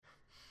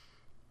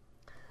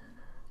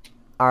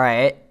All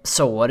right,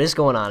 so what is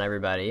going on,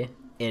 everybody?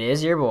 It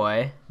is your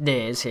boy,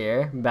 Days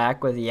here,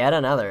 back with yet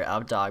another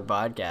Updog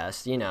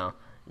podcast. You know,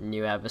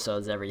 new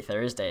episodes every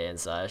Thursday and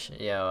such.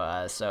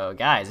 So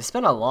guys, it's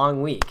been a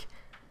long week.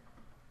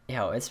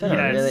 It's been a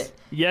really...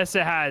 Yes,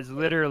 it has.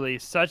 Literally.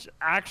 Such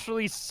a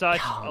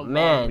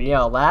man, long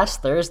week.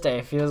 Last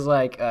Thursday feels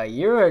like a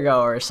year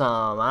ago or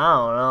something. I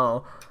don't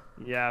know.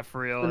 Yeah, for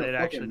real. It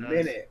actually does.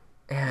 Minute.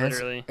 Yeah,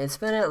 Literally. It's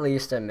been at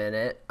least a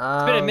minute.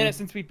 It's been a minute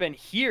since we've been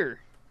here.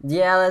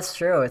 Yeah, that's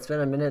true. It's been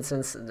a minute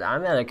since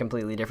I'm at a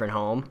completely different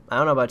home. I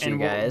don't know about you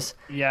guys.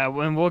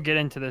 We'll get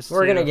into this.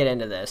 We're gonna get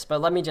into this,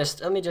 but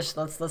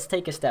let's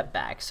take a step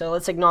back. So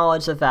let's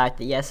acknowledge the fact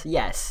that yes,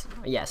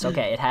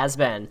 okay, it has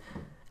been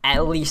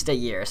at least a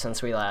year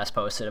since we last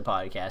posted a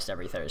podcast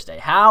every Thursday.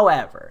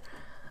 However,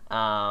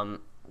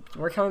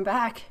 we're coming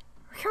back.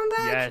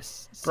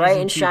 Yes. Bright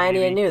and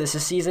shiny and new. This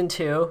is season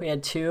 2. We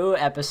had 2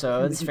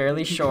 episodes,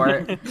 fairly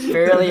short,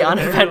 fairly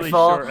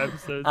uneventful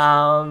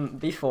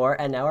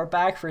before, and now we're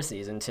back for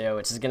season 2,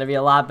 which is going to be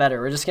a lot better.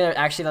 We're just going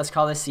to, let's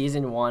call this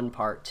season 1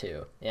 part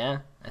 2. Yeah?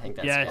 I think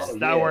that's good. Yes,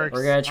 that works.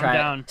 We're going to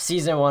try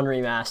season 1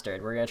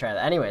 remastered. We're going to try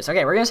that. Anyways,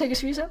 okay, we're going to take a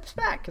few steps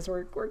back because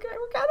we're kind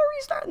of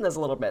restarting this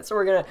a little bit. So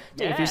we're going to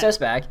take a few steps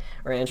back.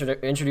 We're going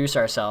to introduce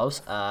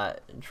ourselves.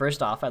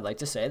 First off, I'd like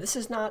to say this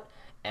is not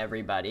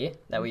everybody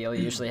that we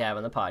usually have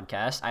on the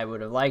podcast. I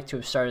would have liked to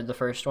have started the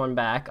first one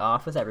back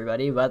off with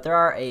everybody, but there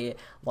are a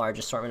large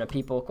assortment of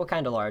people. What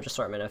kind of large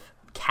assortment of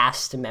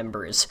cast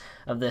members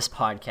of this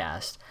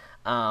podcast?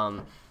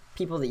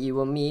 People that you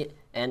will meet,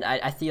 and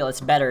I feel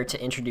it's better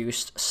to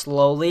introduce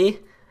slowly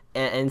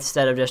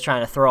instead of just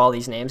trying to throw all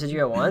these names at you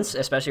at once,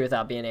 especially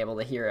without being able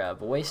to hear a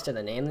voice to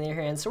the name in your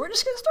hand. So we're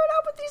just going to start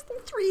out with these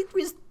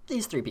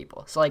three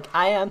people. So,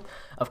 I am,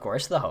 of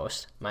course, the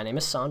host. My name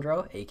is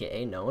Sandro,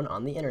 a.k.a. known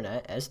on the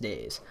internet as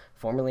Days,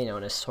 formerly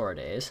known as Sore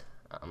Days.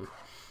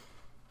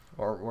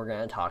 We're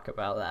going to talk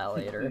about that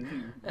later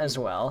as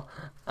well.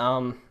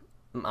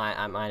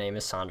 My name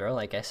is Sandro,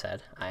 like I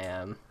said. I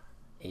am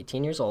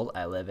 18 years old.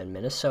 I live in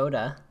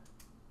Minnesota,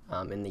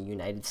 in the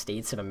United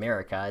States of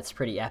America. It's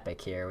pretty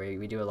epic here.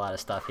 We do a lot of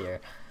stuff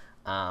here.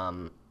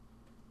 I'm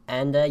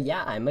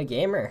a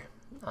gamer.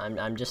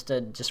 I'm just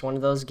one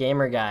of those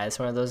gamer guys,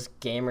 one of those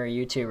gamer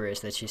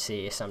YouTubers that you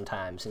see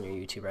sometimes in your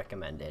YouTube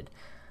recommended.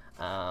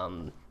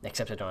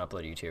 Except I don't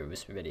upload YouTube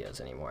videos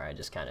anymore. I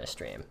just kind of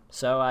stream.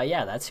 So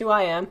that's who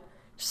I am.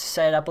 Just to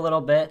set it up a little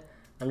bit.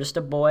 I'm just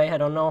a boy. I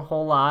don't know a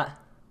whole lot,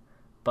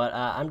 but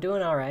I'm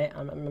doing all right.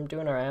 I'm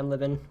doing all right. I'm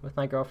living with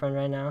my girlfriend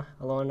right now,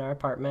 alone in our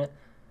apartment.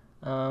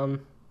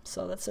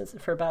 So that's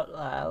for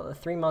about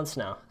 3 months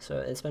now. So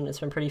it's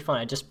been pretty fun.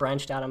 I just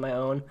branched out on my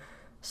own.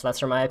 So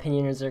that's where my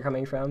opinions are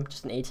coming from.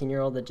 Just an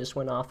 18-year-old that just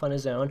went off on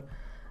his own.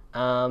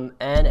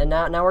 And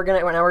now we're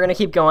gonna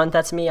keep going.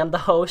 That's me. I'm the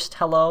host.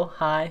 Hello,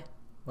 hi.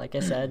 Like I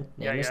said,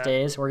 name is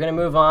Days. We're gonna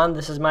move on.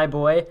 This is my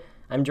boy.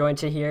 I'm joined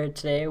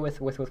today with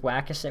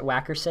Wackerson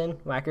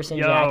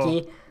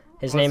Jackie.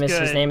 His name is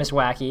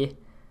Wacky.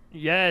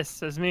 Yes,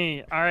 that's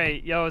me. All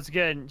right, it's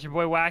good. It's your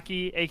boy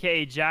Wacky,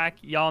 aka Jack.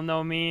 Y'all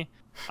know me.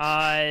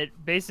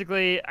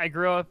 Basically, I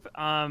grew up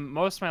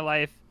most of my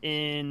life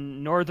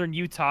in northern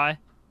Utah.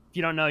 If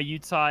you don't know,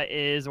 Utah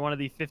is one of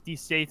the 50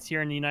 states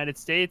here in the United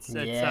States.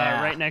 It's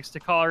right next to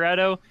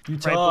Colorado,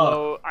 Utah. Right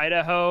below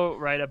Idaho,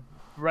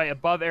 right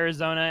above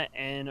Arizona,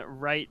 and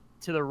right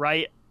to the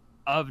right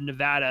of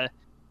Nevada.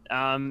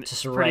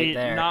 Just right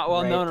there. Not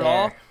well known there.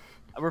 at all.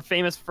 We're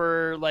famous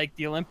for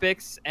the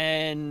Olympics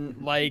and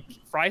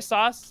fry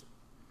sauce.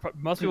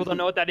 Most people don't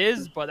know what that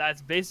is, but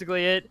that's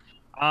basically it.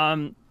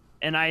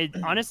 And I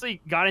honestly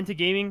got into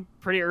gaming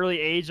pretty early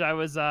age. I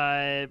was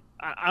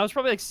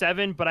probably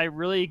 7, but I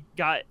really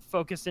got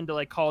focused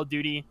into Call of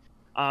Duty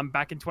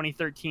back in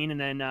 2013, and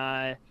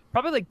then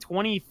probably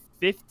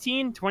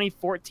 2015,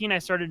 2014, I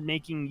started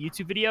making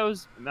YouTube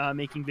videos,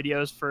 making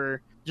videos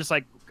for just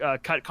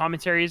cut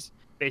commentaries.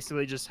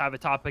 Basically, just have a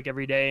topic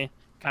every day,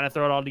 kind of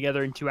throw it all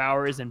together in 2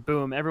 hours, and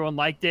boom, everyone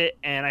liked it.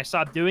 And I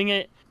stopped doing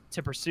it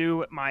to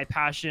pursue my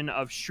passion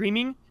of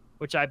streaming,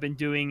 which I've been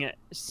doing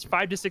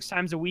 5 to 6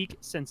 times a week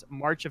since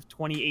March of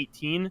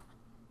 2018.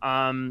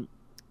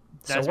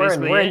 So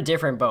we're in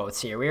different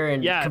boats here. We're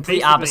in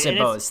complete opposite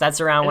boats.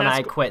 That's around when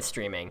I quit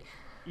streaming.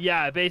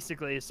 Yeah,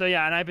 basically. So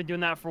and I've been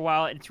doing that for a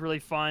while. It's really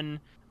fun.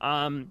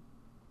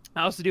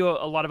 I also do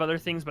a lot of other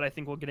things, but I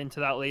think we'll get into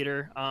that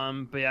later.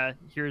 But yeah,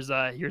 here's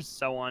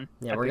so on.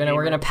 Yeah,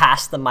 we're gonna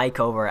pass the mic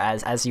over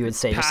as you would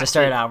say. Just to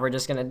start out, we're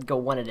just gonna go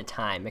one at a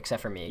time,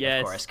 except for me,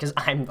 of course, because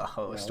I'm the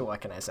host. Yeah. What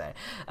can I say?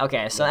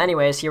 Okay, so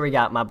anyways, here we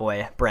got my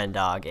boy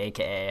Brendog,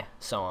 aka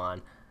So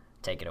On.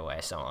 Take it away,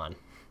 So On.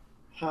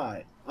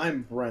 Hi,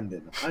 I'm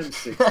Brendan. I'm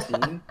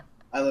 16.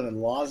 I live in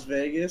Las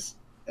Vegas,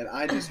 and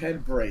I just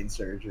had brain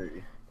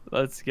surgery.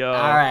 Let's go.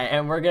 All right,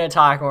 and we're gonna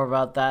talk more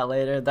about that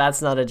later.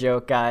 That's not a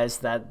joke, guys.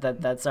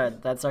 That's our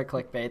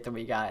clickbait that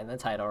we got in the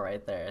title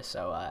right there.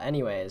 So,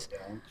 anyways,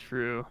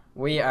 true.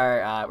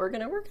 We're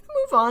gonna move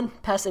on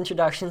past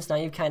introductions. Now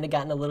you've kind of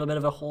gotten a little bit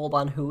of a hold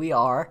on who we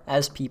are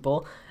as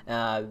people.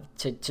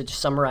 To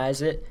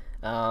summarize it,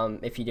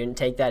 If you didn't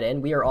take that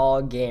in, we are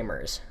all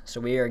gamers. So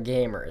we are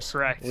gamers.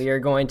 Correct. We are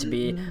going to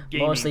be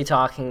mostly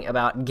talking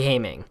about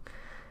gaming.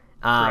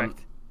 Correct.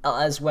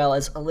 As well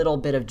as a little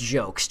bit of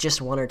jokes,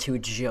 just 1 or 2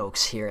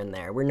 jokes here and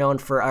there. We're known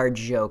for our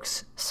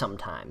jokes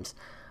sometimes.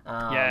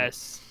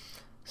 Yes.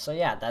 So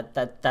yeah,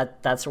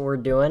 that's what we're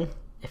doing.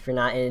 If you're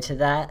not into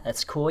that,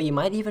 that's cool. You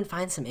might even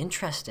find some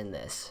interest in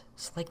this.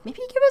 It's like maybe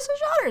give us a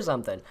shot or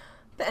something.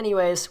 But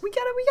anyways, we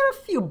got a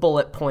few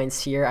bullet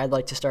points here I'd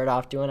like to start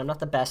off doing. I'm not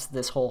the best at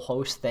this whole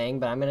host thing,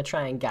 but I'm gonna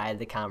try and guide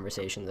the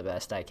conversation the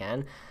best I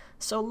can.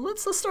 So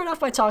let's start off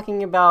by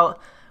talking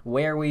about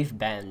where we've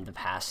been the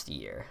past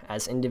year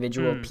as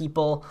individual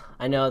people.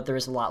 I know that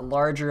there's a lot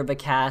larger of a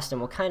cast,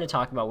 and we'll kind of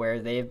talk about where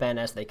they've been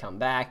as they come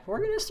back. We're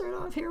gonna start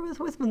off here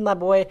with my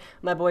boy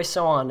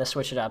Sohan to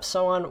switch it up.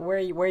 Sohan, where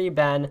you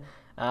been?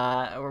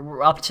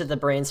 We're up to the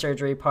brain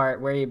surgery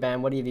part. Where you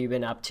been? What have you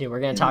been up to?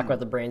 We're gonna talk about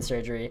the brain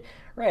surgery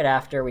right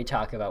after we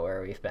talk about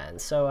where we've been.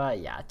 So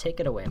yeah, take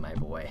it away, my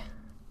boy.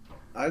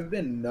 I've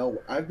been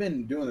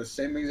doing the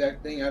same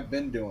exact thing I've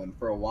been doing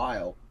for a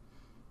while.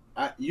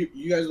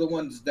 You guys are the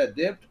ones that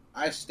dipped.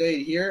 I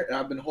stayed here and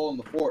I've been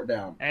holding the fort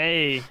down.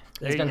 Hey,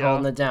 he's been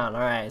holding it down.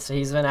 All right, so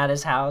he's been at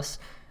his house.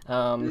 He's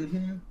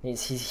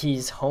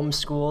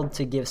homeschooled,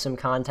 to give some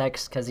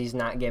context, because he's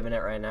not giving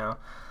it right now.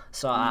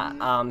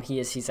 So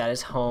he's at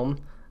his home.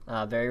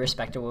 Very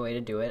respectable way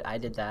to do it. I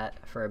did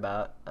that for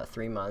about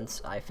 3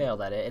 months. I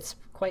failed at it. It's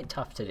quite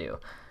tough to do,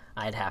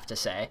 I'd have to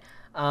say.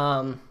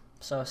 So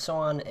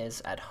Sohan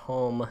is at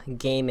home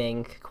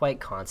gaming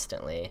quite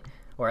constantly,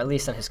 or at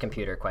least on his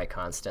computer quite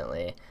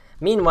constantly.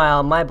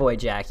 Meanwhile, my boy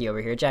Jackie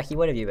over here. Jackie,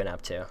 what have you been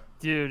up to?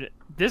 Dude,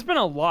 there's been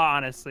a lot,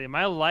 honestly.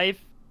 My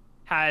life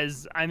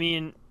has, I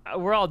mean,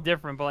 we're all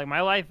different, but like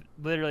my life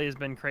literally has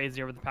been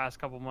crazy over the past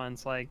couple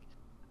months. Like,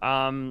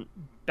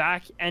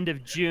 back end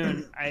of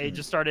June, I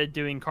just started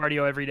doing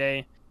cardio every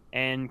day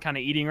and kind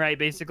of eating right,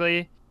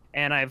 basically.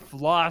 And I've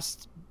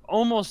lost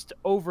almost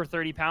over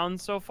 30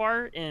 pounds so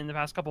far in the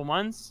past couple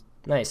months.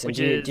 Nice. And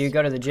do you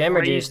go to the gym,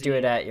 or do you just do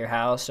it at your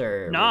house,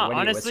 or no?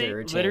 Honestly, what's your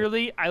routine?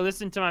 Literally, I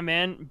listened to my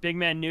man, Big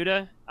Man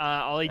Nuda.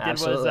 All he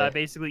did was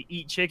basically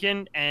eat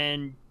chicken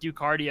and do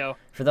cardio.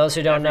 For those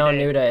who don't know,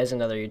 Nuda is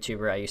another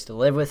YouTuber. I used to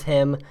live with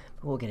him,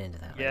 but we'll get into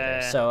that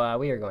later. So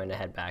we are going to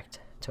head back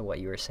to what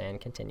you were saying.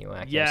 Continue,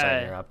 Aki. I'm sorry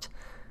to interrupt.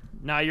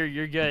 No,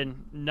 you're good.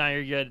 No,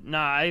 you're good.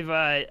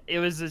 No, it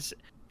was this,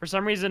 for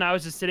some reason I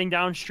was just sitting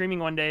down streaming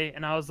one day,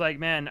 and I was like,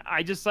 man,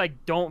 I just like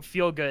don't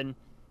feel good.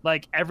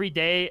 Like every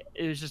day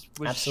it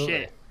was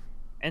shit.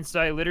 And so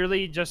I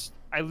literally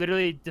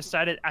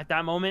decided at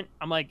that moment,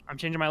 I'm like, I'm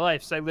changing my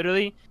life. So I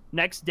literally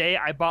next day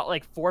I bought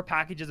like 4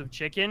 packages of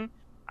chicken,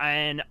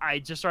 and I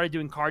just started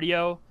doing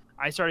cardio.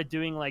 I started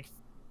doing like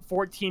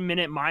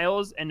 14-minute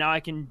miles, and now I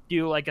can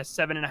do like a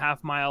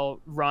 7.5 mile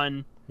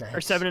run, or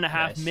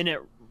 7.5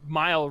 minute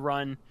mile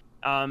run,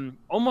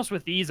 almost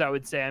with ease, I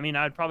would say. I mean,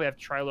 I'd probably have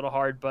to try a little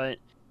hard, but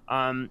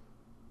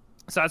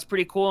so that's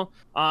pretty cool.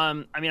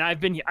 I mean, I've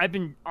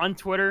been on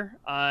Twitter.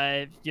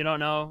 If you don't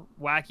know,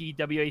 Wacky,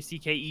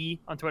 WACKE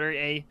on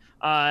Twitter.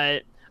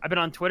 I've been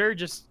on Twitter,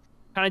 just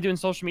kind of doing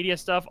social media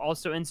stuff.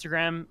 Also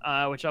Instagram,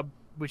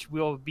 which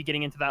we'll be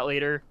getting into that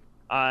later.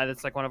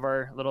 That's like one of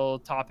our little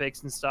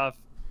topics and stuff.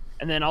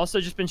 And then also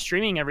just been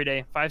streaming every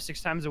day,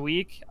 5-6 times a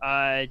week.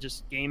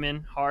 Just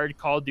gaming hard,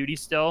 Call of Duty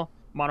still.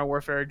 Modern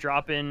Warfare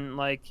dropping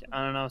like,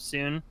 I don't know,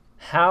 soon.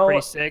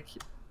 Pretty sick.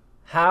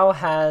 How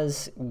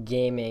has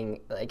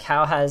gaming, like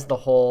how has the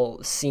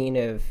whole scene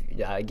of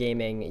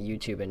gaming,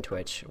 YouTube and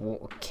Twitch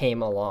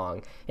came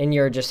along in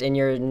your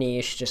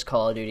niche, just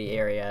Call of Duty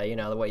area? You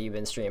know, what you've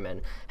been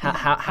streaming.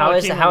 How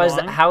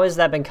has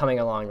that been coming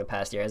along the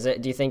past year?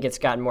 Do you think it's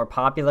gotten more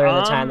popular in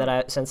the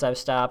time since I've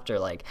stopped, or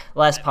like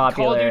less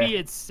popular? Call of Duty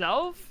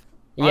itself?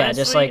 Yeah,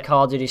 honestly, just like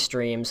Call of Duty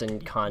streams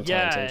and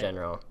content in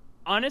general.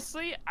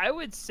 Honestly, I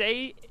would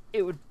say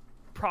it would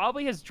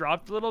probably has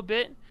dropped a little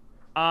bit.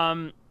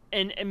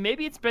 And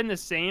maybe it's been the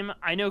same.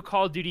 I know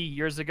Call of Duty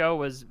years ago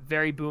was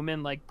very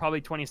booming, like probably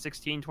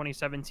 2016,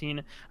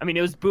 2017. I mean,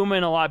 it was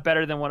booming a lot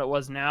better than what it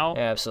was now.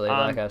 Yeah, absolutely.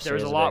 Black Ops 3 there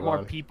was a lot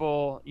more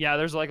people. Yeah,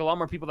 there's like a lot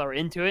more people that were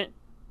into it.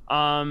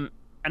 And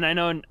I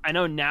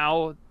know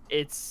now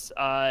it's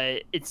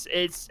I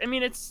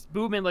mean, it's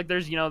booming. Like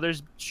there's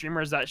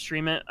streamers that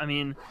stream it. I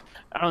mean,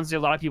 I don't see a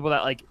lot of people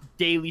that like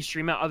daily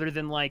stream it, other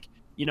than like,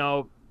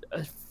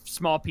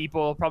 small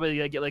people,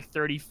 probably get like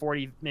 30,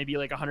 40, maybe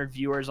like 100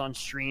 viewers on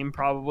stream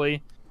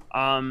probably.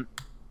 But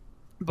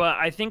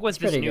I think with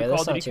this new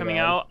Call of Duty coming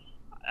out,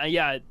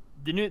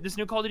 this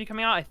new Call of Duty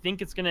coming out, I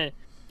think it's gonna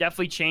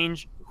definitely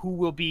change who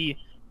will be,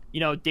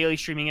 daily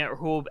streaming it, or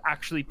who will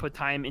actually put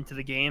time into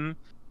the game.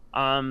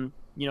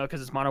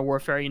 Because it's Modern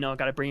Warfare,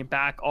 got to bring it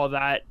back, all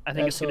that. I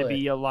think it's gonna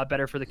be a lot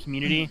better for the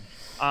community.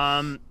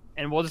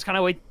 And we'll just kind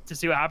of wait to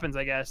see what happens,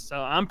 I guess. So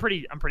I'm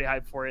pretty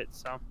hyped for it.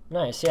 So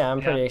nice, yeah, I'm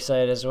pretty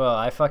excited as well.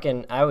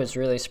 I was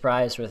really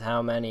surprised with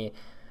how many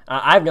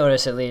I've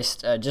noticed, at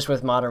least just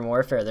with Modern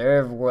Warfare,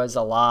 there was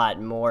a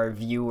lot more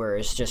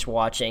viewers just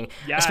watching,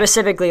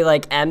 specifically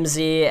like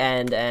MZ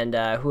and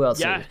who else?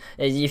 Yeah.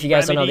 If you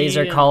guys don't know, these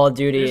are Call of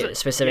Duty,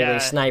 specifically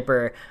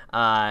sniper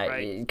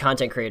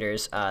content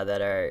creators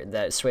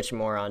that switched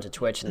more onto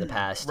Twitch in the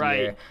past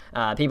year.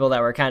 People that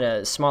were kind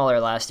of smaller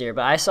last year,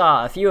 but I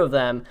saw a few of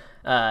them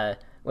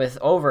with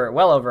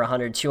well over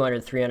 100,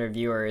 200, 300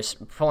 viewers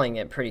pulling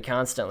it pretty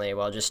constantly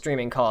while just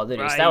streaming Call of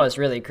Duty. So that was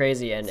really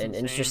crazy and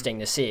interesting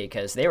to see,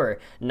 because they were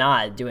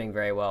not doing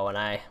very well when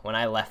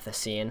I left the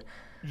scene.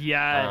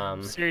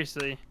 Yeah,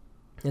 seriously.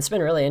 It's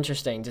been really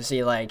interesting to see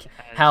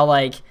how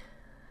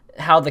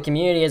the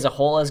community as a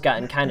whole has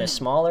gotten kind of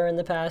smaller in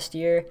the past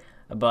year.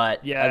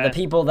 But the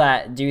people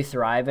that do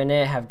thrive in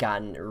it have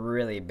gotten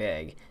really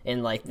big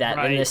in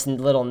in this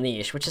little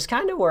niche, which is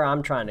kind of where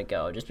I'm trying to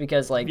go. Just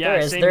because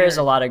there is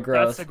a lot of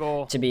growth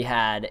to be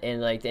had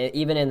in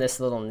even in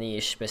this little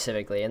niche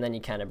specifically, and then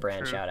you kind of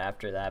branch out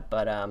after that.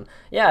 But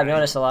I've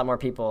noticed a lot more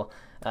people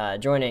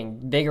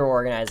joining bigger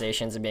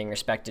organizations and being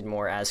respected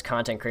more as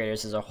content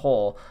creators as a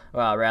whole,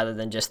 rather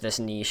than just this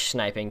niche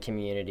sniping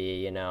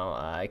community,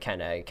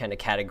 kind of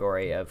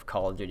category of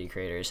Call of Duty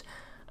creators.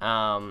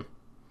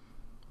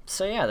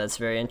 So yeah, that's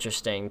very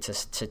interesting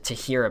to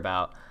hear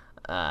about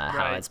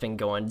how it's been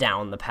going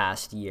down the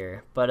past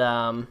year. But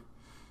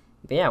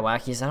yeah,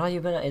 Wacky, is that all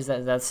you've been?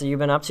 That's you've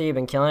been up to? You've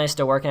been killing it.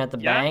 Still working at the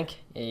bank?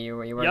 You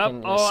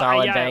working a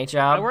solid bank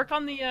job? I work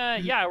on the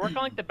I work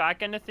on the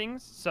back end of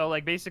things. So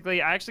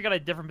basically, I actually got a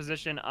different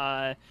position.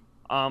 I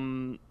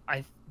want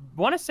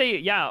to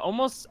say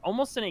almost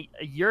a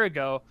year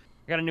ago,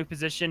 I got a new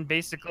position.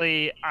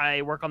 Basically,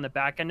 I work on the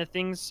back end of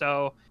things.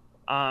 So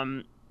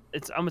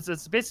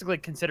it's basically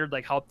considered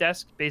like help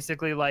desk.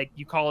 Basically,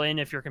 you call in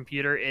if your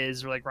computer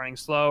is running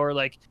slow, or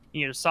you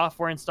need a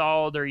software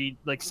installed, or you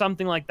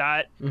something like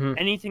that.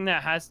 Anything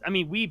that has,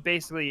 we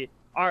basically,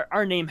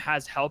 our name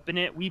has help in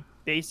it. We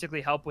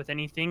basically help with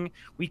anything.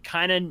 We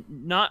don't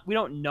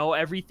know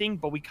everything,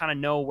 but we kind of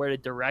know where to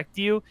direct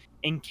you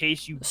in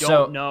case you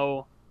don't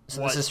know.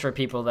 So this is for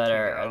people that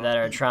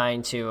are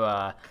trying to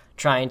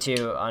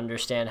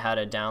understand how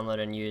to download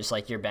and use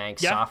your bank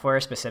software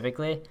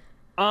specifically.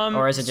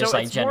 Or is it just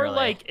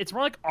generally? It's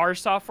more like our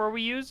software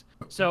we use.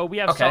 So we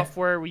have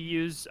software we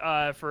use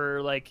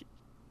for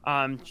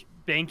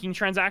banking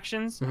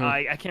transactions.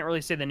 I can't really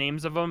say the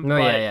names of them.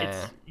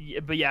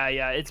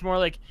 It's more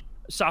like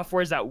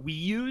softwares that we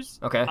use.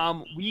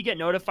 We get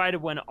notified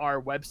when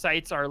our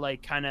websites are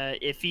kind of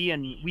iffy,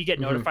 and we get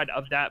notified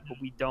of that, but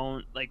we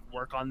don't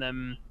work on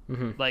them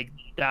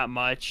that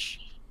much.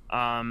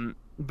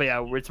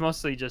 But it's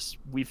mostly just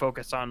we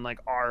focus on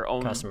our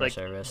own customer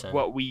service and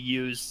what we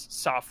use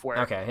software.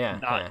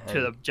 Not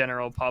to the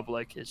general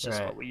public. It's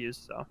just what we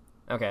use. So.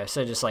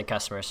 So just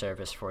customer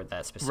service for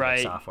that specific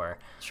software.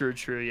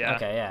 True. Yeah.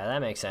 That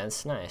makes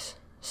sense. Nice.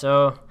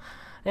 So,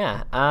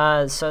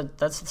 so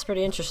that's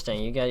pretty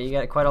interesting. You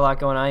got quite a lot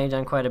going on. You've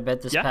done quite a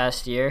bit this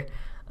past year.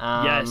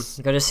 Yes.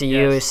 Good to see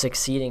you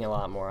succeeding a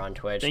lot more on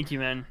Twitch. Thank you,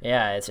 man.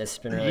 Yeah, it's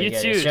been really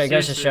good. Too, it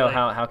goes to show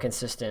how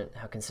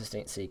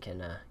consistency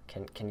can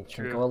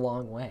go a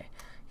long way.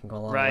 Can go a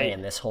long way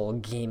in this whole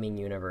gaming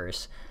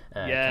universe.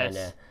 Kind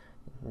of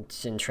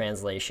in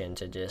translation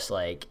to just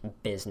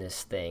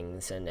business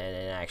things and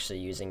actually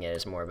using it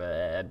as more of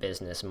a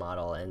business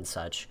model and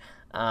such.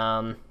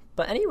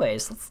 But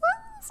anyways,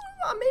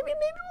 maybe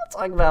we'll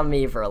talk about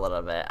me for a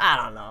little bit. I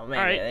don't know.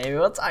 Maybe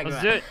we'll talk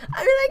about it.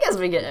 I guess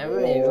we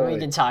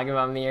can talk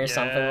about me or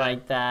something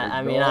like that.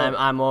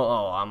 I'm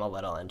a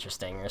little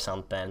interesting or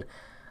something.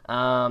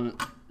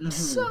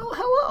 So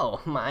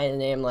hello, my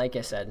name, like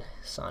I said,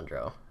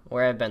 Sandro.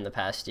 Where I've been the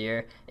past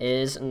year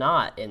is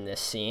not in this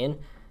scene,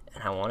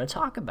 and I want to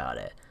talk about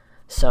it.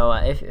 So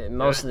if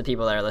most of the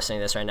people that are listening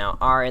to this right now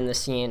are in the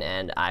scene,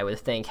 and I would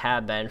think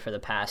have been for the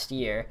past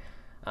year.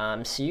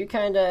 So you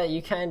kind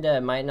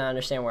of might not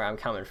understand where I'm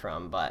coming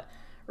from, but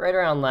right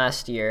around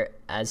last year,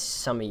 as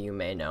some of you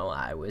may know,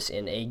 I was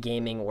in a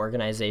gaming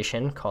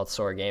organization called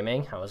Soar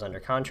Gaming. I was under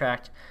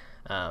contract,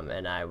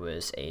 and I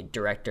was a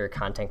director,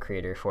 content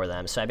creator for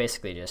them. So I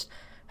basically just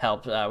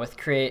helped with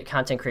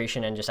content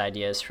creation and just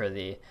ideas for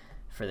the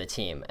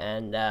team.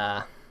 And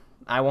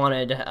I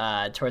wanted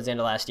towards the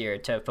end of last year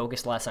to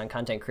focus less on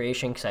content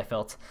creation because I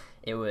felt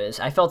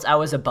I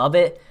was above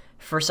it.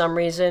 For some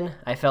reason,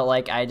 I felt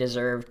like I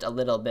deserved a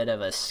little bit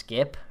of a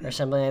skip or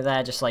something like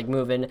that. Just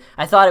moving,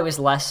 I thought it was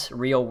less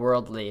real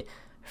worldly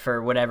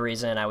for whatever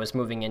reason. I was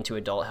moving into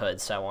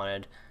adulthood, so I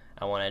wanted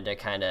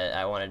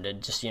to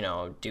just do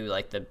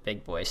the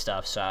big boy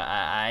stuff. So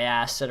I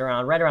asked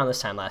right around this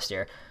time last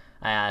year.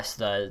 I asked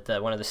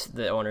one of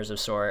the owners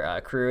of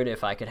Soar, Crude,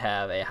 if I could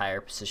have a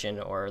higher position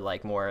or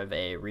more of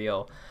a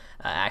real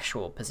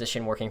actual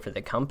position working for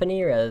the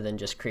company rather than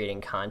just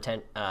creating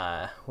content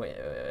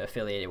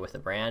affiliated with the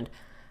brand.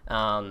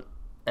 And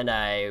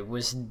I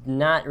was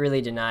not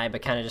really denied,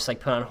 but kind of just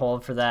put on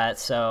hold for that.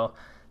 So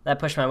that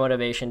pushed my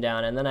motivation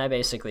down, and then I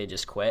basically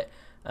just quit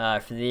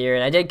for the year.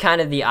 And I did kind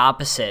of the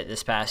opposite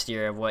this past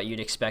year of what you'd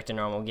expect a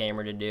normal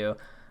gamer to do.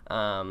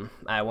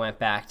 I went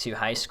back to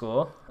high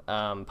school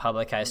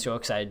public high school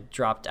because I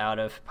dropped out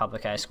of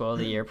public high school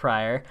the year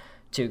prior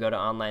to go to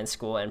online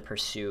school and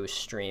pursue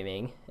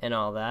streaming and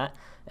all that,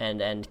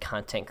 and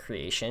content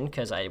creation,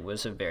 because I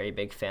was a very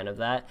big fan of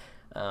that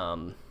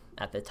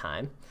at the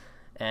time.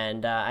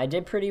 And I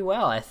did pretty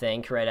well, I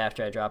think, right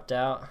after I dropped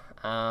out.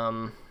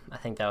 I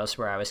think that was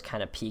where I was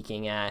kind of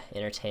peaking at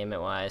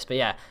entertainment-wise. But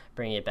yeah,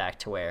 bringing it back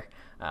to where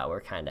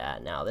we're kind of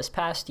at now. This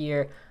past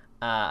year,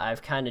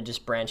 I've kind of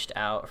just branched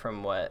out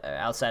from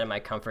outside of my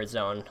comfort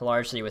zone,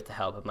 largely with the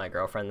help of my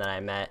girlfriend that I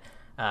met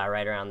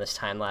right around this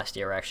time last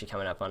year. We're actually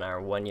coming up on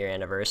our 1-year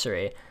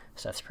anniversary,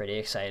 so that's pretty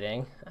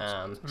exciting.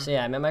 So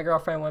yeah, I met my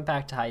girlfriend, went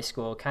back to high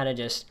school, kind of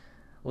just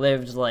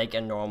lived like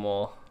a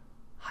normal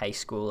high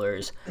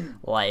schooler's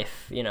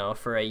life, you know,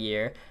 for a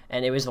year,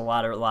 and it was a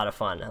lot of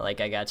fun.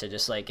 Like, I got to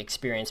just like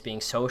experience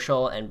being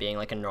social and being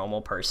like a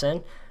normal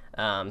person,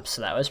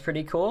 so that was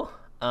pretty cool.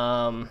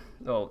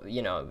 Well,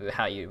 you know,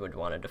 how you would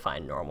want to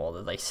define normal,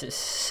 like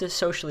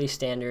socially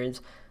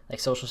standards, like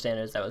social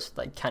standards, that was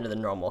like kind of the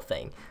normal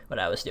thing what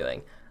I was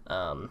doing.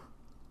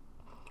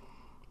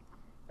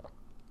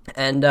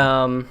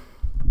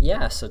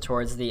 Yeah, so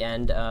towards the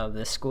end of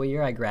this school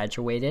year, I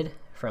graduated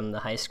from the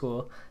high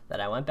school that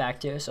I went back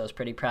to, so I was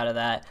pretty proud of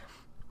that.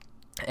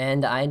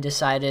 And I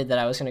decided that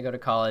I was going to go to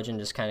college and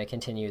just kind of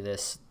continue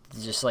this,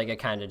 just like a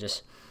kind of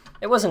just,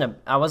 it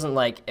wasn't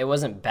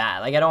bad.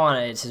 Like, I don't want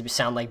it to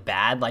sound like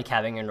bad, like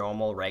having a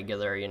normal,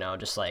 regular, you know,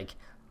 just like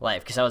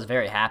life, because I was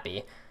very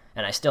happy,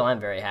 and I still am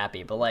very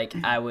happy, but like,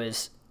 I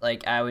was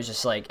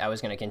just like, I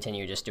was going to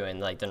continue just doing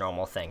like the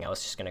normal thing. I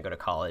was just going to go to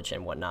college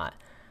and whatnot.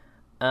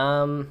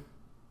 Yeah,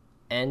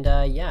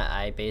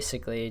 I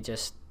basically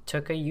just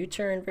took a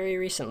U-turn very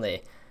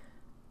recently,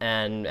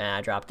 and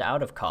I dropped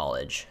out of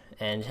college,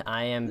 and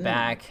I am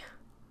back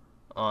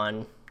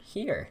on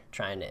here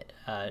trying to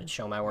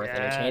show my worth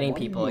entertaining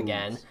people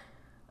again,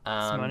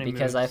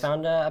 because I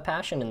found a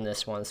passion in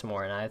this once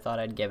more, and I thought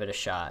I'd give it a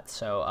shot.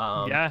 So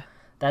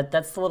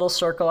that's the little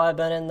circle I've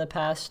been in the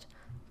past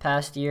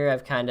year.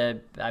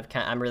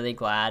 I'm really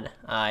glad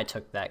I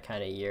took that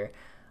kind of year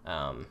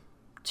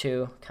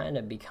to kind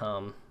of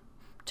become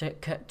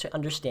to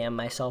understand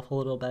myself a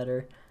little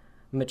better,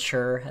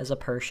 mature as a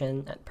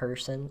person,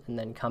 and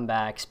then come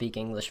back, speak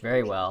English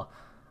very well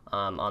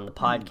on the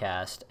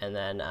podcast, and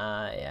then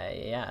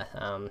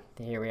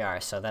here we are.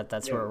 So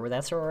that's where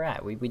we're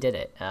at. We did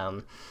it.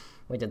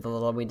 We did the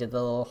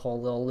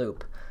little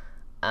loop.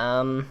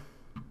 And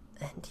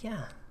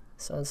yeah.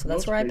 So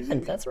that's where I've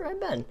been. That's where I've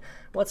been.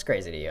 What's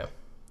crazy to you?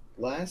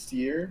 Last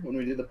year when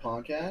we did the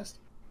podcast,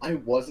 I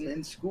wasn't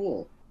in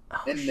school,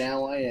 and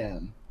now I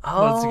am.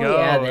 Oh, let's go.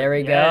 Yeah, there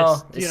we go.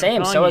 Dude,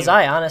 same. So was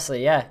I,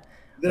 honestly. Yeah.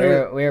 We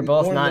were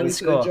both not in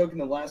school. I joke in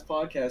the last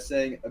podcast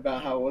saying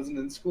about how I wasn't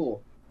in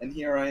school, and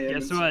here I am.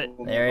 Guess what?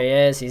 There he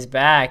is. He's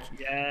back.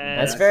 Yeah.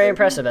 That's very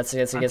impressive. I'm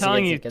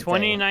telling you,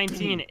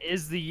 2019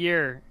 is the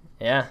year.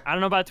 Yeah. I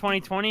don't know about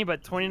 2020,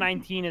 but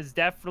 2019 is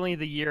definitely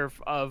the year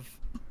of.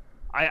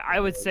 I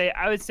would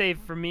say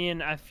for me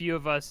and a few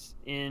of us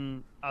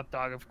in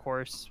Updog, of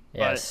course.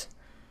 Yes. But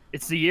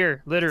it's the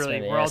year,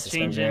 literally. We're all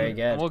changing. Very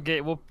good.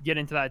 We'll get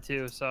into that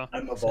too. So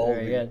I'm evolving.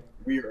 Very good.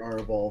 We are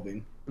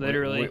evolving.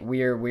 Literally.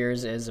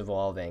 Weirs is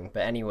evolving.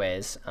 But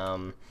anyways,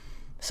 so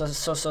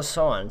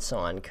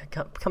on.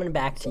 Coming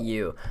back to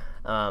you.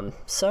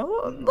 Let's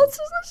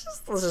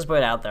just put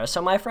it out there.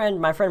 So my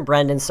friend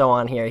Brendan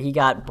here, he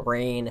got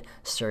brain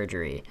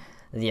surgery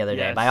the other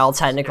day. By all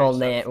technical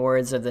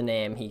words of the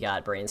name, he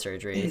got brain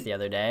surgery the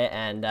other day,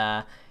 and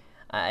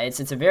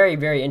it's a very,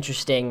 very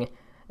interesting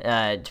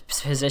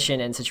position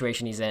and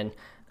situation he's in.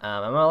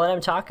 I'm gonna let him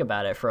talk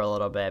about it for a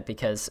little bit,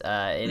 because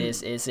it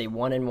is a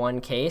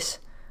 1-in-1 case.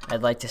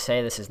 I'd like to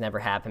say this has never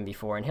happened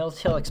before, and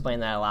he'll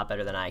explain that a lot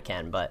better than I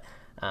can. But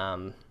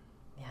go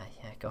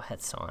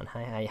ahead, Son.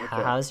 Hi. Okay.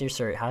 How's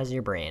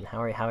your brain?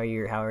 How are you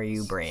brain? How are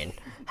you brain?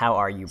 How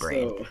are you,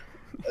 brain?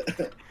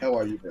 How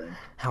are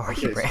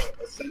you, brain?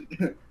 So,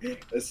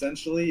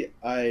 essentially,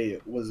 I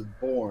was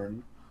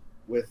born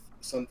with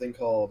something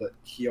called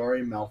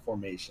Chiari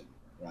malformation,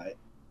 right?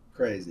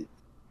 Crazy.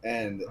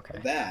 And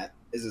that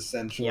is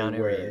essentially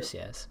Keanu Reeves,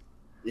 yes.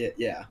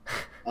 Yeah.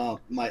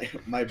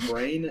 My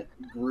brain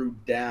grew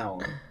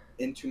down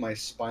into my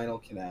spinal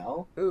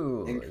canal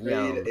and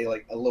created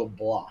a little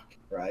block,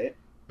 right?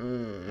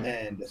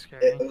 And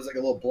it was like a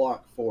little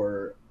block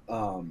for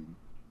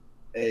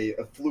a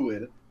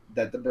fluid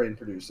that the brain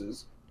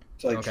produces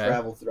to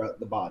travel throughout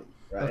the body,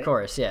 right? Of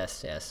course,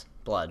 yes.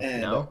 Blood.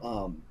 And,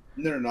 no,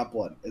 not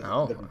blood. It's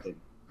a different thing.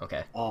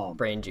 Okay.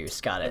 Brain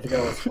juice. Got it. I forgot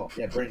what it's called.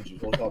 Yeah, brain juice.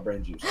 We'll call it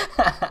brain juice.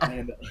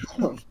 And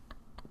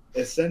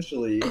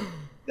essentially,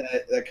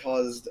 that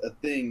caused a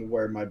thing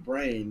where my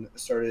brain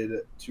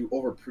started to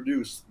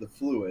overproduce the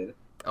fluid.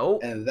 Oh.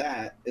 And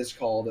that is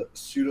called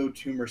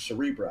pseudotumor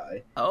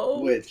cerebri. Oh.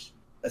 Which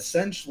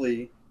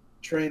essentially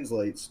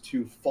translates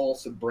to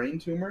false brain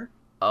tumor.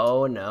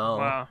 Oh no.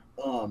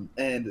 Wow.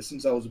 And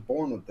since I was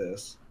born with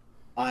this,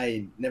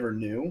 I never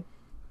knew,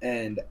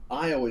 and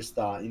I always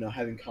thought,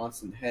 having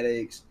constant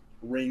headaches,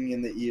 ringing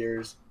in the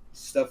ears,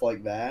 stuff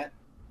like that,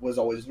 was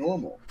always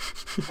normal.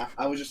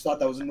 I was just thought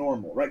that was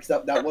normal, right?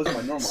 Because that wasn't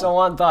my normal.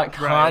 Someone thought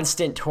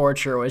constant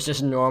torture was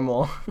just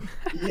normal.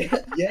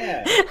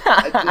 Yeah.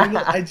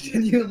 I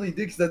genuinely did,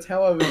 because that's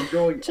how I was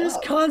growing up.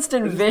 Just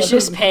constant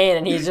vicious pain,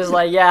 and he's just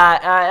like, yeah,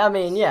 I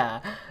mean,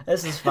 yeah,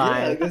 this is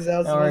fine. Yeah, this is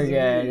how it's we're supposed to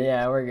good. be.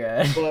 Yeah, we're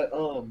good. But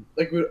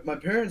like my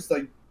parents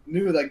like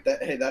knew like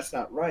that. Hey, that's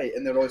not right,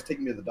 and they'd always take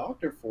me to the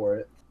doctor for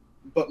it.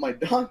 But my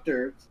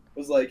doctor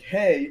was like,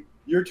 hey,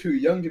 you're too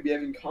young to be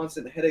having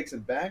constant headaches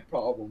and back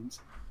problems,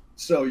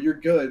 so you're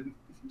good.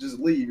 Just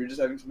leave. You're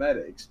just having some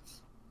headaches.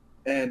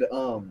 And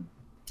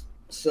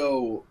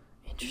so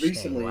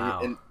recently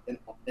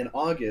in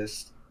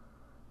August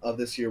of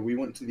this year, we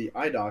went to the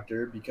eye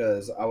doctor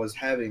because I was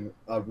having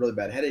really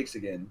bad headaches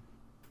again,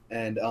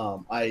 and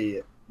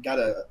I got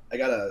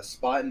a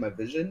spot in my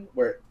vision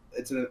where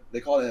they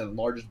call it an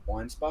enlarged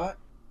blind spot,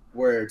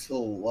 where a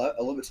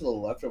little bit to the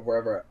left of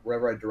wherever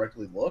I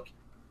directly look,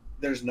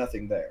 there's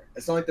nothing there.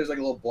 It's not like there's like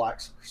a little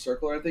black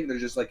circle or anything.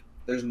 There's just like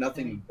there's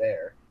nothing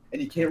there,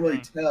 and you can't really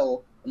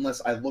tell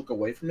unless I look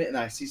away from it and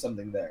I see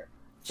something there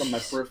from my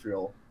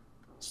peripheral.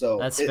 So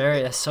that's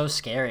so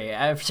scary.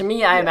 To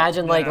me, I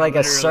imagine like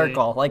a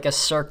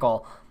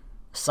circle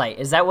sight.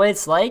 Is that what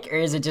it's like, or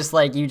is it just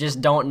like you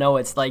just don't know?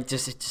 It's like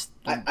just.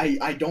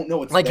 I don't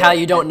know. It's like there. How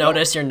you don't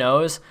notice your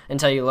nose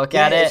until you look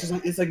at it.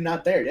 It's like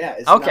not there. Yeah.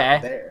 It's okay.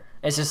 Not there.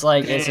 It's just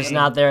like it's just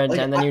not there, and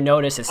then you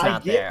notice it's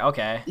not there.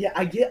 Okay. Yeah,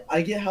 I get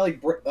how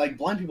like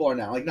blind people are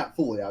now. Like not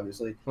fully,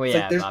 obviously. Well, it's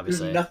yeah, like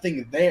obviously. There's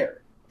nothing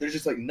there. There's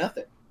just like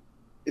nothing.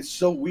 It's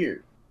so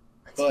weird.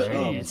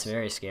 It's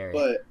very scary.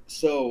 But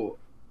so,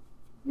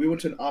 we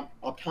went to an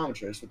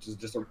optometrist, which is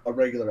just a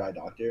regular eye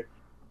doctor,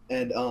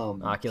 and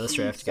Oculus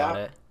Rift, got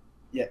it.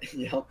 Yeah,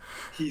 yeah.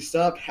 He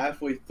stopped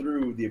halfway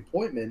through the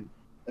appointment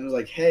and was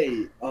like,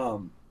 "Hey,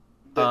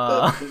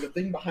 there's a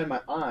thing behind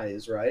my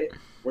eyes, right?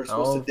 We're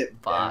supposed to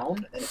dip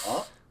down and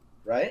up,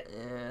 right?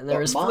 Yeah, there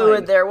was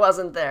fluid there,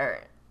 wasn't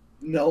there?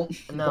 No.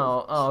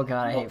 No. Oh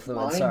god, I hate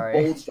fluid. Mine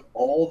Sorry. bulged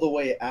all the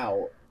way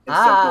out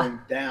instead of going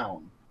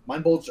down.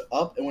 Mine bulged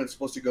up and when it's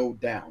supposed to go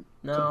down,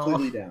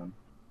 completely down.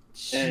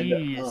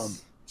 Jeez.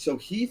 And so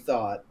he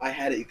thought I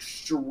had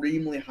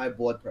extremely high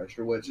blood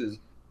pressure, which is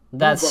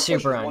that's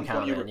super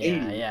uncommon.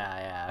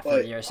 Yeah.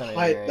 But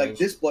like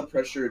this blood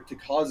pressure to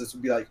cause this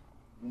would be like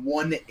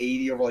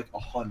 180 over like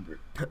 100.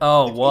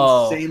 Oh, like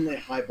whoa! Insanely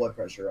high blood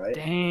pressure, right?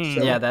 Dang.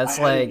 So yeah, that's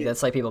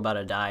like people about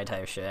to die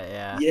type shit.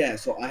 Yeah. Yeah,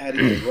 so I had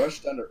to get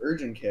rushed under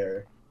urgent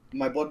care.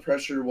 My blood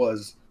pressure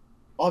was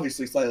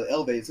obviously slightly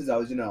elevated since I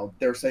was,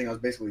 they were saying I was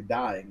basically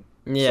dying.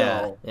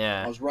 Yeah. So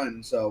yeah. I was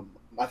running, so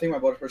I think my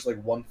blood pressure was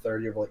like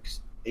 130 over like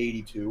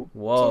 82.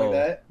 Whoa. Something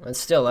like that.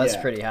 That's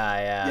pretty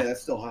high. Yeah. Yeah,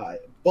 that's still high.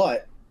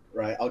 But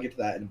right, I'll get to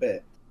that in a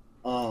bit.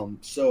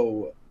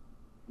 So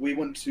we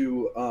went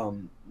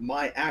to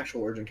my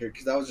actual urgent care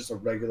because that was just a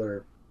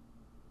regular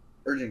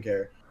urgent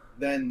care.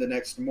 Then the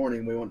next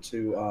morning we went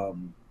to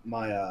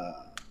my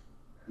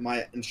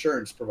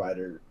insurance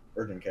provider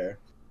urgent care.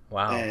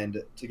 Wow.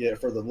 And to get a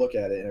further look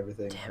at it and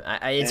everything.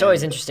 Damn, it's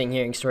always interesting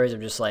hearing stories of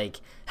just like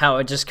how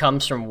it just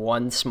comes from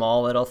one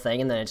small little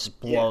thing and then it just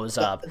blows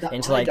up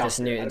into like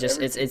this new.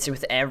 It's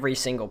with every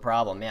single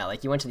problem. Yeah,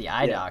 like you went to the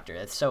eye doctor.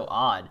 It's so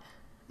odd.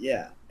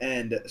 Yeah,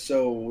 and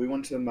so we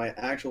went to my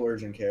actual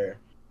urgent care.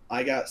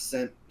 I got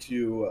sent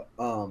to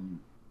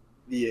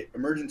the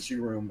emergency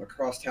room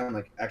across town,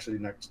 like actually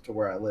next to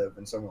where I live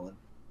in Summerlin,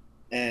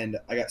 and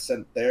I got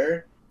sent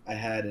there. I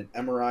had an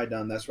MRI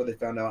done. That's where they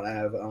found out I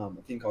have a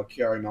thing called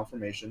Chiari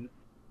malformation,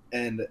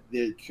 and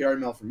the Chiari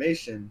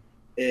malformation,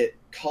 it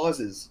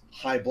causes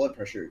high blood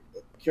pressure.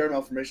 Chiari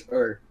malformation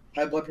or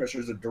high blood pressure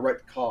is a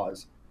direct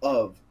cause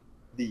of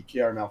the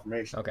Chiari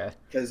malformation. Okay.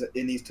 Because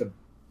it needs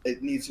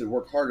to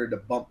work harder to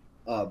bump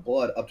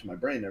blood up to my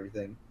brain and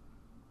everything.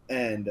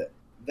 And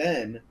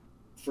then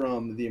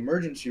from the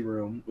emergency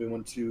room, we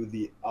went to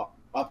the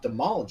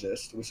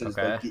ophthalmologist, which is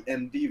like the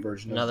MD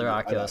version. Another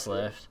Oculus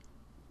Rift.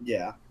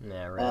 Yeah.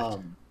 Yeah, right.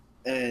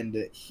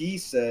 And he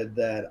said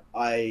that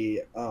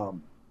I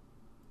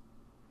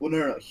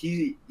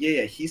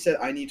he said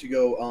I need to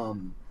go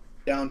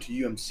down to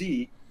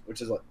UMC,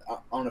 which is like I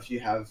don't know if you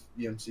have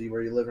UMC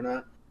where you live or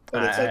not,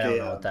 but it's like I don't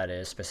know what that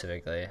is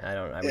specifically.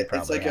 I would probably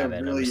it's like have a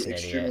it. really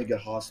extremely good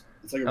hospital.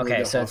 It's like a really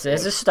okay, good so hospital.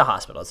 it's just a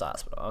hospital. It's a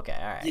hospital. Okay,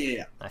 all right.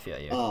 Yeah. I feel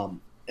you.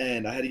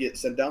 And I had to get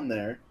sent down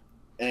there,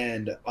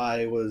 and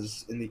I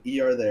was in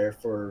the ER there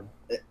for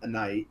a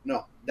night.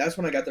 No, that's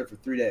when I got there for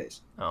 3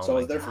 days. So I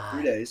was there for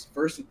 3 days.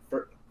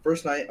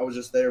 First night, I was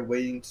just there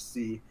waiting to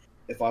see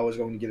if I was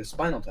going to get a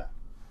spinal tap,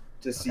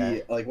 to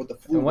see like what the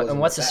fluid was. And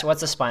what's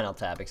a spinal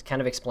tap?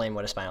 Kind of explain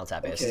what a spinal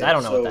tap is. 'Cause I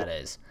don't know what that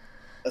is.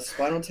 A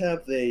spinal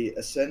tap, they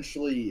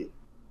essentially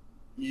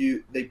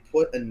they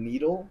put a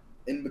needle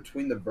in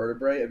between the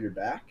vertebrae of your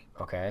back.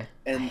 Okay.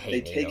 And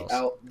they take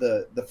out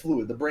the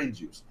fluid, the brain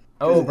juice.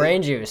 Oh,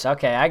 brain juice.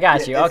 Okay, I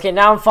got you. Okay,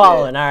 now I'm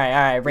following. All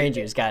right, brain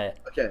juice. Got it.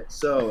 Okay,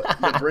 so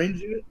the brain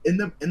juice in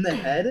the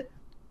head,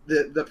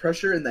 the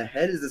pressure in the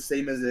head is the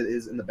same as it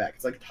is in the back.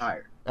 It's like a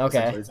tire.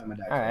 Okay.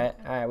 All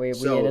right. We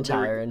need a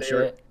tire and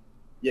shit.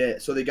 Yeah,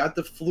 so they got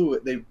the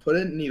fluid. They put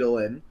a needle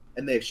in,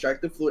 and they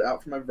extract the fluid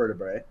out from my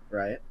vertebrae,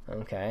 right?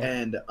 Okay.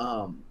 And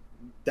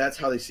that's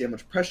how they see how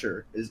much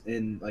pressure is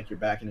in like your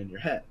back and in your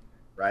head,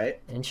 right?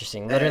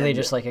 Interesting. Literally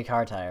just like a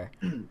car tire.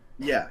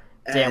 Yeah.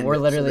 Damn, we're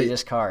literally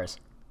just cars.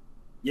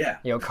 Yeah.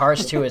 Yo,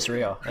 Cars 2 is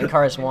real, and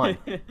Cars 1.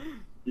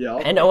 Yeah.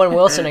 And Owen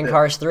Wilson in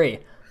Cars 3.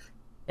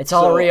 It's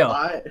all real.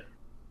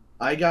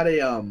 I got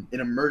an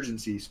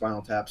emergency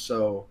spinal tap,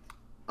 so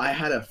I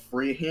had a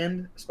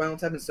freehand spinal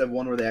tap instead of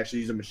one where they actually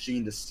use a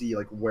machine to see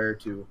like where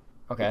to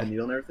put the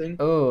needle and everything.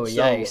 Oh,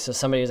 yikes. So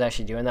somebody was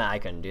actually doing that? I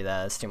couldn't do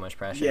that. That's too much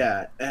pressure.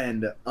 Yeah,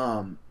 and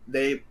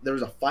there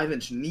was a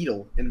 5-inch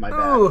needle in my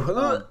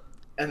back.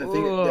 And the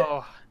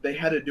thing they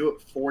had to do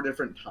it 4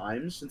 different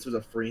times since it was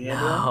a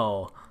freehand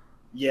one.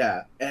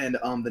 Yeah, and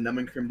the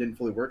numbing cream didn't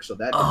fully work, so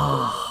that didn't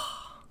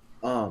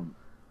work.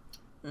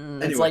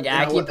 Anyway, it's like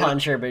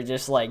acupuncture, but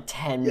just like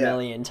 10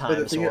 million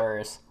times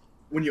worse.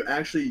 When you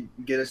actually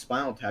get a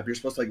spinal tap, you're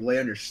supposed to like lay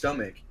on your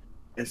stomach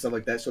and stuff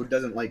like that, so it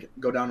doesn't like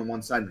go down on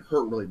one side and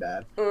hurt really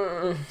bad.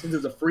 Since it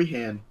was a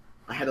freehand,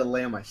 I had to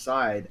lay on my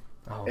side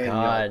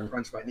and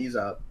crunch my knees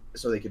up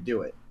so they could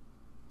do it.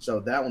 So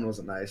that one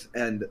wasn't nice,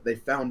 and they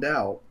found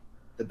out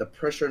that the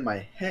pressure in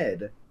my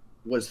head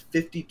was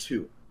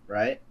 52.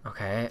 Right?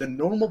 Okay. The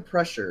normal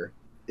pressure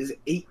is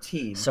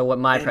 18. So what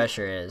my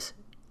pressure is?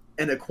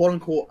 And a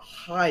quote-unquote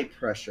high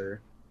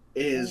pressure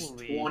is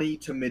 20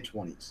 to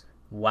mid-20s.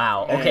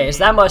 Wow. Okay, so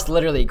that must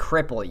literally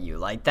cripple you.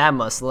 Like, that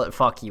must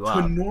fuck you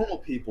up. To normal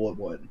people, it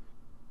would.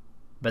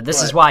 But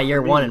this is why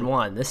you're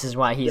 1-1. This is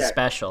why he's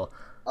special.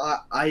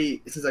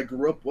 Since I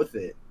grew up with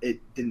it,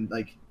 it didn't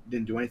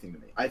do anything to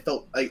me.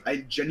 I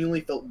genuinely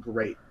felt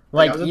great.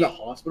 Like I was in the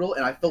hospital,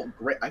 and I felt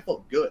great. I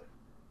felt good.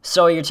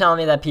 So you're telling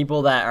me that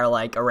people that are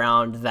like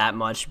around that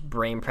much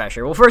brain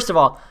pressure. Well, first of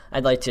all,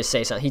 I'd like to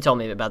say something. He told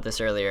me about this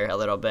earlier a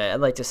little bit. I'd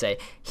like to say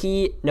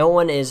no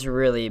one has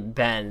really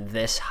been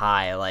this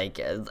high, like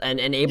and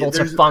able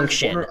to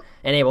function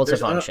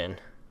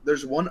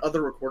There's one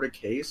other recorded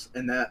case,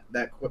 and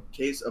that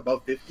case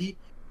above 50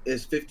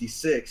 is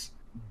 56,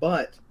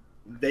 but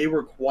they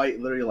were quite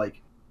literally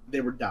like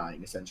they were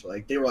dying essentially.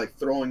 Like they were like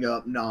throwing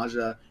up,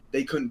 nausea.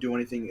 They couldn't do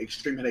anything.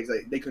 Extreme headaches.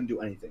 Like they couldn't do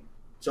anything.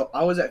 So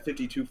I was at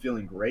 52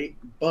 feeling great,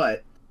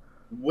 but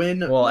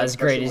as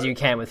great as you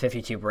can with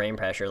 52 brain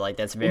pressure, like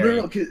that's very...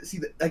 No, see,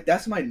 like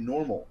that's my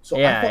normal. So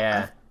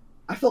I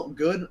felt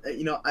good.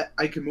 You know,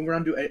 I could move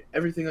around, do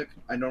everything like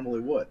I normally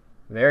would.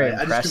 Very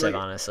impressive,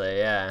 honestly,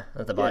 yeah.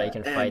 That the body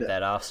can fight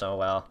that off so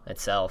well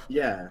itself.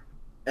 Yeah,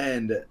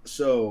 and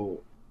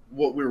so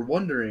what we were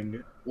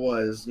wondering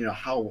was, you know,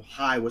 how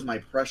high was my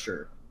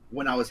pressure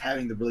when I was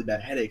having the really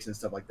bad headaches and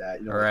stuff like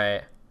that. You know,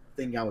 right.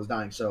 Thinking I was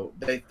dying, so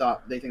they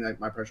think like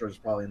my pressure was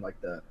probably in like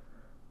the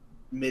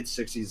mid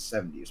 60s,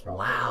 70s. Probably.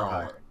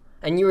 Wow.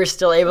 And you were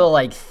still able to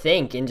like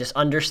think and just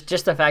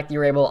the fact that you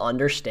were able to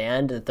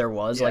understand that there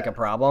was like a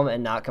problem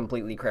and not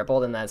completely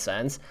crippled in that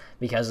sense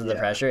because of the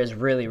pressure is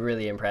really,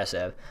 really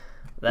impressive.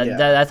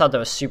 That I thought that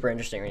was super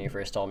interesting when you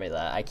first told me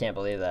that. I can't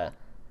believe that.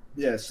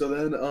 Yeah. So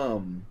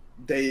then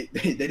they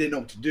didn't know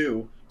what to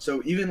do.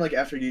 So even like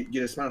after you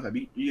get a spinal tap,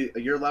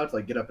 you're allowed to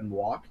like get up and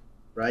walk,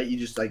 right? You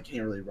just like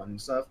can't really run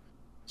and stuff.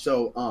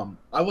 So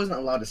I wasn't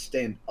allowed to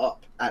stand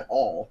up at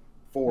all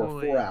for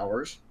 4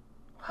 hours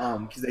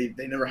because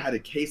they never had a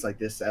case like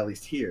this, at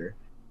least here.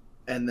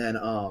 And then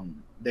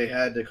they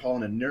had to call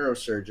in a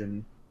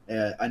neurosurgeon,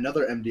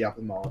 another MD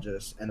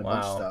ophthalmologist, and a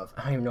bunch of stuff.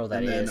 I don't even know what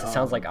that is. It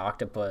sounds like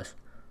octopus.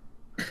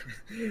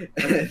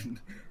 And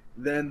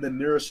then the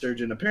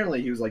neurosurgeon,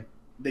 apparently he was like,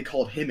 they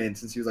called him in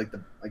since he was like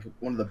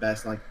one of the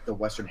best in like the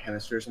Western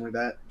Hemisphere or something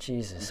like that.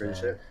 Jesus,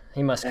 man.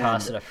 He must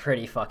costed a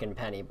pretty fucking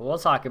penny, but we'll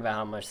talk about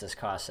how much this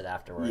costed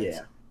afterwards.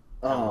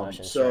 Yeah.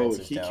 So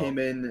he came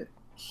in.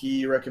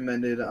 He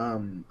recommended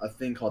a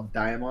thing called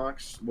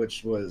Diamox,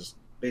 which was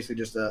basically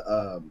just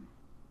a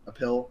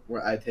pill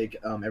where I take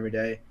every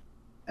day,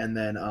 and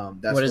then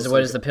that's what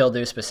does the pill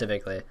do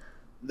specifically?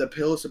 The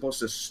pill is supposed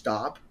to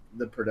stop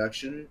the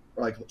production,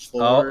 or like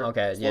slow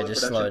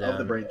down of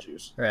the brain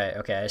juice. Right.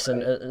 Okay.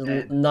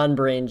 So none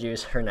brain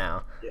juice for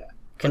now. Yeah.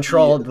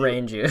 Controlled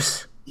brain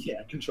juice.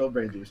 Yeah, controlled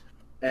brain juice.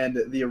 And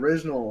the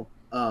original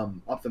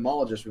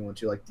ophthalmologist we went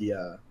to, like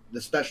the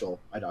special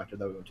eye doctor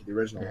that we went to, the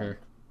original one,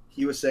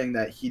 he was saying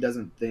that he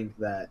doesn't think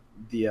that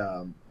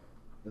the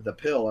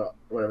pill or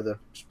whatever the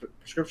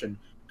prescription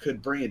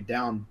could bring it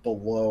down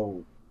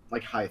below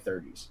like high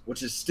 30s,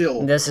 which is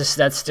still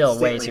that's still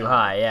way too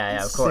high.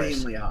 Yeah, of course.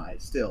 Insanely high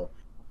still.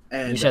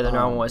 And you said the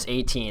normal was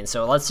 18,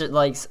 so let's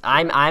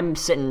I'm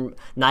sitting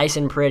nice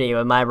and pretty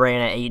with my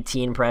brain at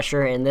 18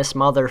 pressure, and this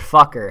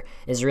motherfucker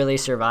is really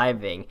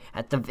surviving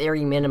at the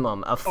very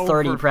minimum of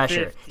 30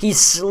 pressure. 50. He's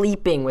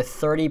sleeping with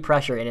 30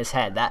 pressure in his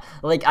head. That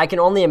I can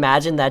only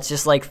imagine that's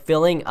just like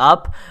filling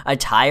up a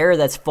tire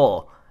that's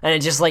full, and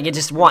it's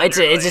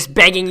just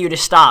begging you to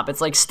stop.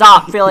 It's like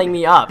stop filling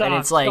me up, and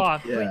it's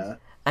like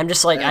I'm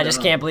just like, I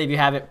just can't believe you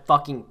haven't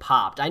fucking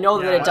popped. I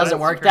know that it doesn't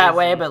work that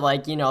way, but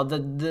like, you know,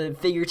 the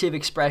figurative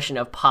expression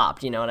of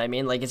popped, you know what I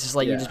mean? Like, it's just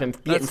like you've just been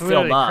getting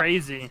filled up.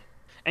 Crazy.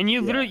 And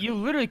you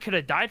literally could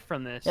have died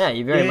from this. Yeah,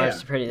 you very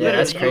much pretty. Yeah,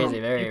 that's crazy.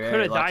 Very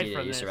very lucky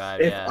that you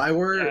survived. If I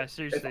were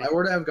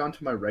to have gone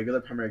to my regular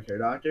primary care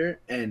doctor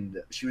and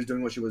she was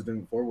doing what she was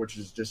doing before, which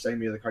is just sending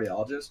me to the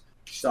cardiologist,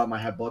 she thought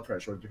my high blood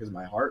pressure was because of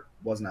my heart.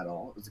 Wasn't at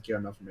all. It was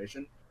acute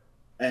malformation.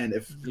 And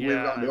if we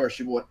had gone to her,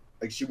 she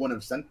wouldn't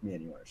have sent me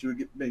anywhere. She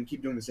would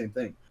keep doing the same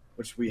thing,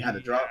 which we had to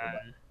drop her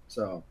by.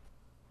 So,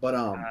 but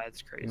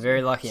it's crazy.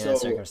 Very lucky in that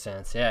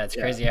circumstance. Yeah, it's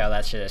crazy how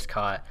that shit is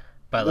caught.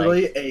 But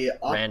literally,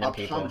 like, random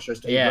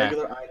optometrist, a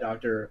regular eye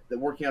doctor that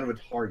working out of a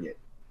Target,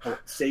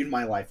 saved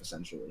my life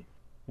essentially.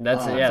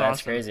 That's that's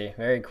awesome. Crazy.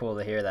 Very cool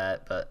to hear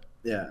that. But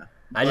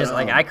I just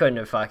I couldn't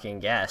have fucking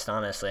guessed,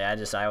 honestly. I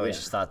always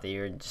just thought that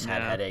you just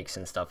had headaches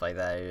and stuff like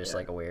that. You're just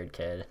like a weird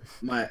kid.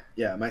 My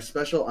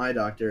special eye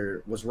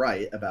doctor was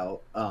right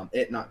about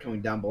it not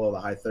coming down below the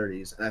high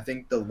 30s, and I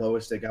think the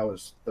lowest it got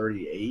was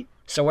 38.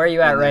 So where are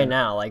you at right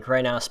now? Like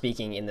right now,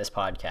 speaking in this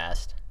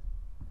podcast.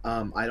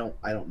 I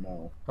don't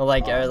know. Well,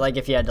 like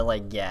if you had to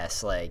like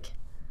guess, like,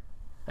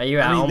 are you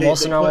at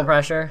almost normal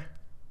pressure?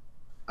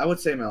 I would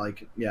say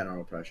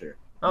normal pressure.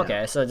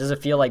 Okay, so does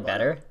it feel like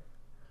better?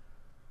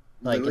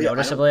 Like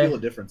noticeably? I don't feel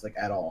a difference like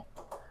at all.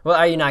 Well,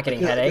 are you not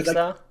getting headaches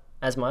though,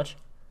 as much?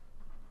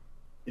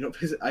 You know,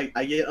 because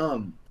I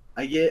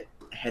get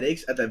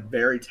headaches at the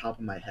very top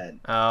of my head.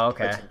 Oh,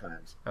 okay. Like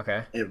sometimes.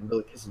 Okay. It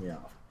really pisses me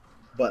off.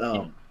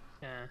 But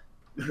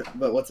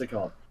but what's it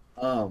called?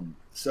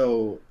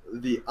 So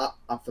the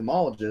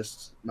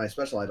ophthalmologist, my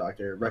special eye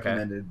doctor,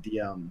 recommended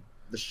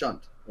the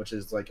shunt, which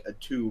is like a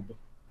tube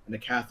and a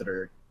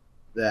catheter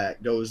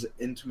that goes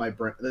into my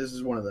brain. This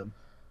is one of them.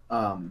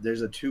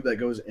 There's a tube that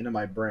goes into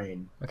my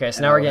brain. Okay,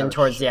 so now we're getting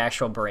towards the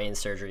actual brain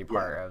surgery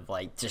part of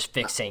like just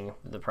fixing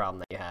the problem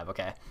that you have.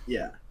 Okay.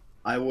 Yeah,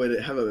 I would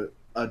have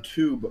a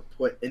tube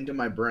put into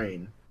my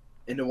brain,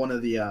 into one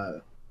of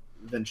the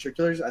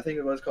ventriculars, I think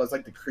it was called. It's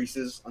like the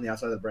creases on the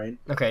outside of the brain.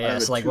 Okay, yeah,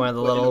 it's like one of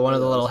the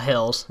little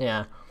hills.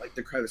 Yeah. Like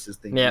the crevices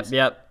things.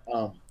 Yep.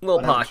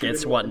 Little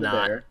pockets,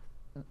 whatnot.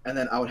 And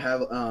then I would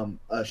have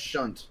a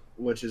shunt,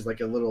 which is like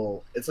a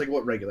little. It's like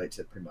what regulates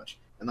it pretty much,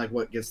 and like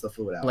what gets the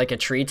fluid out. Like a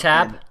tree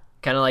tap,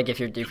 kind of like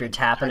if you're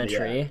tapping a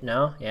tree. Yeah.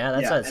 No, yeah,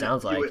 that's what it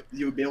sounds like.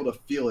 You would be able to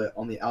feel it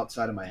on the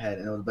outside of my head,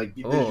 and it would like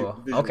be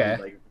visually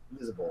like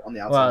visible on the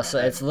outside. Well, so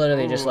it's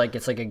literally just like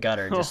it's like a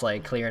gutter, just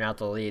like clearing out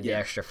the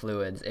extra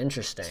fluids.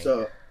 Interesting.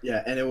 So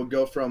yeah, and it would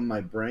go from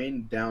my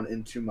brain down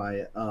into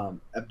my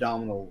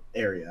abdominal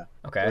area.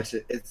 Okay. Which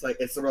it's like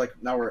it's sort of like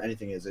not where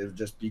anything is. It would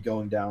just be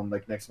going down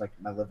like next to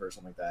my liver or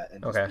something like that,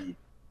 and just be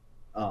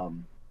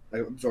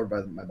like absorbed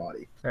by my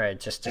body. All right,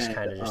 just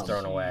kind of just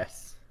thrown away.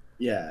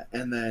 Yeah,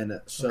 and then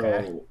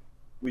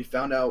we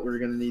found out we were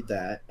gonna need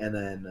that, and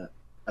then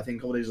I think a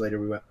couple days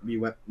later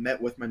we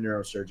met with my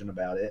neurosurgeon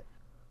about it.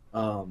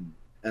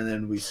 And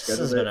then we scheduled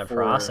it. This has been a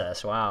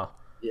process. Wow.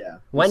 Yeah.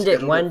 When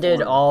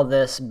did all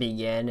this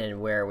begin, and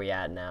where are we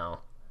at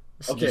now?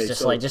 Okay,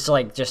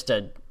 just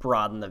to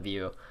broaden the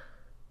view.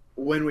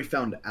 When we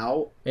found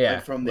out,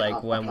 from the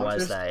like when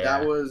was that? Yeah.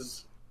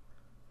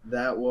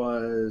 That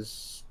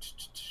was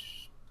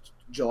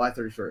July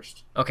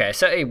 31st. Okay,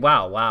 so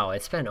wow,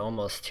 it's been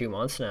almost 2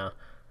 months now.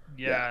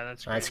 Yeah,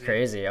 that's crazy. That's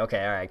crazy.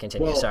 Okay, all right,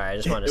 continue. Well, sorry, I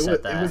just wanted to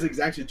set that. It was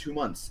exactly 2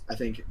 months, I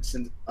think,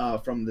 since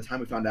from the time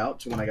we found out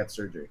to when I got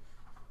surgery.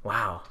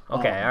 Wow.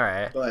 Okay, all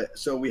right. But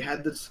so we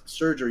had this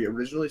surgery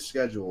originally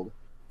scheduled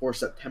for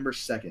September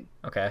 2nd.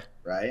 Okay.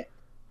 Right?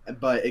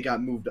 But it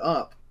got moved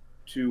up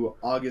to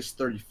August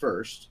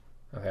 31st.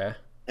 Okay.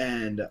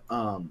 And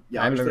I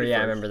remember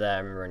that. I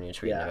remember when you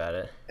tweeted about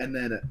it. And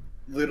then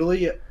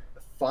literally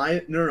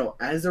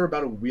as they were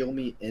about to wheel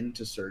me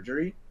into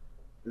surgery,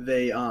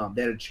 they had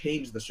to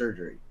change the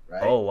surgery,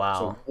 right? Oh wow!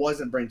 So it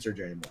wasn't brain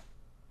surgery anymore.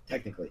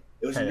 Technically,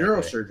 it was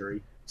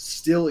neurosurgery.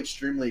 Still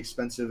extremely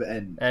expensive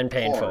and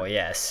painful. Hard.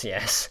 Yes.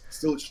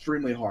 Still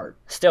extremely hard.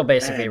 Still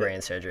basically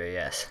brain surgery.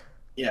 Yes.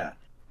 Yeah.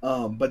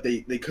 But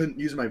they couldn't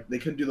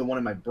do the one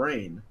in my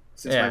brain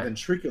since my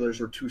ventriculars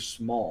were too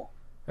small.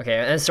 Okay,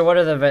 and so what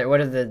do the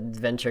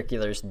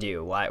ventriculars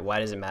do? Why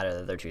does it matter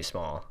that they're too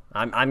small?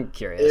 I'm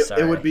curious.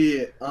 It would be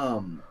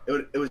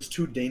it was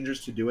too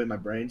dangerous to do it in my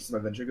brain since my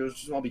ventriculars were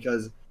too small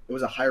because it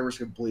was a higher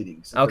risk of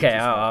bleeding. Okay.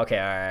 Okay.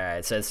 All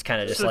right. So it's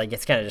kind of just like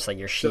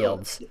your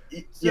shields.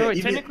 So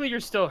technically, you're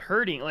still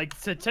hurting. Like,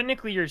 so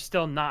technically, you're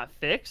still not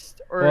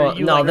fixed. Or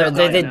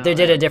they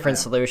did a different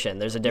solution.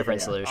 There's a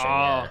different solution.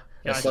 Oh.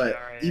 Yeah. Gotcha.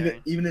 But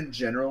even in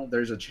general,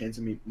 there's a chance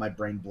of my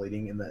brain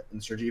bleeding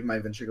in surgery. Even my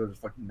ventriculars are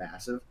fucking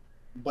massive.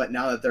 But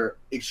now that they're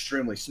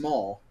extremely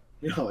small,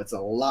 it's a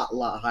lot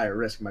higher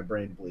risk of my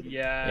brain bleeding.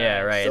 Yeah.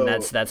 Yeah, right. So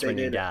and that's when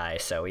you die.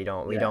 So we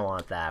don't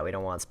want that. We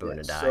don't want Spoon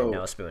to die. So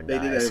no Spoon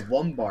dies. They did a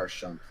lumbar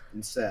shunt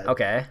instead.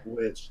 Okay.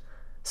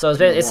 So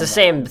it's the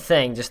same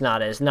thing, just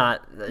not as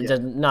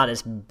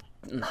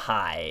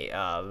high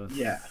of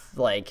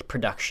like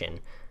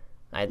production.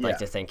 I'd like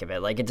to think of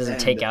it like it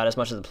doesn't take out as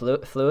much of the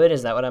fluid.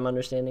 Is that what I'm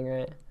understanding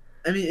right?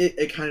 I mean,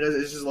 it kind of does.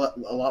 It's just a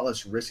lot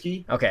less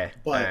risky. Okay.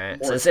 But all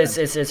right. So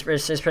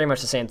it's pretty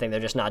much the same thing.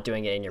 They're just not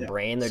doing it in your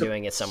brain. They're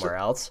doing it somewhere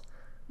else.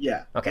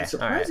 Yeah. Okay. And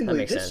surprisingly, all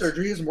right, this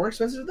surgery is more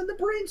expensive than the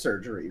brain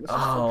surgery.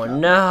 Oh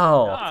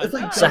no! It's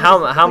like so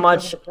how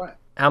much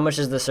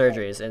is the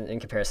surgeries in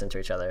comparison to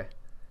each other?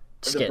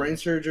 The brain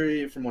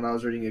surgery, from what I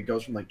was reading, it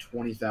goes from like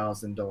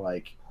 20,000 to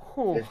like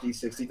 50,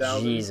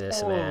 60,000.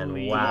 Jesus,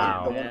 man!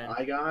 Wow. The one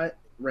I got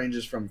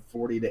ranges from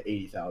 $40,000 to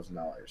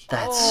 $80,000.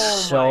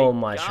 That's so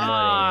much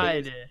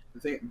money. The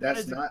thing,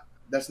 that's not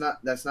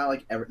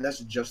like that's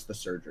just the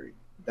surgery.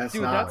 That's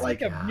Dude, not that's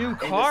like a new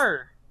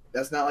car.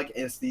 That's not like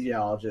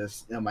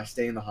anesthesiologist, my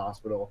stay in the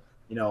hospital,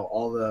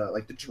 all the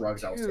like the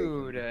drugs I was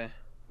taking,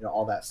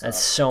 all that stuff. That's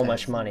so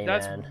much money,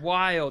 man. That's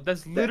wild.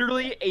 That's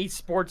literally a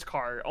sports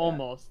car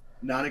almost.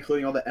 Not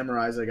including all the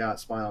MRIs I got,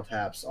 spinal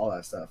taps, all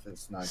that stuff.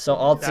 It's not. So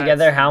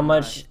altogether, how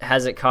much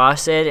has it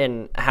costed,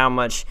 and how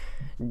much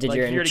did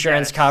your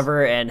insurance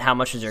cover, and how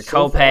much was your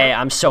copay?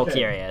 I'm so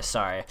curious.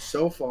 Sorry.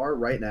 So far,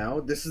 right now,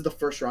 this is the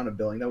first round of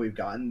billing that we've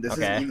gotten. This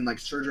isn't even like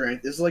surgery.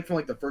 This is like from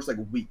like the first like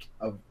week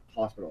of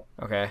hospital.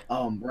 Okay.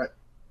 Right.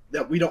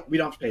 That we don't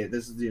have to pay it.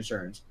 This is the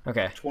insurance.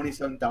 Okay.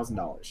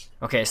 $27,000.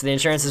 Okay, so the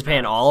insurance is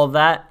paying all of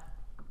that.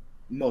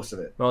 Most of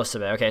it.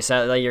 Okay,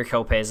 so like your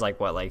copay is like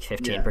what, like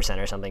 15%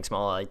 or something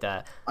small like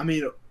that. I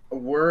mean,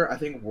 I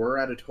think we're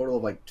at a total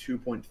of like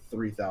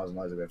 $2,300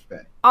 that we have to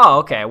pay. Oh,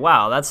 okay.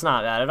 Wow, that's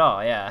not bad at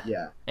all. Yeah.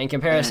 Yeah. In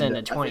comparison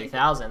to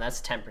 20,000,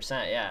 that's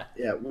 10%. Yeah.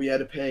 Yeah, we had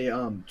to pay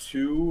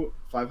two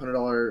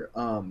 $500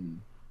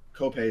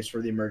 copays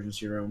for the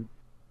emergency room.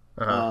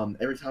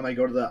 Every time I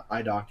go to the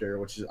eye doctor,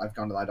 which is I've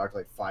gone to the eye doctor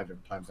like 5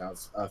 different times now,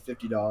 it's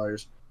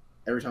 $50.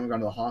 Every time I've gone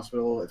to the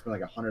hospital, it's been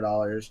like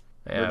 $100.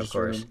 Yeah, of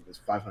course. It's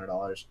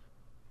 $500.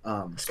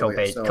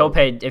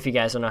 Copay, if you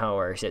guys don't know how it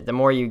works, the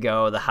more you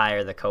go, the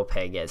higher the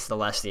copay gets, the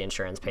less the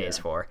insurance pays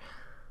for.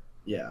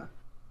 Yeah.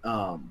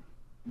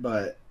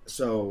 But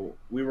so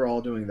we were all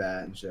doing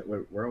that and shit.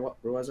 Where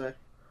was I?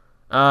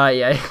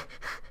 Yeah.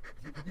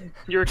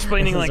 You're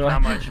explaining like how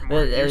much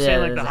more. You're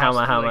saying like the how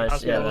hospital,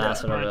 much, the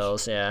hospital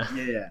bills, yeah.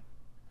 Yeah.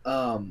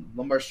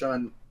 Lumbar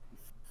shunt,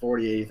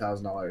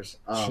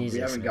 $80,000. We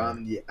haven't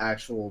gotten the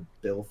actual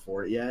bill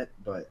for it yet,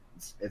 but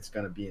it's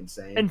gonna be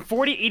insane. And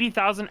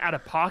 80,000 out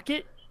of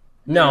pocket?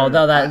 No,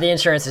 the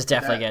insurance is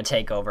definitely gonna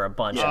take over a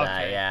bunch of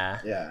that. Yeah.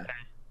 Yeah.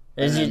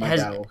 My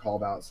dad will call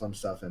about some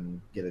stuff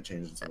and get it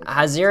changed.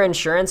 Has your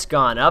insurance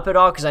gone up at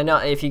all? Because I know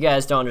if you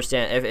guys don't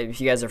understand, if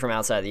you guys are from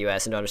outside the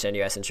U.S. and don't understand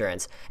U.S.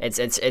 insurance,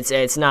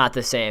 it's not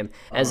the same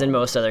as in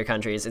most other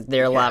countries.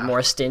 They're a lot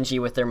more stingy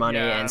with their money,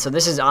 and so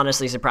this is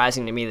honestly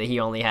surprising to me that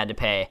he only had to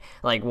pay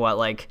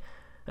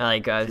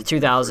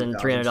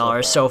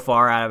 $2,300 so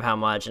far out of how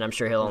much, and I'm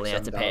sure he'll only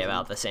have to pay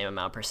about the same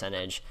amount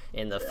percentage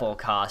in the full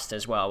cost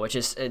as well, which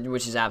is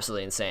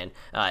absolutely insane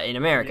in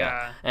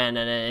America. And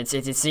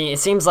it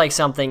seems like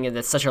something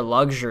that's such a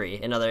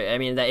luxury in other. I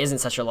mean, that isn't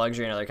such a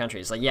luxury in other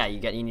countries. Like, yeah,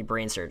 you need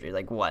brain surgery.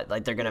 Like what?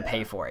 Like they're gonna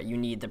pay for it. You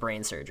need the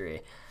brain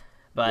surgery.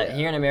 But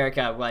here in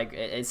America, like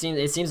it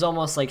seems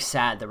almost like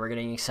sad that we're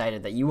getting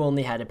excited that you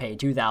only had to pay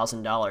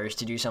 $2,000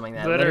 to do something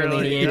that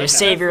literally needed to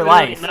save your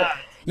life.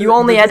 You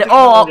only had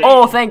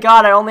to thank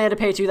God I only had to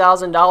pay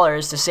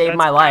 $2,000 to save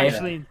my life.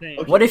 Okay,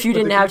 what if you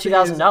didn't have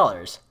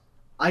 $2,000?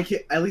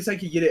 At least I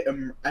could get it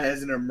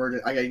as an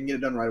emergency. I can get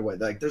it done right away.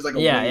 Like there's like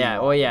a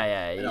At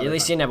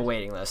least you didn't have a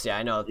waiting list. Yeah,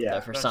 I know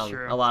that for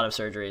a lot of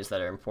surgeries that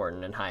are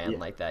important and high end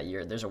like that,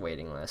 there's a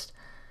waiting list.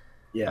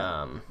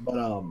 Yeah. But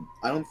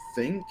I don't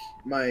think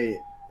my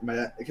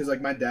because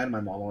like my dad and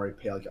my mom already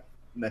pay like a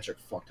metric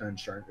fuck ton of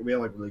insurance. We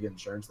have like really good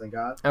insurance, thank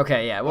God.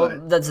 Okay, yeah. Well,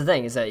 that's the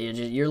thing is that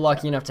you're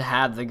lucky enough to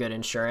have the good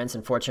insurance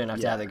and fortunate enough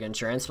to have the good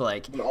insurance,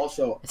 but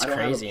also it's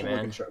crazy,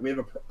 man.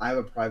 I have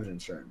a private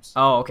insurance.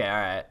 Oh, okay, all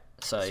right.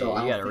 So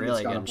you got a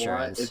really good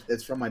insurance.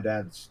 It's from my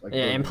dad's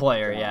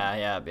employer.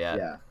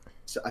 Yeah.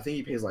 So I think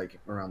he pays like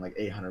around like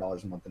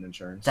 $800 a month in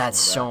insurance. That's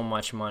so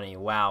much money.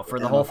 Wow, for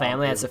the whole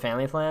family. That's a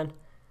family plan.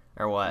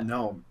 Or what?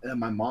 No, and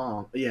my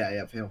mom,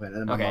 family plan, and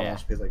then my mom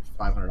also pays like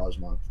 $500 a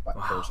month for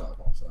herself.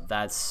 Also,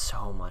 that's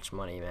so much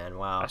money, man.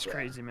 Wow, that's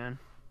crazy, man.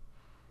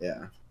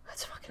 Yeah,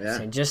 that's fucking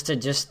insane. Just so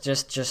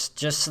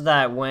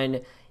that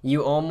when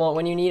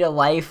you need a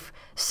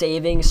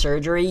life-saving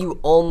surgery, you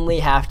only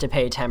have to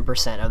pay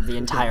 10% of the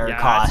entire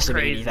cost of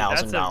 $80,000.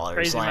 That's a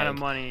crazy amount of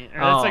money.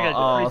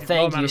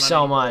 Thank you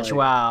so much.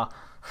 Wow.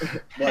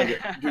 Dude,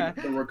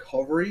 the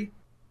recovery.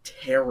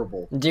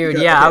 Terrible,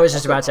 dude. I was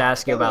just about to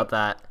ask you about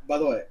that. By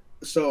the way,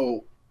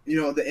 so the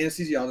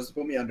anesthesiologist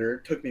put me under.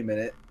 It took me a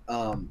minute,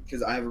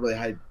 because I have a really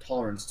high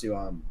tolerance to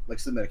like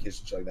some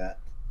medications, shit like that.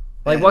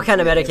 Like, what kind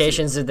of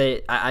medications did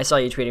they? I saw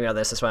you tweeting about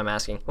this. That's why I'm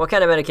asking. What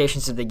kind of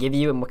medications did they give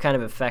you, and what kind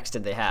of effects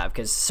did they have?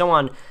 Because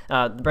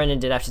Brendan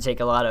did have to take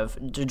a lot of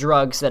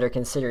drugs that are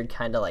considered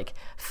kind of like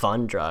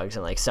fun drugs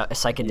and like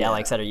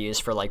psychedelics that are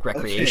used for like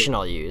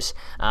recreational use.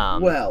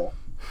 Well.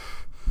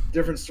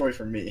 Different story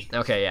for me.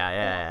 Okay,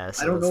 yeah.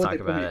 So I don't know what they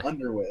put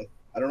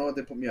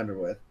me under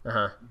with.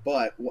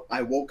 But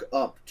I woke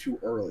up too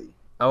early.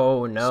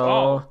 Oh no!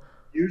 So,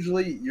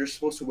 usually, you're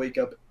supposed to wake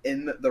up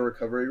in the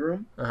recovery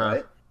room,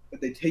 right?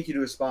 But they take you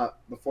to a spot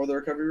before the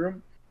recovery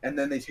room, and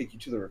then they take you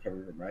to the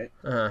recovery room, right?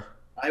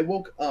 I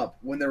woke up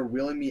when they were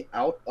wheeling me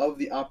out of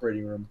the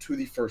operating room to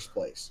the first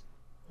place.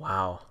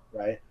 Wow.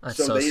 Right. That's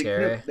so they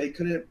scary. They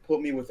couldn't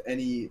put me with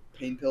any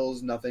pain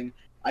pills, nothing.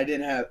 I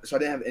didn't have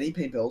any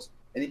pain pills,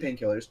 any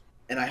painkillers,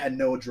 and I had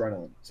no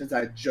adrenaline since I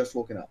had just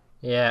woken up.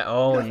 Yeah.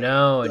 Oh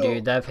no, So,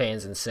 dude, that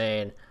pain's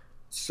insane.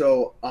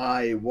 So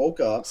I woke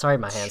up. Sorry,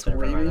 my hand's been in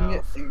front of my screaming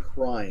mouth. and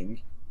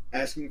crying,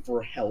 asking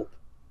for help,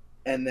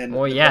 and then.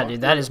 Well, yeah,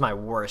 dude, that is my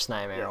worst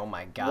nightmare. Yeah, oh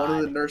my god. One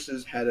of the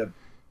nurses had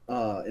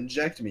to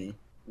inject me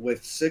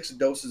with 6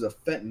 doses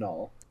of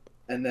fentanyl,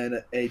 and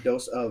then a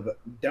dose of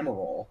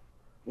Demerol,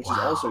 which is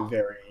also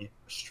very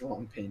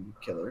strong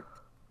painkiller.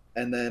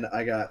 And then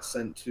I got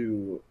sent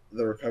to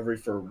the recovery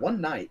for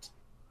 1 night.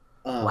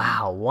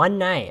 Wow, 1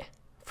 night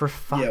for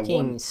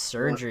fucking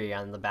surgery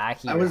on the back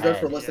of your head. I was there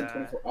for less than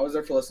 24. I was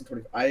there for less than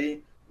 24. I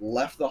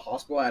left the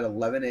hospital at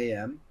 11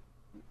 a.m.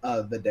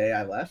 The day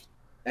I left,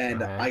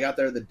 and I got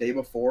there the day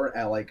before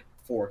at like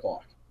 4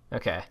 o'clock.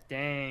 Okay.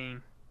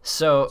 Dang.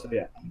 So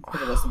yeah,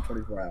 for less than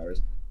 24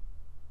 hours.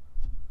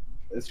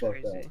 It's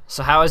fucked up.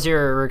 So how has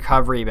your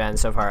recovery been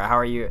so far? How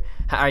are you?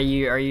 Are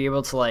you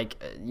able to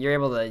like? You're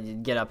able to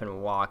get up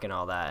and walk and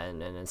all that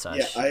and such.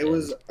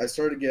 Yeah, I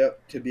started to get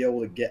up to be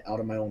able to get out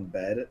of my own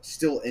bed.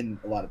 Still in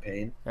a lot of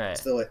pain. Right.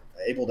 Still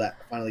able to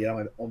finally get out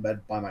of my own bed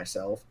by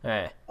myself.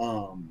 Right.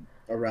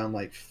 Around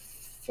like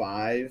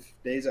 5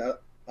 days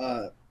out,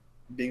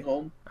 being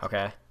home.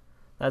 Okay,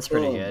 that's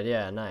pretty good.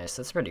 Yeah, nice.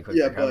 That's pretty quick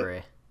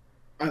recovery.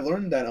 But I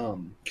learned that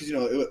because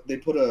they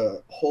put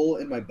a hole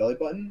in my belly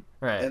button.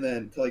 Right. And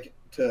then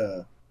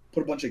to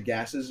put a bunch of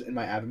gases in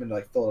my abdomen to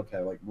like fill it up to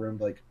have like room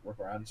to like work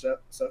around and stuff.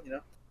 Okay.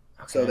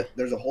 So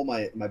there's a hole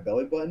in my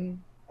belly button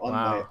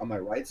on my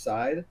right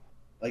side,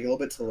 like a little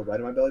bit to the right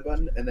of my belly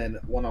button, and then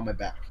one on my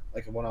back,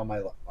 like one on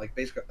my like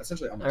basically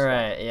essentially on my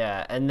stomach. Right,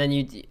 yeah. And then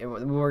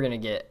we're gonna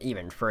get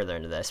even further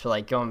into this, but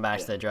like going back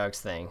to the drugs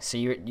thing. So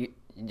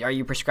are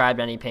you prescribed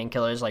any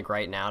painkillers like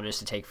right now just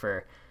to take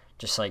for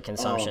just like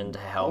consumption to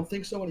help? I don't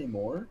think so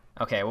anymore.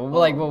 Okay, well,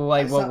 what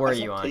were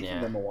you on?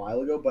 Taking them a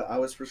while ago, but I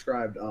was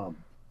prescribed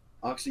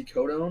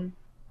oxycodone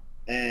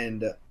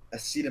and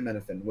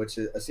acetaminophen, which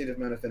is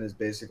acetaminophen is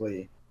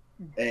basically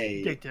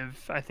addictive.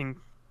 I think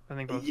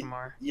both of them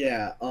are.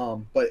 Yeah,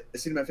 but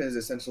acetaminophen is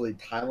essentially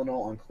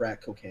Tylenol on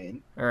crack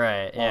cocaine.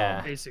 Right.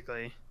 Yeah.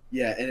 Basically.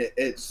 Yeah, and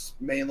it's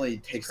mainly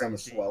takes down the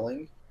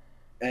swelling,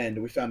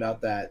 and we found out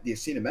that the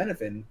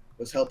acetaminophen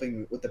was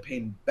helping with the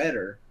pain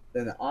better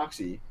than the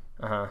oxy.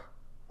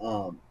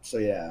 So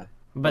yeah.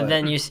 But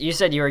then you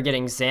said you were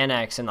getting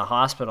Xanax in the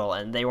hospital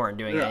and they weren't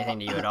doing anything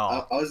to you at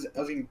all. I was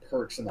getting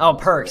perks in the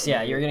hospital. Perks,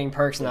 yeah. You were getting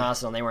perks in the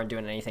hospital and they weren't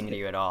doing anything to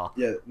you at all.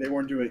 Yeah, they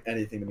weren't doing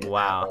anything to me at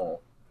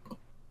all.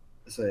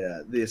 So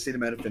yeah, the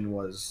acetaminophen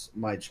was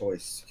my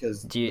choice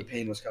because the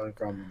pain was coming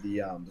from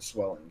the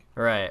swelling.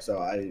 Right. So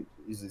I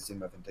used the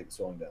acetaminophen to take the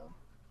swelling down.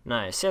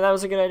 Nice. Yeah, that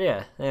was a good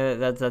idea. Yeah,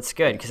 that's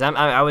good because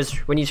I was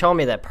when you told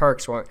me that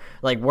perks weren't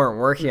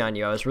working on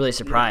you, I was really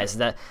surprised.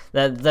 That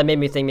made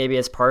me think maybe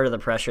it's part of the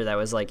pressure that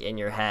was like in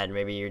your head.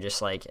 Maybe you're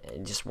just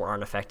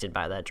weren't affected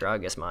by that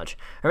drug as much,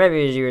 or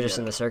maybe you were just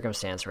in the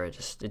circumstance where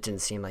it didn't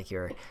seem like you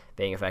were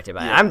being affected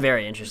by it. I'm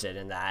very interested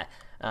in that.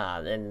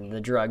 In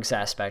the drugs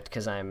aspect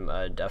because I'm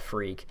a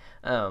freak,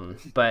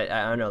 but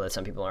I know that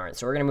some people aren't.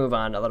 So we're going to move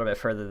on a little bit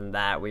further than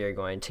that. We are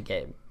going to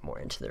get more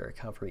into the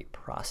recovery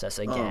process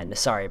again.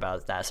 Sorry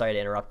about that. Sorry to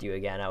interrupt you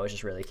again. I was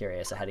just really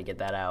curious. I had to get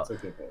that out.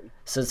 Okay,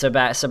 so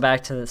back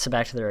to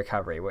the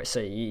recovery. So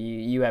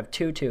you have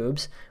 2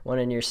 tubes, one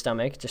in your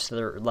stomach, just to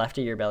the left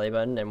of your belly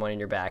button, and one in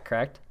your back,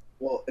 correct?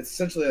 Well, it's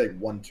essentially like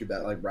one tube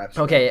that like wraps.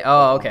 Okay.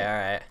 Oh, okay. All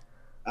right.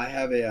 I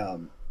have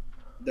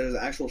there's an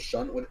actual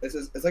shunt.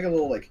 It's like a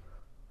little like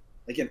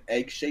an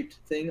egg-shaped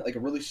thing, like a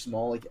really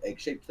small like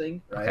egg-shaped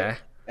thing, right? Okay.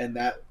 And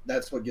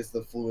that's what gets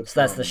the fluid. So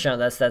that's the shunt.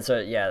 That's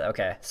what. Yeah.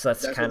 Okay. So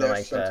that's kind of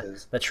like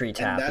the tree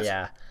tap.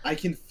 Yeah. I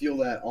can feel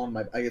that on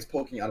my. I guess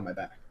poking out of my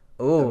back.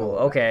 Ooh.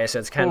 Okay. So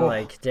it's kind of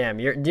like, damn.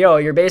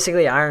 You're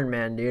basically Iron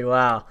Man, dude.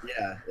 Wow.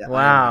 Yeah.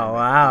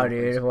 Wow,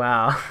 dude.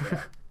 Wow.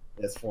 Yeah.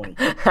 That's funny.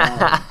 But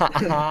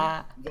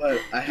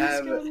I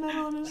have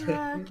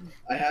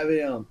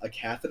a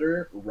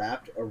catheter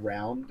wrapped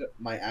around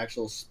my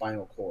actual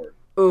spinal cord.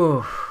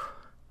 Ooh.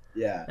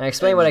 Yeah. And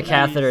explain what a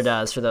catheter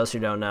does for those who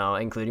don't know,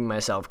 including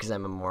myself because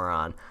I'm a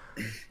moron.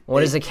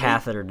 What does a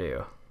catheter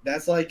do?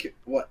 That's like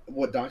what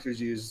doctors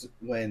use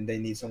when they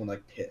need someone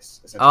like piss.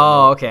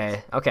 Oh,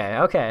 okay.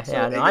 So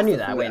yeah, no, I knew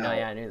that. Wait, no,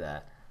 yeah, I knew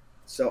that.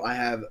 So I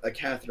have a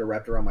catheter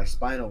wrapped around my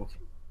spinal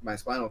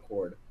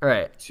cord.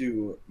 Right.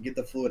 To get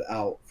the fluid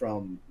out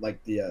from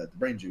like the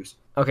brain juice.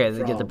 Okay,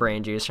 to get the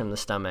brain juice from the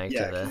stomach.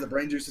 Yeah, because the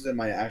brain juice is in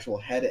my actual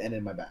head and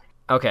in my back.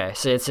 Okay,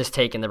 so it's just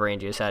taking the brain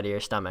juice out of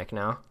your stomach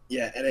now?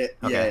 Yeah, and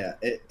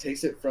it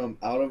takes it from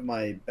out of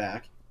my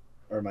back,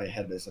 or my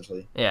head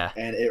essentially. Yeah.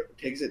 And it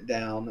takes it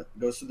down,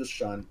 goes to the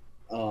shunt,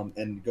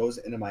 and goes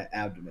into my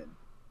abdomen.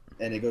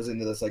 And it goes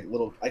into this like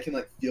little, I can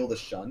like feel the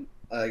shunt.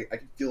 I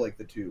can feel like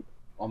the tube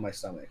on my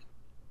stomach.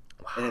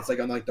 Wow. And it's like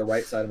on like the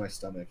right side of my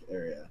stomach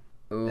area.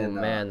 Ooh, and,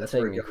 man, that's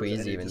making me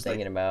queasy even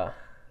thinking about.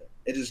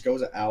 It just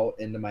goes out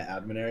into my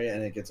abdomen area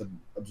and it gets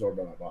absorbed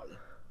by my body.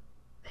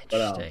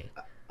 Interesting.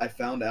 But I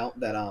found out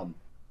that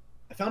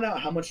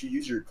how much you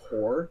use your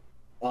core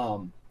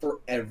for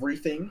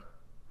everything,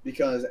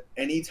 because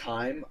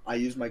anytime I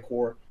use my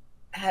core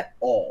at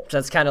all. So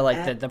that's kind of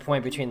like the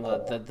point between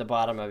the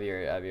bottom of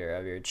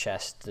your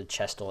chest, the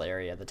chestal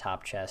area, the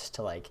top chest,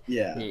 to like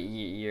your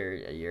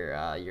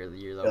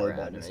lower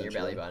abdomen, your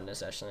belly button,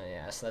 essentially.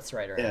 Yeah, so that's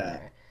right around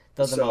there.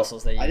 Those are the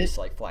muscles that you use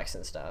to like flex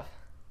and stuff.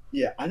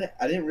 Yeah, I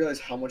didn't realize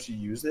how much you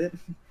used it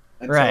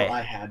until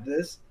I had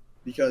this,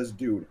 because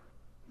dude,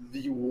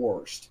 the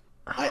worst.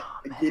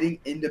 Getting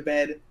into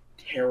bed,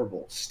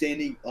 terrible.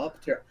 Standing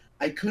up, terrible.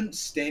 I couldn't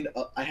stand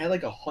up. I had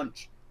like a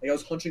hunch. Like I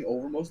was hunching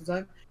over most of the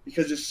time,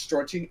 because just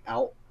stretching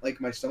out like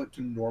my stomach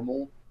to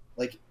normal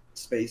like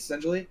space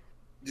essentially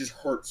just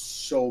hurt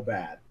so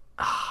bad.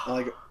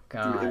 Like,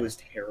 God. Dude, it was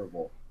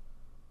terrible.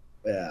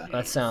 Yeah.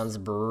 That sounds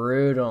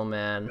brutal,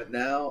 man. But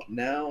now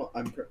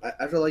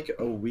after like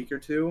a week or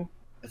two,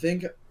 I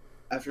think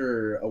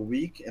after a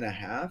week and a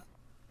half,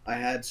 I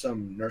had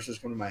some nurses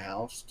come to my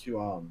house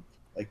to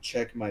like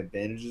check my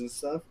bandages and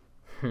stuff,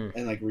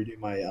 and like redo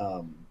my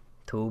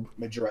tube,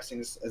 my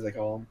dressings as they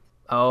call them.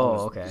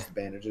 Oh, okay. Just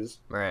bandages.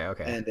 Right.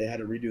 Okay. And they had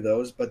to redo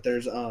those, but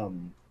there's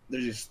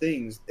just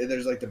things.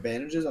 There's like the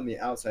bandages on the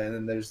outside, and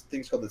then there's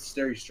things called the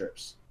steri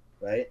strips,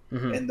 right?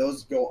 And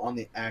those go on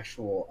the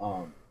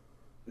actual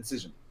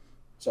incision.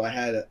 So I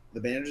had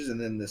the bandages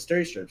and then the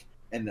steri strips,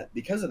 and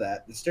because of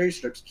that, the steri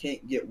strips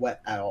can't get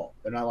wet at all.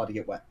 They're not allowed to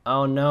get wet.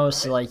 Oh no! Right?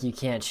 So like you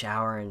can't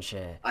shower and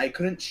shit. I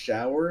couldn't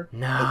shower.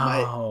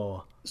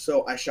 No.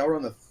 So I showered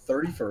on the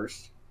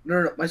 31st.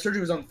 No. My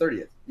surgery was on the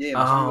 30th. Yeah.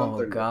 My surgery was on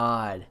the 30th.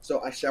 God.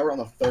 So I showered on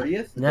the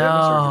 30th.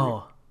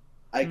 No.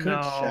 I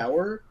couldn't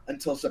shower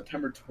until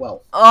September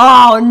 12th.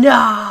 Oh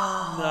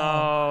no.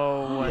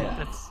 No. Yeah.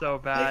 That's so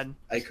bad.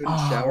 I couldn't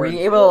shower. Were you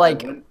able to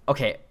like?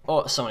 Okay.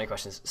 Oh, so many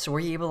questions. So were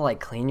you able to like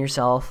clean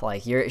yourself?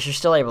 Like you're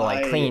still able to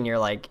like clean. You're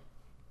like.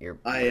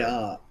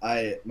 My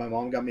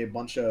mom got me a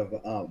bunch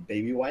of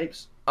baby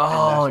wipes.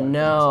 Oh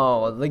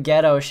no, the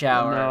ghetto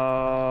shower.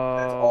 No.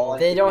 That's all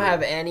they don't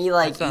have any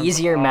like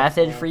easier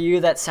method for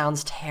you. That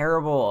sounds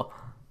terrible.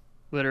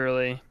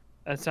 Literally.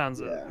 That sounds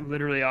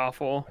literally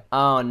awful.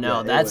 Oh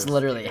no, that's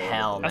literally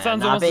hell, man. That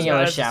sounds not being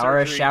able to shower.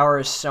 A shower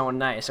is so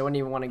nice. I wouldn't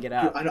even want to get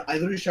out. Dude, I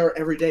literally shower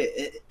every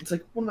day. It's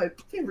like one of my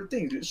favorite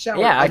things. Dude. Shower.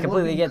 Yeah, I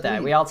completely get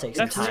that. We all take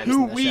some time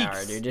in the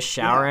shower, dude. Just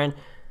showering.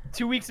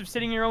 2 weeks of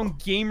sitting in your own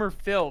gamer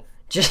filth.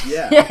 Just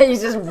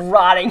he's just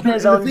rotting in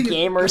his own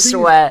gamer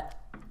sweat.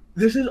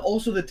 This is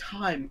also the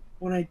time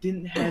when I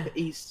didn't have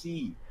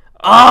AC.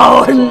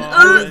 Oh,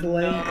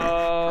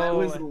 I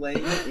was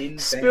laying in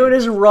bed. Spoon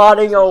is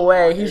rotting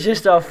away. He's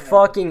just a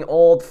fucking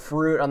old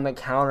fruit on the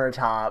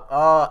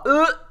countertop.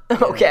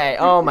 Okay.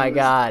 Oh my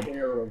God.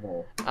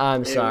 Terrible.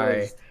 I'm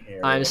sorry.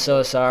 I'm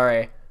so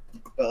sorry.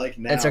 But like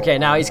now, it's okay.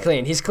 Now he's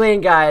clean. He's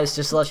clean, guys.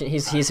 Just let you,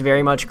 he's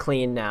very much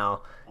clean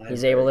now.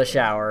 He's able to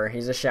shower.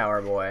 He's a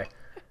shower boy.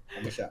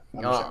 I'm a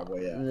shower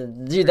boy, yeah.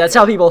 Dude, that's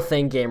how people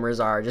think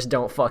gamers are. Just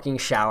don't fucking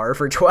shower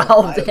for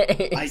 12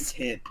 days. I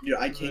can't. Dude,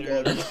 I can't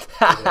go every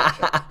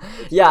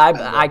Yeah,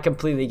 I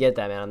completely get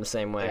that, man. I'm the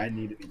same way. I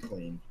need to be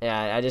clean.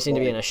 Yeah, I just need to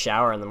be in a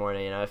shower in the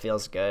morning. You know, it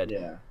feels good.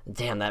 Yeah.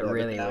 Damn, that would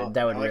really blow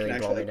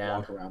me down.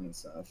 Walk around and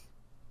stuff.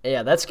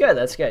 Yeah, that's good.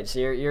 That's good. So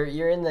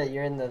you're in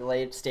the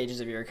late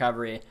stages of your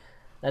recovery.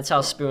 That's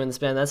how Spoon's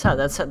been. That's a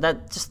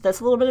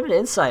little bit of an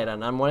insight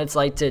on what it's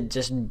like to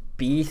just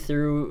be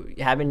through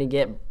having to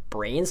get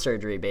brain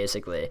surgery,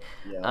 basically.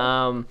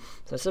 Yeah.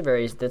 So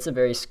that's a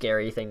very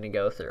scary thing to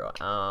go through.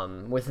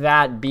 With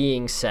that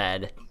being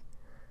said,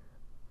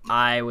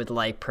 I would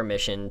like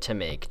permission to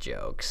make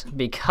jokes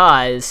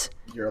because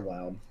you're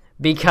allowed.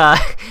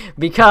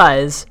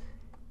 Because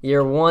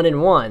you're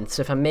 1-1.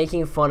 So if I'm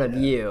making fun of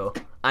you,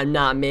 I'm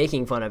not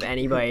making fun of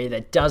anybody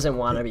that doesn't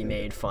want to be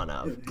made fun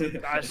of.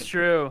 That's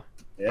true.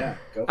 Yeah.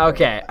 Go for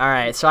okay. it. All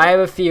right. So I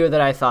have a few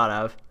that I thought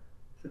of.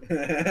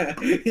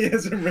 He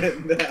hasn't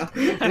written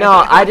down. No,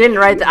 I didn't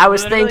write. I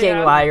was thinking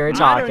while you were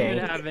talking. I don't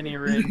even have any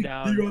written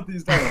down. You wrote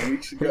these down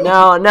weeks ago.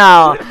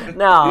 No.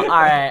 All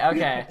right.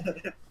 Okay.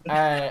 All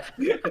right.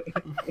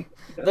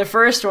 The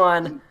first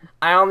one,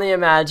 I only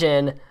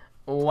imagine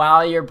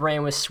while your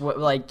brain was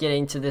like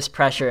getting to this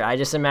pressure, I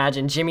just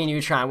imagine Jimmy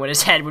Neutron when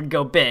his head would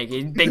go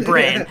big. Big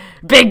brain.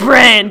 Big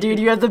brain, dude.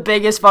 You have the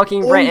biggest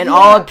fucking brain. And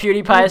all of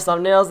PewDiePie's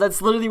thumbnails,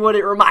 that's literally what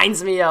it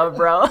reminds me of,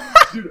 bro.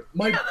 Dude,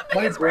 my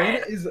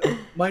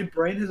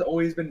brain has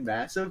always been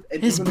massive.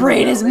 And his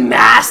brain is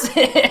massive.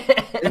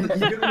 And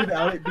even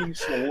without it being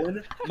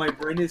swollen, my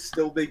brain is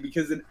still big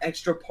because an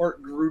extra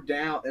part grew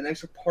down. An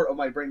extra part of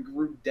my brain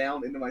grew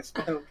down into my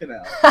spinal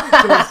canal. So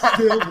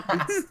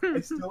I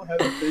still have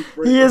a big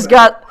brain. He has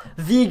got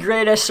the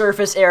greatest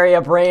surface area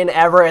brain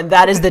ever, and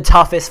that is the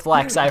toughest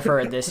flex I've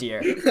heard this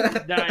year.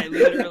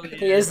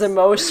 He has the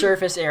most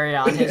surface area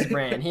on his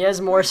brain. He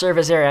has more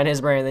surface area on his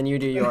brain than you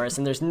do yours,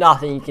 and there's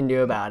nothing you can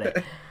do about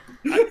it.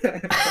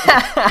 I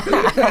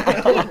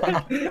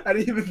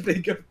didn't even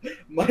think of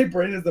my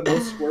brain is the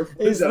most square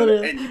footage out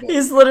of anybody.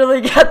 He's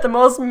literally got the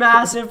most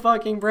massive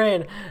fucking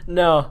brain.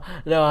 No,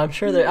 I'm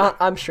sure that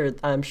I'm sure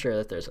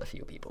that there's a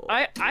few people.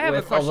 I have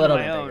a question of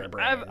my own.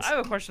 I have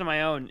a question of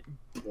my own.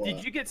 What?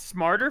 Did you get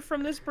smarter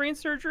from this brain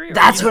surgery?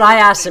 That's what I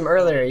asked him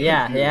earlier.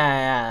 Yeah.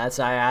 That's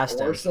what I asked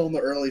him. We're still in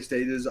the early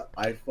stages.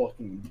 I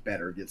fucking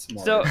better get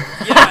smarter. So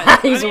yeah,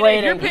 he's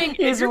waiting.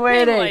 He's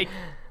waiting.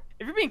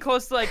 If you're being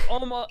close to like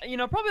almost,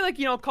 probably like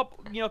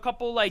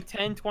couple like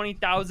 10,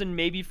 20,000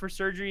 maybe for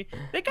surgery,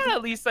 they gotta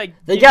at least like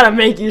gotta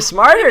make you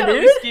smarter, dude.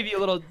 At least give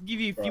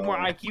you a few more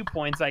IQ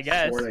points, I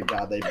guess. Swear to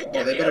God, they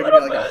better give me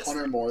like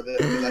 100 more.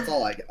 That's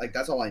all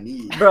that's all I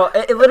need. Bro,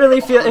 it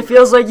literally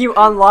feels like you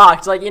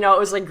unlocked, like it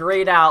was like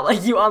grayed out,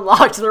 like you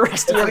unlocked the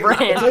rest of your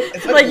brain.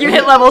 Like you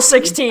hit level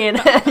 16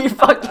 and you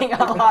fucking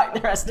unlocked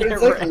the rest of your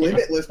brain. It's like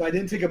Limitless, but I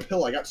didn't take a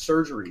pill. I got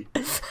surgery.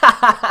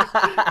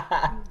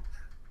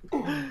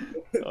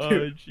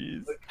 Oh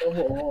jeez. Like, come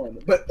on.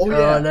 But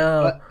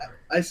no.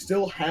 I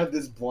still have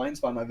this blind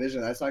spot in my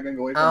vision. That's not gonna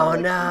go away for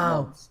me.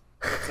 No. It's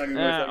not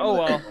gonna go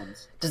away for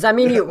months. Does that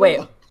mean you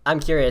wait? I'm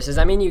curious. Does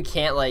that mean you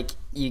can't like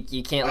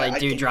you can't like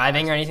do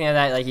driving or anything like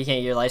that? Like you can't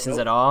get your license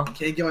at all?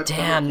 Can't get my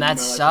Damn, that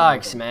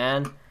sucks,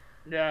 man.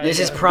 Yeah. This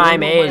is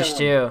prime age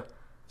too.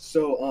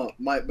 So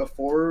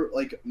before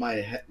like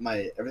my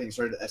everything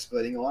started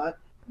escalating a lot.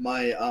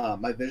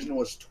 My vision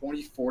was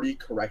 20/40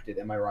 corrected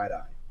in my right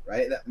eye.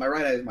 Right, my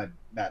right eye is my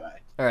bad eye.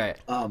 All right.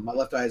 My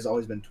left eye has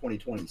always been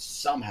 20/20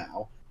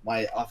 somehow.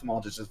 My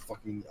ophthalmologist is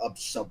fucking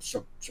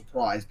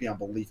surprised beyond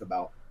belief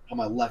about how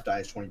my left eye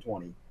is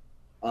 20/20.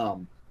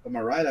 But my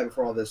right eye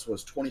before all this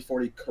was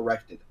 20/40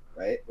 corrected,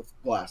 right, with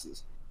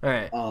glasses. All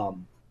right.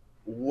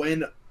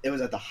 When it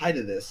was at the height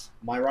of this,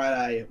 my right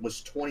eye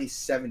was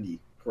 20/70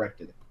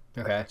 corrected.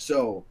 Okay.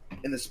 So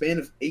in the span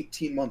of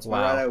 18 months, my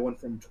right eye went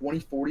from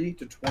 20/40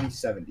 to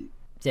 20/70.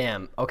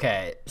 Damn.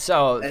 Okay.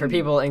 So for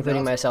people,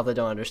 including myself, that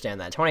don't understand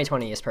that,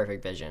 20/20 is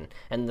perfect vision,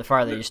 and the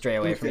farther you stray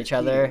away from each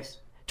other,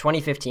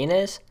 2015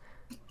 is.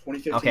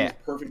 2015 is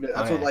perfect.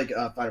 That's what like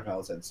Fighter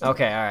Pilot said. So.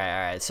 Okay. All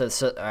right. So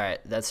all right.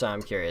 That's what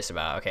I'm curious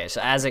about. Okay.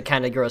 So as it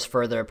kind of grows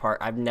further apart,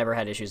 I've never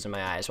had issues in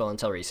my eyes. Well,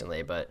 until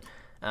recently, but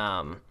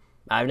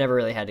I've never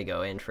really had to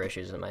go in for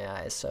issues in my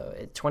eyes. So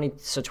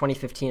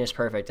 2015 is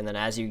perfect, and then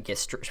as you get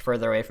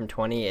further away from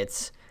 20,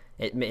 it's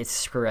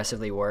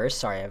progressively worse.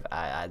 Sorry,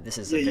 this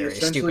is a very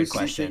stupid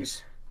question.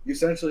 You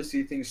essentially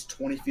see things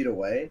 20 feet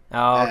away.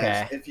 Oh,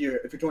 okay. If you're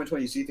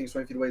 20/20, you see things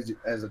 20 feet away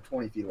as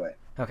 20 feet away.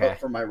 Okay. But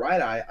for my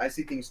right eye, I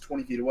see things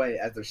 20 feet away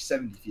as they're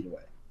 70 feet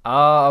away.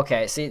 Oh,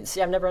 okay. See,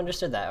 I've never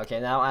understood that. Okay,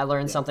 now I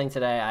learned something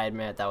today. I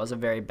admit that was a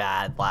very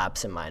bad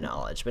lapse in my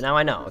knowledge, but now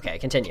I know. Okay,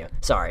 continue.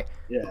 Sorry.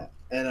 Yeah,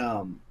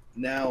 and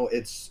now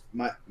it's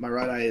my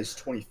right eye is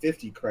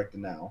 20/50 corrected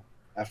now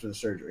after the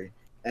surgery,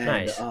 and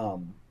nice.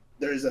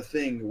 There's a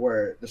thing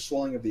where the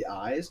swelling of the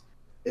eyes,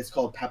 it's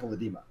called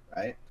papilledema,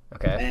 right?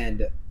 Okay.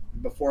 And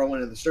before I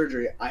went into the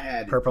surgery, I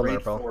had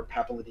grade 4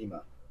 papilledema.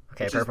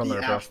 Okay, which purple is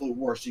the nurple. absolute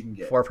worst you can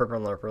get. 4 purple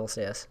nurples,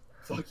 yes.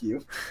 Fuck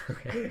you.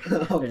 Okay.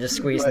 You're just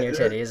squeezing your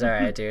titties. All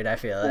right, dude, I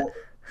feel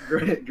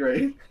it.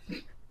 Great.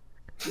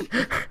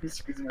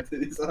 Squeezing my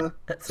titties, huh?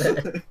 That's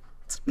it.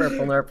 It's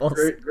purple nurples.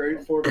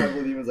 Grade 4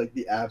 papilledema is like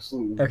the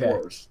absolute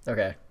worst.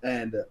 Okay.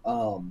 And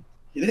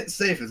he didn't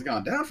say if it's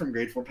gone down from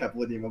grade 4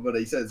 papilledema, but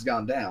he said it's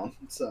gone down.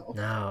 So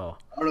no.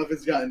 I don't know if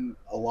it's gotten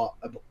a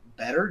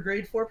better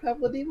grade 4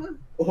 papilledema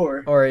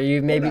or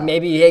you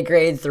maybe you hit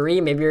grade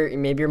 3. Maybe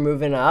you're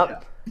moving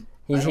up.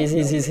 Yeah.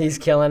 He's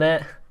killing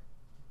it.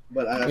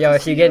 But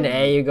if you get an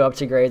A, you go up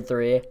to grade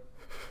 3.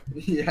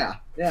 Yeah.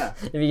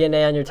 If you get an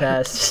A on your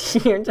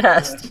test,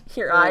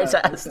 your eye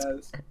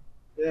test.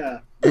 Yeah,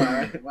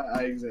 my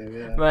eye exam,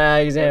 yeah. My eye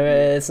exam,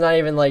 it's not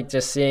even like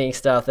just seeing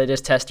stuff. They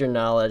just test your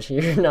knowledge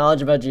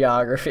about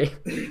geography.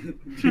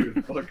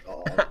 Dude, fuck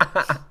off.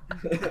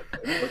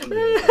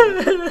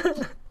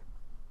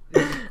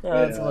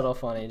 That's a little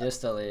funny,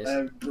 just at least. I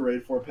have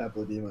grade 4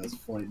 papilledema. It's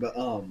funny, but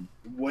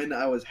when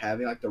I was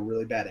having like the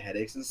really bad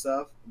headaches and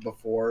stuff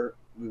before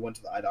we went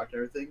to the eye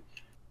doctor and everything,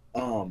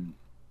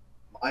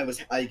 I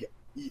was like,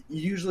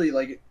 usually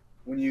like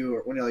when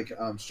you're like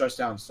stressed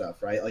out and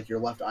stuff, right? Like your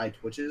left eye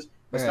twitches.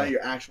 It's not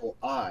your actual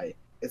eye.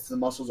 It's the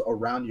muscles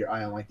around your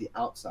eye on like the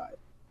outside.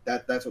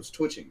 That's what's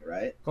twitching,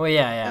 right? Well,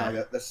 yeah.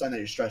 That's the sign that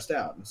you're stressed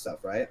out and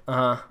stuff, right?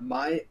 Uh-huh.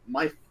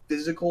 My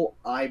physical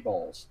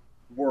eyeballs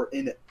were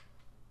in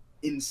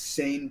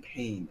insane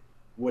pain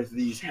with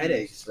these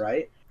headaches,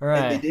 right? Right.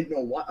 And they didn't know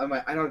why.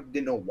 I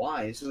didn't know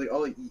why. It's just like,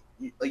 oh,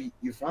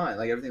 you're fine.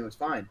 Like everything was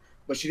fine.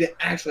 But she didn't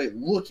actually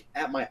look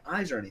at my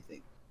eyes or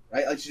anything,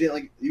 right? Like she didn't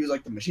like use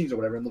like the machines or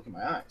whatever and look at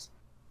my eyes.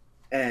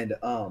 And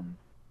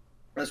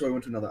that's why I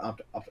went to another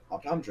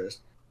optometrist.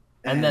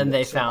 And then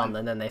they found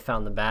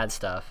the bad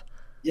stuff.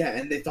 Yeah,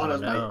 and they thought it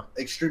was my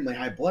extremely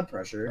high blood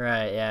pressure.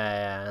 Right,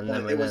 yeah. And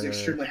then it was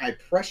extremely high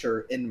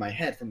pressure in my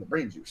head from the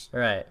brain juice.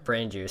 Right,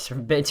 brain juice.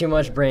 Too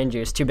much brain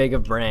juice, too big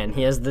of brain.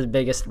 He has the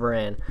biggest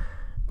brain.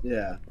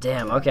 Yeah.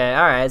 Damn, okay,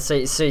 alright. So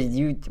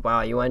you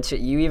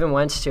even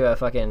went to a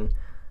fucking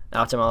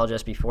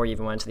ophthalmologist before you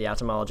even went to the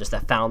ophthalmologist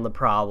that found the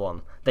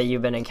problem that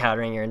you've been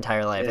encountering your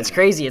entire life. It's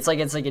crazy. It's like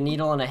a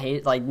needle in a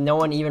hay. Like no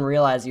one even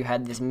realized you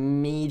had this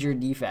major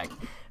defect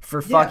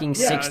for fucking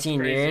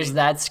 16 years.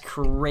 That's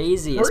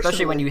crazy.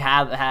 Especially when you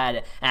have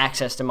had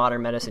access to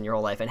modern medicine your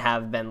whole life and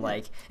have been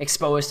like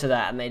exposed to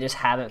that, and they just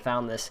haven't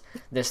found this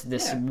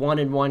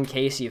one-in-one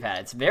case you've had.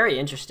 It's very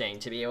interesting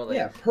to be able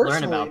to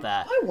learn about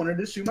that. I wanted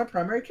to sue my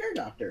primary care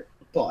doctor,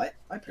 but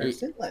my parents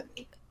didn't let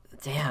me.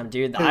 Damn,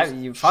 dude,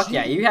 you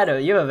have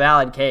a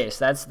valid case.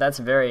 That's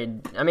very.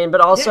 I mean, but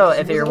also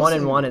if you're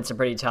 1-in-1, it's a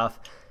pretty tough.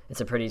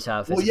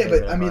 Well, yeah,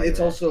 but I mean, it's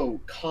also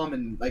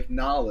common like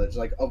knowledge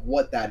like of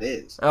what that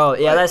is. Oh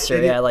yeah, that's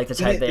true. Yeah, like the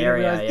type, the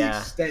area. The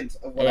extent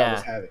of what I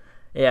was having.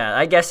 Yeah,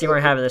 I guess you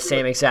weren't having the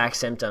same exact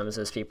symptoms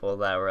as people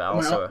that were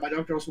also. My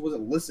doctor also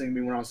wasn't listening to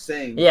me when I was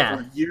saying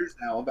for years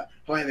now about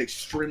how I have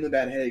extremely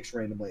bad headaches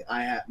randomly.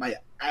 I have my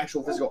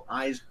actual physical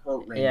eyes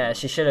hurt randomly. Yeah,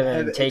 she should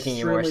have been taking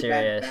you more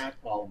serious. Bad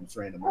back problems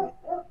randomly.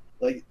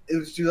 Like it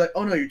was just like,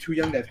 oh no, you're too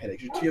young to have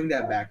headaches. You're too young to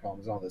have back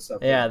problems and all this stuff.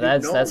 Yeah,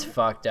 like, that's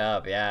fucked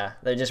up. Yeah,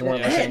 they just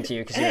weren't listening to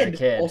you because you were a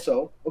kid.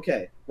 Also,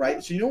 okay,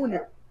 right? So you know when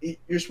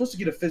you're supposed to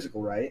get a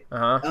physical, right?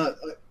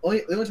 The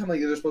only time like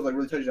they're supposed to like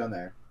really touch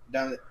you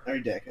down on your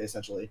dick,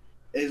 essentially,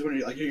 is when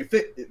you're like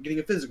getting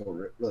a physical,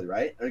 really,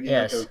 right? Or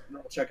getting like a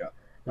normal checkup.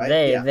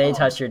 Right? They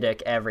touch your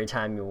dick every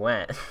time you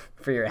went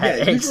for your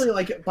headaches. Yeah, usually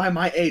like by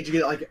my age, you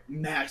get like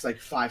max like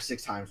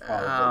 5-6 times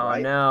probably. Oh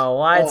right? No,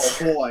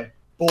 what? Oh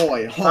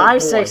boy.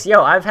 5, 6.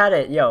 Yo, I've had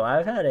it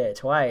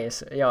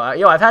twice. Yo,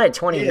 I've had it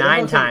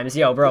 29 times.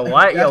 Yo, bro,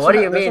 what? Yo, what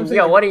do you mean?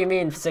 Yo, what do you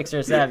mean 6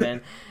 or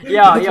 7?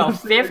 Yo,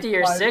 50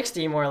 or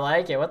 60 more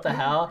like it. What the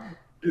hell?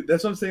 Dude,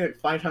 that's what I'm saying. Like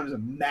 5 times a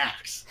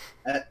max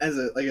as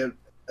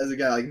a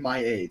guy like my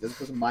age, as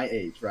opposed to my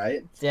age,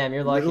 right? Damn,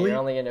 you're lucky. You're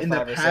only getting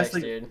 5 or 6,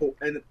 dude.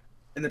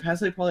 In the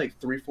past like probably like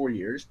 3-4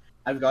 years,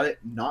 I've got it.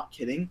 Not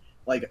kidding.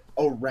 Like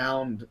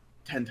around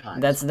 10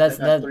 times.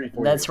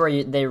 That's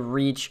where they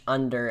reach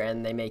under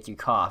and they make you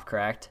cough,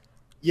 correct?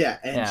 Yeah,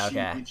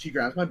 and she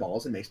grabs my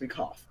balls and makes me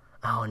cough.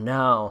 Oh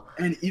no!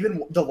 And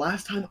even the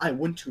last time I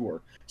went to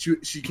her,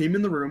 she came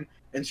in the room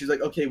and she's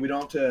like, "Okay, we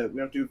don't have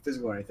to do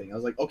physical or anything." I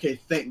was like, "Okay,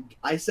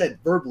 I said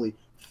verbally,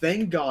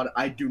 thank God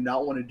I do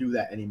not want to do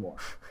that anymore."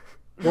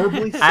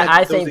 Verbally said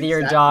I think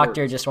your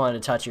doctor just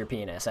wanted to touch your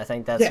penis. I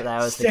think that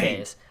was the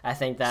case. I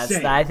think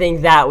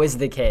that was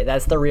the case.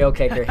 That's the real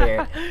kicker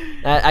here.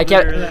 I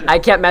kept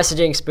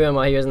messaging Spoon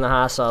while he was in the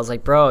hospital. I was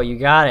like, "Bro, you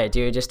got it,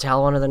 dude. Just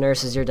tell one of the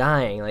nurses you're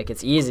dying. Like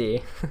it's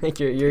easy. Like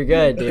you're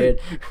good,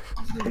 dude."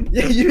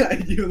 Yeah,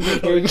 you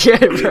literally. You're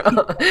good, bro.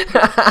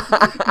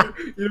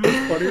 You know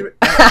what's funny?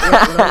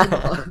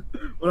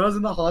 When I was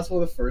in the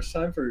hospital the first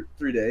time for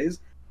 3 days.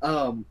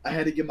 I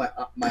had to get my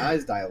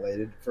eyes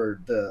dilated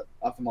for the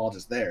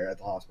ophthalmologist there at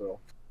the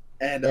hospital,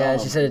 and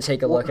she said to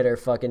take a look at her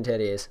fucking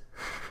titties.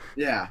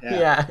 Yeah.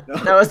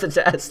 That was the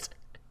test.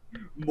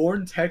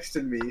 Morn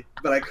texted me,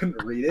 but I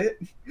couldn't read it,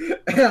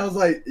 and I was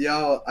like,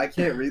 "Yo, I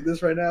can't read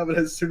this right now, but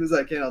as soon as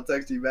I can, I'll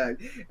text you back."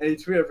 And he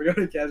tweeted, I forgot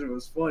to catch it. It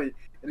was funny,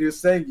 and he was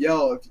saying,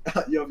 "Yo,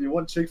 if you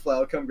want Chick-fil-A,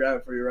 I'll come grab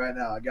it for you right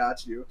now. I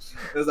got you."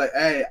 It was like,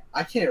 "Hey,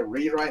 I can't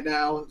read right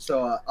now,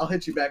 so I'll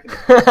hit you back."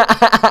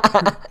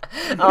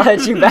 I'll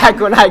hit you back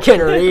when I can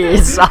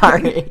read.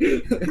 Sorry.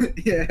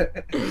 Yeah,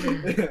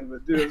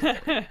 but dude,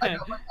 I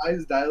got my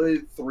eyes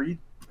dilated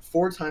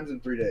 4 times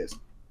in 3 days.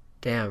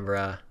 Damn,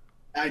 bro.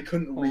 I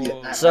couldn't read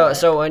it.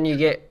 So when you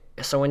get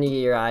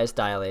your eyes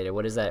dilated,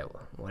 what does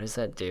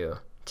that do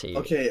to you?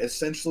 Okay,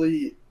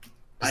 essentially,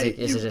 you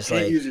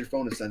can't use your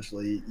phone.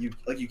 Essentially,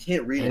 you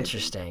can't read.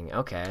 Interesting. Anything.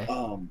 Okay.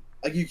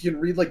 Like you can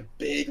read like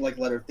big like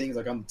letter things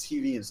like on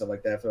TV and stuff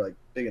like that if they're like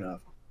big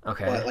enough.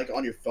 Okay. But like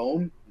on your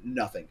phone,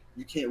 nothing.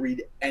 You can't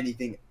read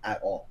anything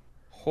at all.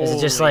 Is it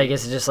just like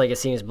it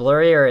seems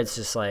blurry, or it's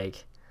just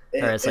like,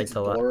 it's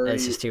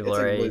just too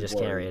blurry. Really, you just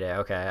can't read it.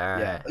 Okay. All right.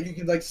 Yeah. Like you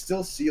can like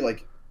still see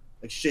like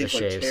shapes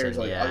like chairs.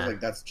 Like I was like,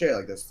 that's a chair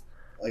like this.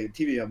 Like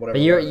TV and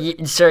whatever.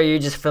 But so are you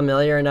just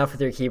familiar enough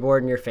with your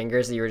keyboard and your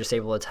fingers that you were just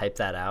able to type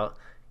that out?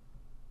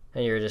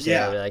 And you were just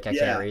able to be like, I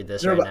can't read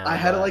this right now. I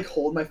had to like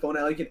hold my phone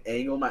at like an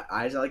angle, my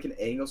eyes at like an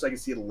angle so I could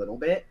see it a little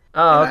bit.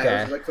 Oh, and okay.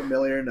 I was like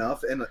familiar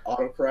enough, and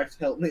autocorrect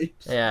helped me.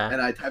 Yeah.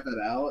 And I typed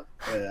that out.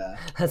 Yeah.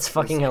 That's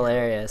fucking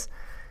hilarious.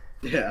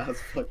 Yeah,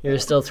 that's fucking. You're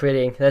still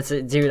tweeting. That's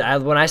it, dude.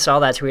 When I saw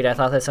that tweet, I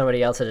thought that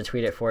somebody else had to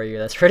tweet it for you.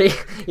 That's pretty.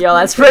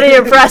 That's pretty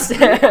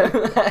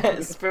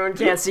impressive. Spoon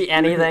can't see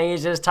anything.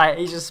 He's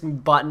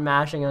just button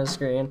mashing on the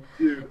screen.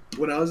 Dude,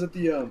 when I was at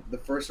the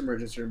first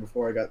emergency room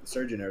before I got the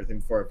surgery and everything,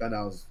 before I found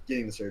out I was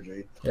getting the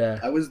surgery,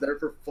 I was there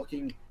for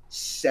fucking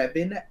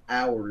 7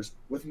 hours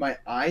with my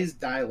eyes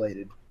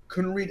dilated.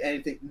 Couldn't read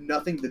anything.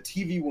 Nothing. The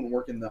TV wouldn't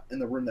work in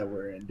the room that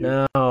we're in. Dude.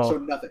 No. So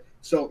nothing.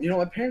 So you know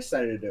what my parents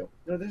decided to do? You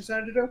know what they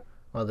decided to do?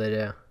 Well, they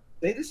do.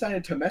 They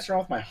decided to mess around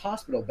with my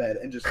hospital bed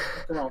and just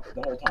fuck around with it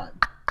the whole time.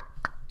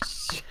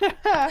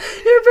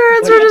 Your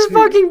parents were just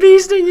fucking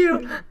beasting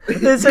you.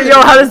 They say,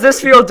 "Yo, how does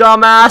this feel,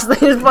 dumbass?" They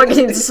just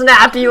fucking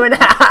snap you in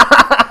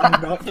half.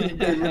 I'm not kidding.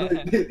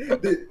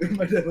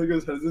 My dad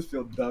goes, "How does this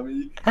feel,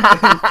 dummy?"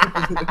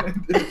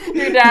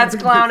 Your dad's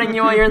clowning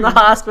you while you're in the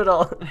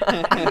hospital.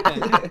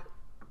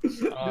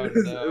 Oh,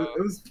 no.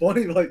 It was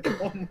funny. Like,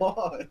 come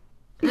on.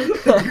 You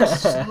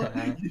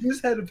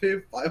just had to pay a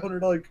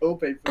 $500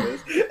 copay for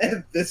this,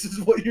 and this is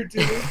what you're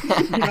doing.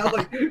 You're not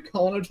like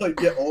calling him to like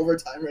get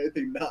overtime or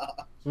anything.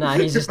 Nah,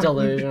 he's just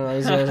delusional.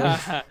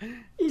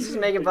 He's just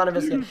making fun of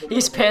his.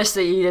 He's pissed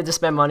that you had to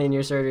spend money in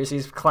your surgery, so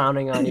he's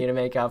clowning on you to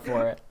make up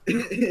for it.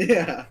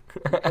 Yeah.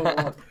 Come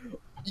on.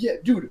 Yeah,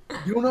 dude.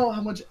 You don't know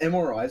how much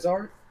MRIs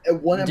are?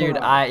 One dude,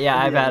 MRI,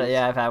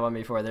 I've had one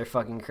before. They're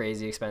fucking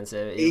crazy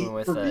expensive, even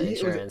with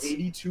insurance. It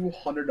was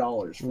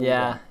 $8,200.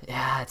 Yeah,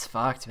 it's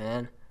fucked,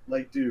 man.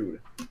 Like,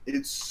 dude,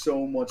 it's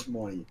so much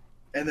money.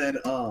 And then,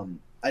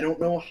 I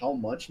don't know how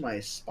much my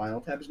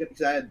spinal tap is getting,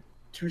 because I had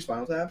 2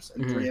 spinal taps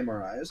and 3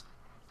 MRIs.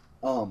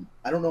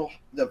 I don't know.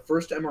 The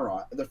first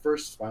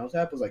spinal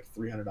tap was like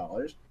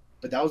 $300,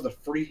 but that was the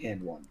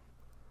freehand one.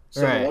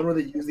 So the one where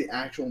they use the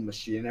actual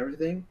machine and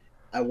everything.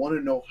 I want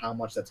to know how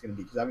much that's going to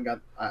be because I haven't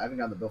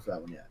gotten the bill for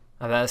that one yet.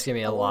 I bet it's going to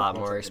be a lot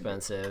more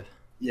expensive.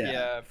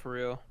 Yeah, for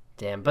real.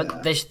 Damn,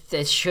 but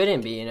it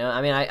shouldn't be, you know?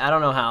 I mean, I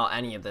don't know how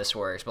any of this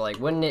works, but like,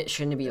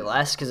 shouldn't it be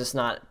less because it's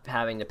not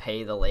having to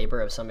pay the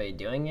labor of somebody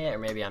doing it? Or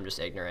maybe I'm just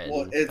ignorant.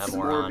 Well, it's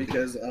more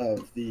because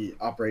of the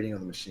operating of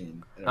the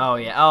machine. Oh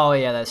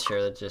yeah, that's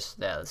true.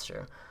 That's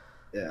true.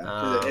 Yeah,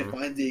 because it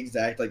finds the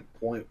exact like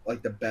point,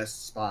 like the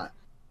best spot.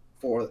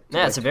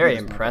 Yeah, it's a very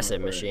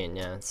impressive machine.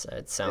 Yeah,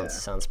 it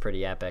sounds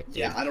pretty epic. Dude.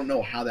 Yeah, I don't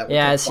know how that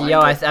works.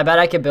 Yeah, I bet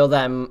I could build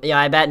that.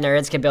 I bet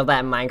nerds could build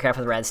that in Minecraft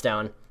with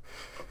redstone.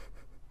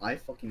 I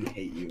fucking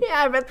hate you.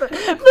 Yeah, I bet the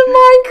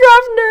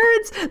Minecraft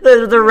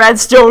nerds, the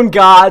redstone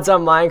gods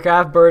on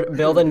Minecraft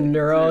building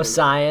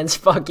neuroscience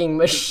fucking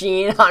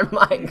machine on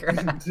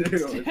Minecraft.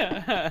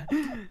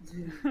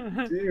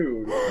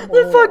 Dude.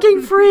 The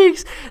fucking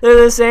freaks. They're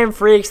the same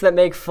freaks that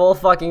make full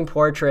fucking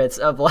portraits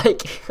of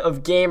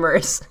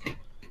gamers.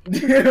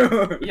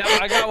 Yeah,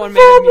 I got one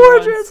made of me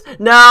once.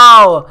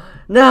 No.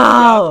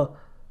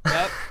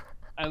 Yep.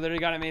 I literally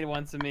got it made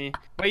once of me.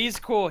 But he's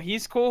cool.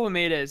 He's cool who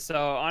made it. So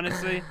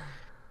honestly,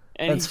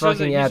 and that's he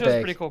shows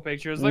epic. Pretty cool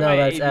pictures. Like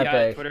that's ABI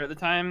epic. Twitter at the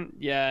time.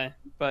 Yeah,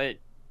 but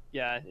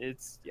yeah,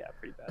 it's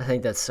pretty bad. I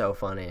think that's so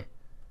funny.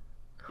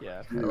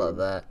 Yeah, I love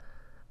that.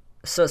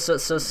 So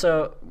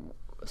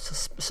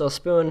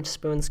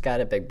Spoon's got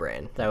a big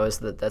brain. That's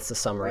the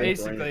summary.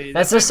 Basically,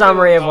 that's the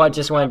summary of what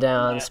just went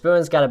down.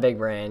 Spoon's got a big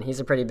brain. He's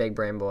a pretty big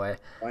brain boy.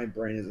 My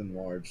brain is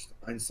enlarged.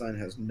 Einstein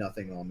has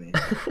nothing on me.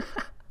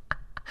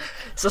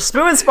 So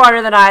Spoon's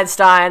smarter than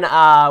Einstein.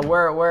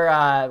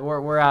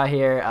 We're out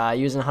here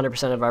using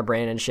 100% of our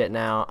brain and shit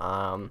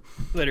now.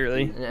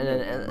 Literally.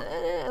 And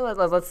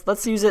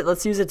let's use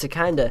it to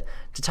kind of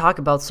talk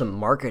about some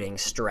marketing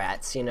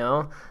strats. You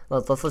know,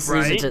 let's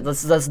use it to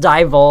let's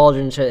divulge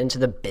into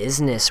the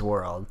business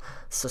world.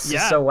 So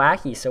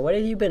wacky. So what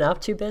have you been up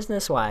to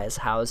business wise?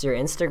 How's your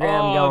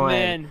Instagram going? Oh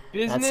man,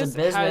 business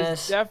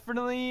has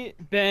definitely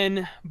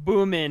been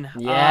booming.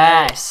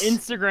 Yes.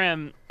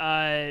 Instagram.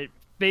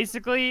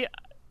 Basically,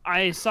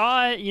 I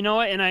saw it,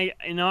 and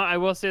I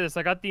will say this.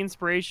 I got the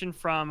inspiration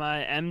from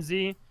MZ,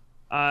 who's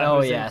in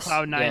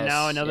Cloud9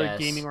 now, another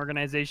gaming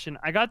organization.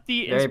 I got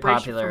the very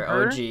inspiration popular from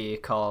her,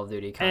 OG Call of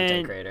Duty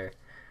content creator.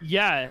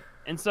 Yeah.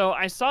 And so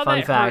I saw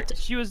Fun fact.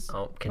 She was.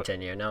 Oh,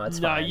 continue. No, it's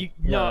fine.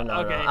 No,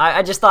 okay.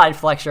 I just thought I'd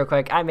flex real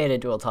quick. I made a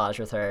dual Taj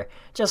with her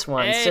just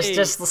once. Hey,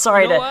 just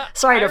sorry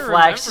to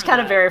flex. Just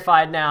kind of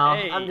verified now.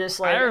 Hey, I'm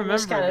just like I'm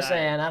just kind of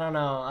saying. I don't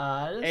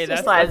know. Hey,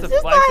 that's a flex. That's a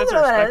respectful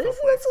flex.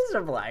 This is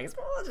a flex.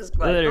 We'll just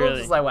let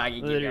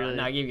Wacky keep going.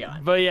 No, keep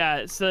going. But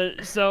yeah,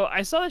 so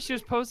I saw that she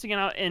was posting it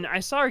out, and I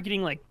saw her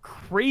getting like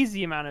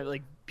crazy amount of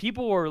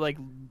people were like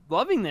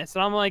loving this,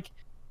 and I'm like,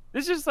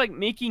 this is just like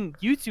making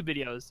YouTube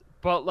videos.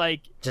 But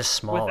like just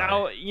smaller,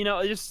 without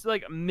just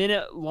like a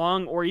minute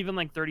long or even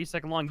like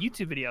 30-second long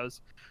YouTube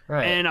videos.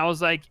 Right. And I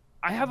was like,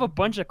 I have a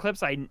bunch of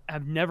clips I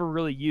have never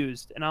really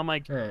used, and I'm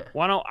like,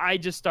 why don't I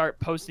just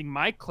start posting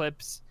my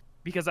clips?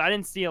 Because I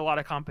didn't see a lot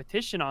of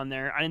competition on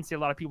there. I didn't see a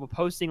lot of people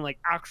posting like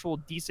actual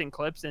decent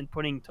clips and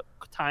putting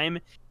time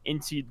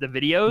into the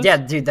videos. Yeah,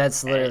 dude,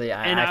 that's literally.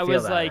 I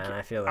was like, man.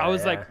 I feel that. I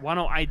was like, why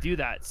don't I do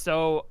that?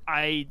 So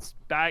I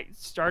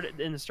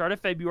started in the start of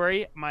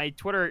February. My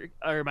Twitter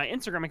or my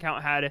Instagram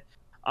account had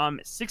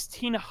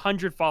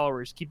 1,600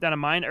 followers. Keep that in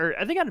mind. Or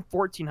I think I had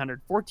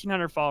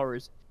 1,400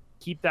 followers.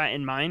 Keep that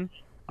in mind.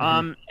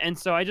 And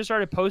so I just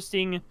started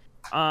posting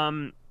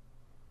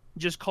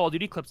just Call of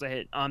Duty clips I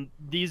hit.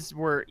 These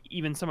were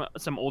even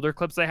some older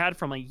clips I had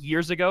from like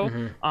years ago,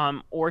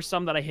 or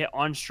some that I hit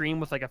on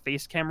stream with like a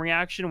face cam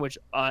reaction, which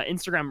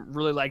Instagram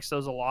really likes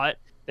those a lot.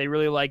 They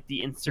really like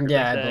the Instagram.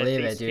 Yeah, I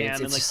believe it, dude.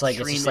 It's just like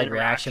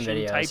reaction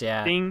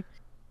videos, thing.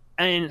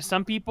 And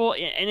some people,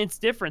 and it's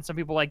different. Some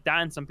people like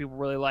that, and some people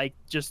really like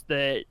just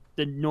the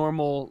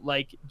normal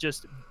like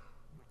just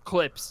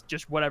clips,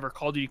 just whatever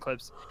Call of Duty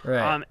clips.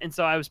 Right. And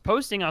so I was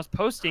posting,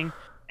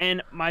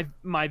 and my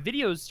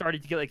videos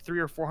started to get like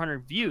 300 or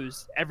 400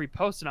 views every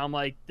post, and I'm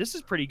like, this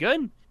is pretty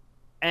good.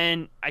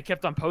 And I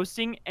kept on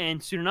posting,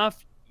 and soon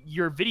enough,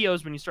 your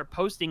videos, when you start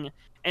posting,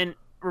 and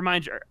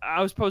remind you,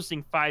 I was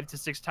posting 5 to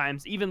 6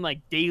 times, even like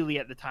daily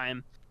at the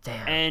time.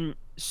 Damn. And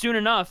soon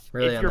enough,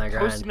 really if you're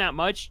posting that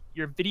much,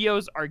 your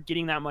videos are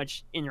getting that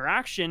much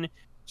interaction.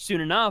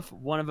 Soon enough,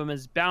 one of them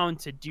is bound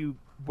to do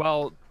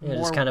well. Yeah,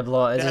 just kind of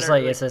blow. It's just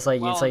like it's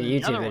like a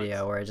YouTube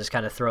video where it just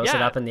kind of throws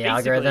it up in the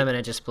algorithm and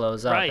it just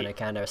blows up and it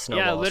kind of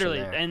snowballs. Yeah,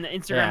 literally. From there. And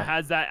Instagram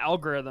has that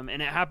algorithm,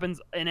 and it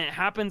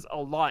happens a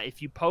lot.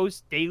 If you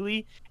post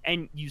daily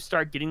and you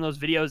start getting those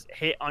videos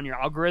hit on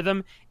your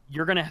algorithm,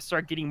 you're gonna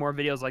start getting more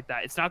videos like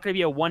that. It's not gonna be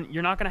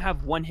you're not gonna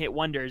have one hit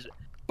wonders,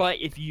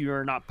 but if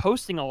you're not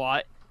posting a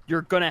lot,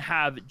 you're gonna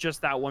have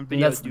just that one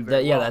video.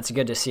 That's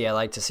good to see. I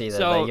like to see that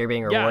like, you're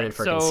being rewarded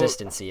for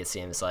consistency. It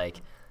seems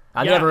like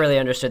I've never really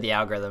understood the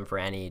algorithm for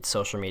any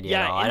social media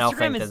at all. I don't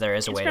think that there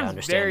is a way to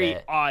understand very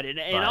it. Odd, and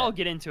I'll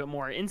get into it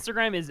more.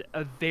 Instagram is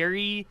a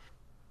very,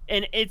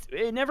 and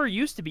it never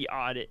used to be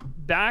odd.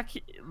 Back,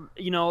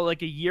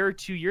 like a year or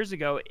 2 years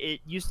ago, it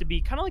used to be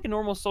kind of like a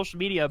normal social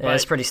media. But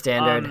it's pretty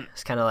standard.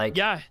 It's kind of like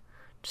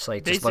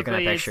just looking at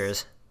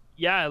pictures.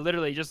 Yeah,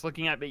 literally just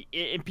looking at it.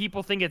 And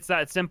people think it's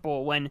that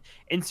simple when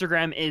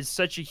Instagram is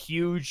such a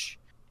huge.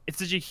 It's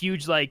such a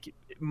huge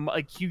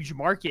huge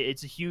market.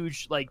 It's a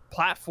huge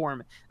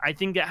platform. I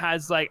think it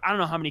has I don't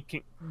know how many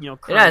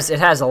it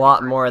has a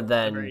lot more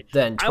than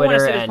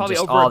Twitter and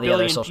just all the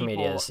other social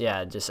medias.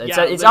 Yeah,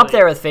 it's up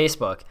there with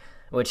Facebook,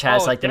 which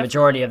has the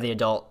majority of the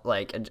adult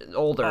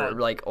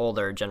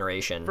older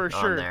generation for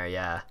sure. On there.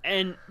 Yeah,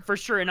 and for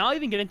sure. And I'll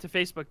even get into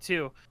Facebook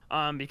too,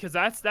 because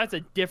that's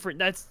a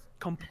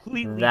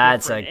completely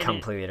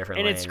different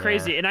and lane, it's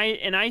crazy. And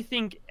I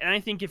think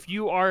if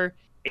you are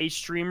a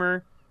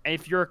streamer,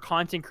 if you're a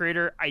content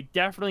creator, I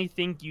definitely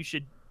think you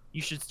should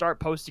start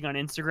posting on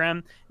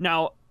Instagram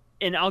now.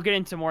 And I'll get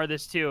into more of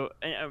this too.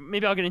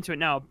 Maybe I'll get into it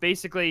now.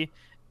 Basically,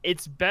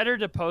 it's better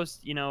to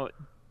post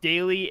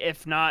daily,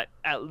 if not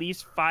at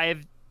least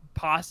 5,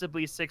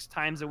 possibly 6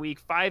 times a week.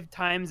 5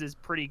 times is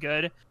pretty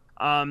good.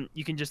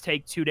 You can just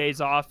take 2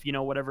 days off,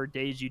 whatever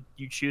days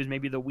you choose,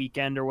 maybe the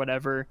weekend or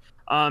whatever.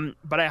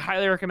 But I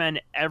highly recommend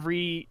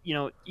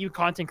you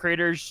content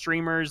creators,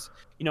 streamers,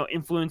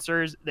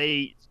 influencers,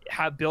 they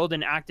build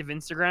an active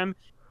Instagram,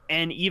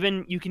 and you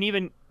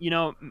can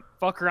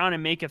fuck around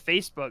and make a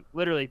Facebook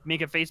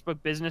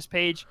business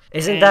page.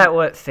 Isn't that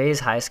what FaZe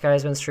High Sky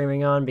has been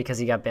streaming on because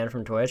he got banned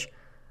from Twitch?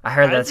 I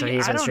heard that's what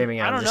he's been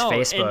streaming on, just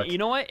Facebook. And you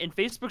know what? In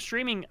Facebook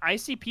streaming, I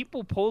see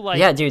people pull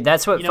yeah, dude,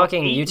 that's what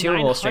fucking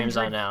YouTube streams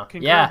on now.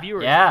 Yeah,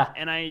 viewers, yeah.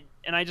 And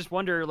I just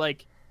wonder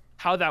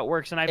how that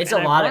works. And it's a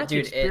lot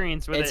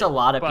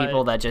of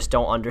people that just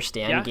don't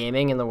understand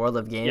gaming in the world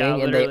of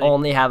gaming, and they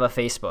only have a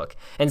Facebook,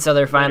 and so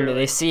they're finally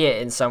they see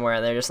it in somewhere,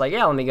 and they're just like,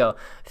 yeah, let me go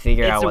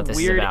figure out what this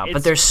is about.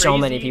 But there's so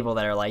many people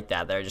that are like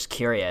that. They're just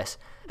curious.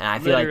 And I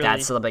feel like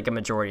that's like a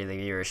majority of the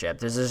viewership.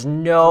 There's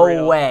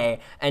no way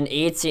an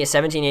 17,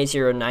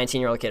 18-year-old,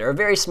 19-year-old kid, or a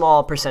very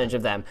small percentage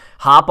of them,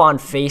 hop on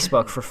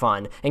Facebook for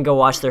fun and go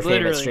watch their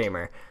favorite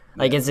streamer.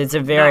 Like it's a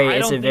very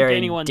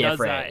different. Does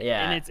that.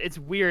 Yeah, and it's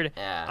weird.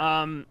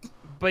 Yeah.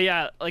 But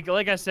yeah, like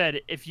I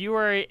said, if you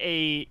are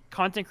a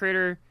content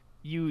creator,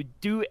 you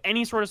do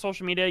any sort of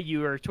social media,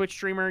 you are a Twitch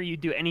streamer, you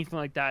do anything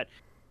like that,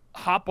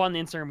 hop on the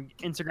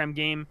Instagram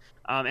game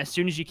as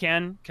soon as you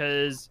can,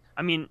 because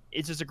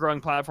it's just a growing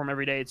platform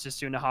every day. It's just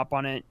soon to hop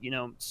on it,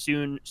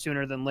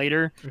 sooner than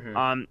later.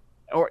 Mm-hmm.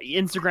 Or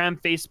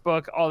Instagram,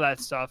 Facebook, all that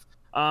stuff.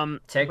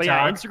 TikTok, but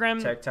yeah,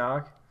 Instagram,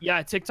 TikTok.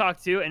 Yeah,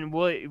 TikTok too, and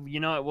we'll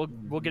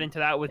get into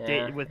that with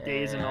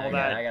days and all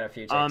that. I got a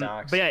few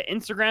TikToks. But yeah,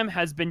 Instagram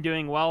has been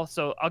doing well,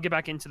 so I'll get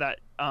back into that.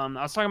 I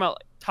was talking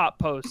about top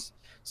posts,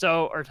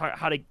 how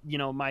to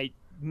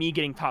me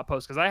getting top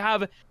posts, because I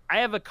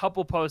have a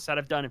couple posts that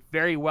have done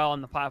very well on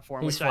the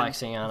platform. He's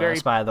flexing on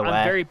us, by the way.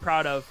 I'm very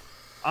proud of.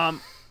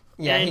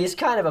 Yeah, he's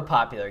kind of a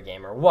popular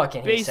gamer. What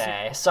can he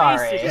say?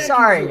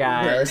 Sorry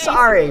guys.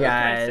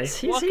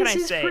 He's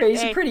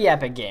a pretty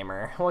epic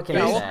gamer. What can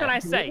he say? What can I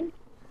say?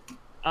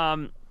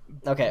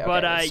 Okay.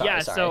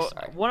 But sorry.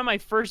 one of my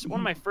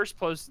first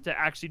posts to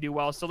actually do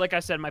well. So like I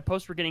said, my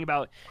posts were getting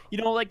about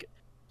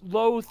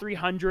low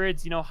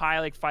 300s,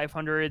 high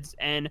 500s,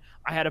 and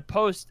I had a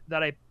post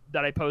that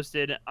I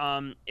posted.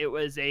 It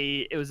was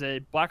a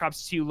Black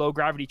Ops 2 low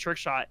gravity trick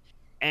shot,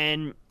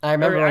 and I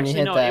remember when you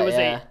hit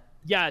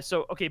that.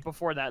 So okay,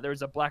 before that there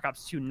was a Black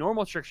Ops 2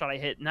 normal trick shot I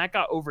hit, and that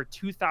got over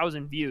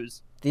 2,000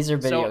 views. These are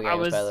video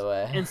games, by the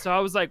way. And so I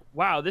was like,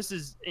 wow, and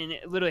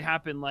it literally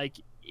happened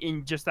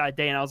in just that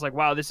day, and I was like,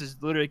 wow, this is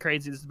literally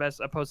crazy. This is the best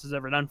a post has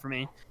ever done for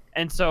me.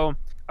 And so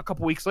a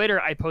couple weeks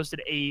later, I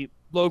posted a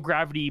low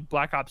gravity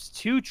Black Ops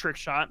 2 trick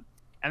shot,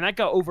 and that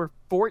got over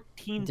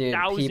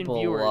 14,000 viewers.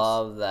 People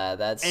love that.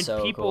 That's so cool.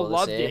 And people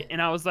loved it.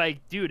 And I was like,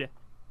 dude,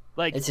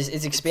 Like it's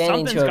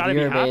expanding to a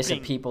viewer base of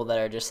happening. people that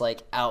are just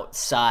like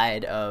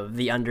outside of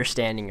the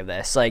understanding of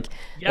this. Like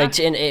Yeah.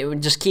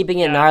 just keeping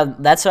it in our.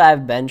 That's what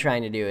I've been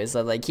trying to do, is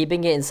like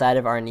keeping it inside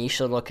of our niche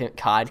little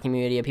COD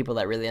community of people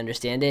that really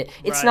understand it.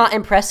 It's not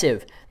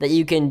impressive that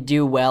you can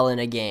do well in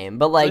a game,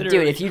 but like,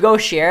 dude, if you go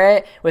share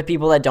it with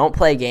people that don't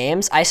play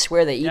games, I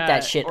swear they eat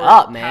that shit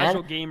up, man.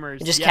 Casual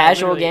gamers, just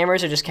casual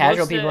gamers, or just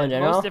casual people in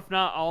general. Most, if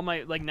not all,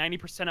 my like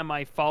 90% of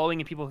my following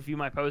and people who view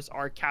my posts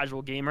are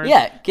casual gamers.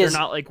 Yeah, they're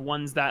not like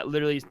ones that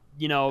literally,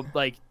 you know,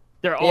 like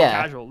they're all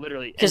casual,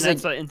 literally. And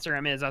that's what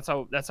Instagram is. That's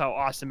how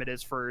awesome it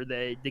is for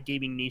the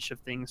gaming niche of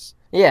things.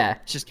 Yeah,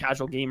 it's just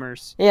casual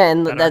gamers. Yeah,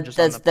 and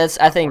that's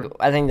I think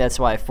that's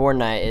why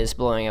Fortnite is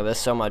blowing up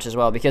so much as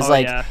well, because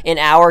in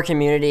our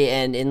community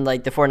and in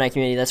like the Fortnite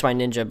community, that's why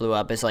Ninja blew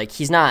up. Is like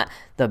he's not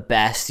the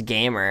best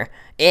gamer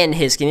in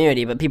his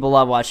community, but people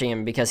love watching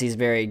him because he's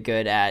very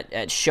good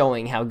at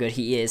showing how good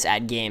he is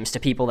at games to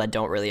people that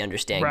don't really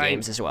understand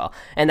games as well.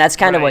 And that's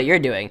kind of what you're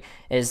doing,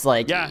 is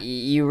like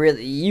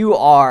you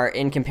are,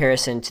 in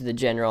comparison to the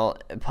general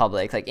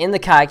public, like in the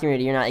COD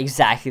community, you're not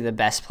exactly the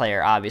best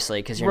player, obviously,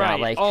 because you're not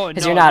like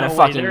you're not a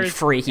fucking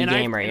freaky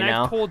gamer, you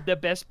know. I've told the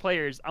best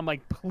players, I'm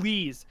like,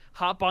 please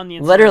hop on the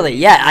Instagram. Literally,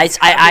 yeah.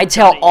 I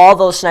tell all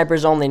those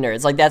snipers only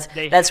nerds, like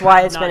that's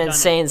why it's been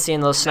insane seeing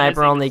those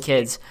sniper only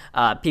kids,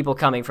 people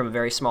coming from a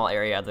very small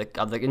area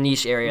of the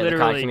niche area of the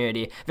COD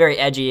community, very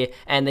edgy,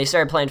 and they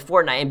started playing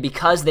Fortnite, and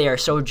because they are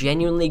so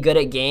genuinely good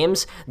at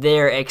games,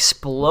 they're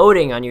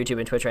exploding on YouTube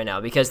and Twitch right now,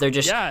 because they're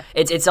just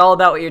it's all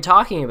about what you're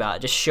talking about,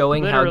 just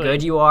showing how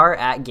good you are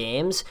at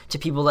games to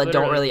people that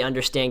don't really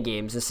understand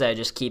games, instead of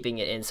just keeping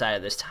it inside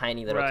of this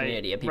tiny little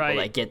community of people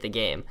that get the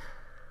game.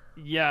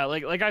 Yeah,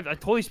 like I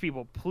told these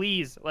people,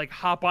 please, like,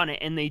 hop on it,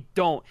 and they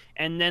don't,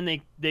 and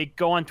then they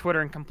go on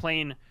Twitter and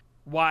complain,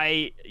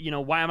 why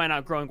am I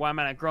not growing? Why am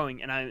I not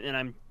growing? And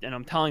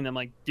I'm telling them,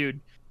 like, dude,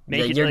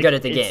 you're good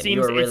at the game.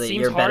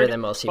 You're better than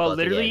most people at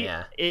the game.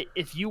 Yeah.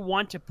 If you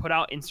want to put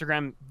out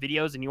Instagram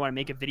videos and you want to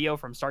make a video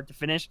from start to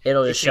finish,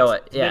 it'll just show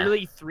it. Yeah.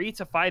 Literally 3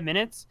 to 5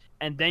 minutes,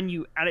 and then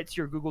you add it to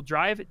your Google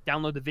Drive,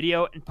 download the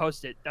video, and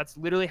post it. That's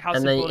literally how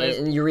simple it is.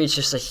 And you reach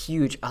just a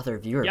huge other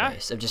viewer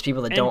base of just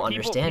people that don't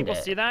understand it.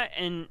 People see that,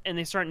 and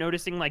they start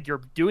noticing, like,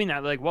 you're doing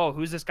that. Like, whoa,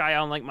 who's this guy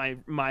on, like,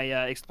 my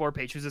Explore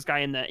page? Who's this guy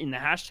in the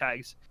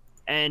hashtags?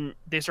 And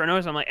they start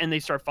noticing, and they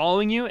start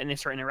following you, and they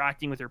start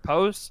interacting with your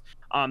posts.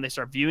 They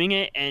start viewing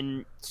it,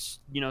 and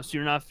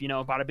soon enough,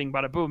 bada bing,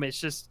 bada boom. It's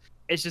just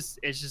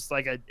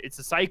like it's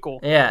a cycle.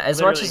 Yeah,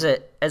 as much as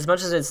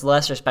it's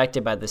less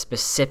respected by the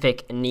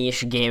specific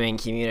niche gaming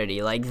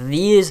community, like,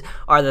 these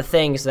are the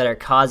things that are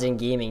causing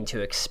gaming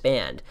to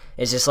expand.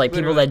 It's just like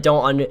people that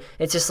don't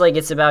it's just like,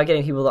 it's about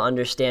getting people to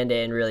understand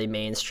it and really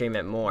mainstream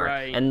it more.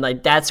 And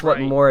like, that's what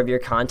more of your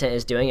content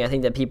is doing. I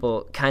think that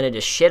people kind of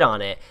just shit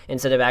on it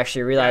instead of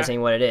actually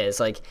realizing what it is.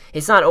 Like,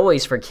 it's not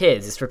always for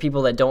kids, it's for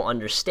people that don't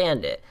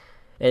understand it.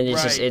 And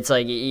it's it's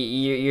like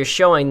you're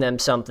showing them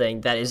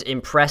something that is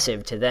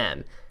impressive to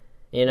them,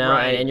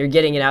 and you're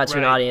getting it out to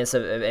an audience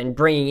and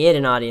bringing in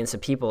an audience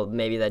of people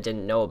maybe that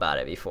didn't know about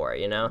it before,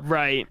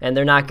 And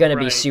they're not going to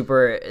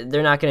be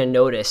they're not going to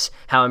notice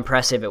how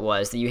impressive it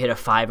was that you hit a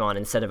 5 on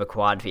instead of a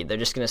quad feed. They're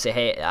just going to say,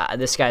 hey,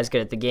 this guy's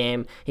good at the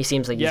game. He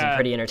seems like he's a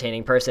pretty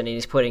entertaining person, and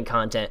he's putting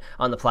content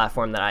on the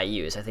platform that I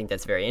use. I think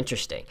that's very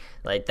interesting.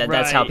 Like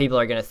that's how people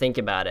are going to think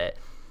about it.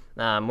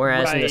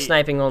 Whereas in the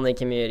sniping only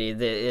community,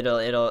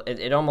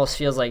 it almost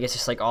feels like it's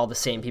just like all the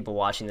same people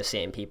watching the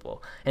same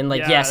people. And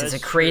like, yes, it's a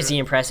crazy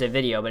impressive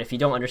video, but if you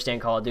don't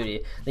understand Call of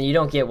Duty, then you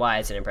don't get why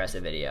it's an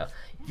impressive video.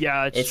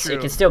 Yeah, it's true.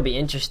 It can still be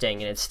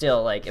interesting, and it's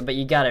still like, but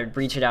you gotta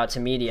reach it out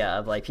to media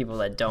of like people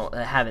that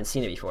haven't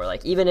seen it before.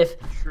 Like, even if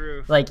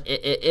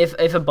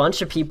if a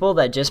bunch of people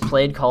that just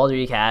played Call of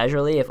Duty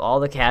casually, if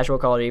all the casual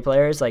Call of Duty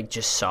players like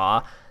just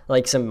saw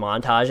like some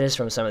montages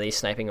from some of these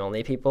sniping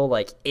only people,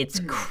 like,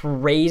 it's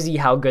crazy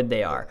how good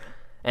they are.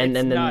 And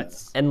then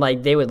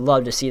like, they would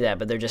love to see that,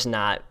 but they're just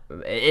not.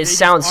 It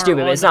sounds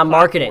stupid, but it's not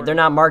marketing. They're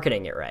not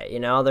marketing it right,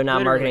 They're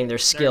not marketing their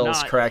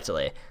skills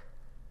correctly.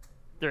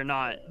 They're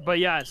not. But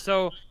yeah,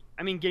 so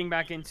I mean, getting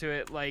back into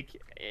it, like,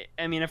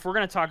 I mean, if we're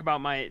gonna talk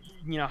about my,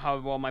 how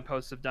well my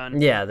posts have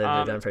done. Yeah, they've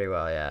done pretty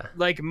well. Yeah.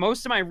 Like,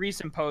 most of my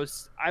recent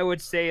posts, I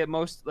would say at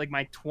most, like,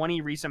 my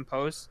 20 recent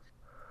posts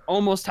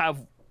almost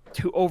have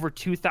over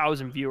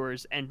 2,000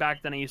 viewers, and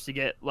back then I used to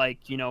get like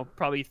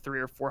probably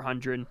 300 or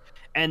 400,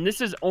 and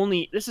this is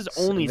only since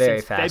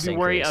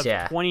February of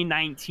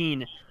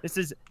 2019. This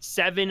is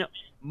 7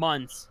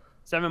 months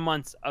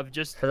of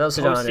just, for those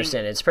who don't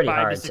understand, it's pretty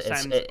hard. 5 to 6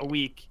 times a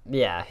week.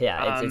 Yeah,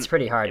 it's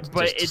pretty hard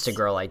just to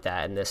grow like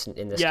that in this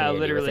community,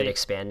 literally, with it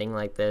expanding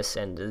like this,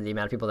 and the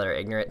amount of people that are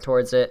ignorant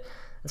towards it.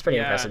 It's pretty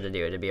impressive to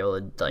do, to be able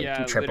to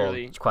like triple,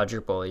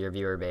 quadruple your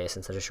viewer base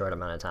in such a short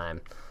amount of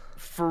time.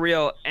 For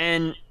real.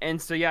 And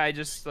so I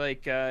just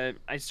like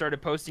I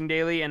started posting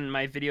daily, and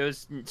my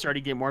videos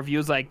started to get more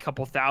views, like a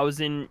couple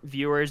thousand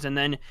viewers, and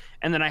then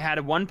I had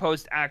one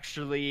post,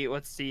 actually,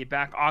 let's see,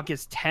 back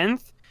August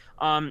 10th,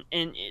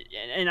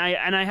 And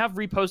I have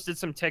reposted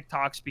some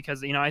TikToks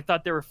because, you know, I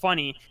thought they were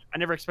funny. I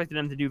never expected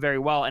them to do very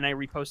well, and I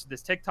reposted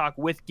this TikTok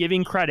with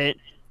giving credit.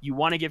 You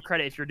want to give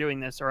credit if you're doing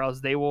this, or else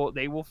they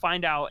will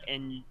find out.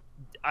 And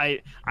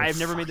I've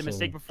never made the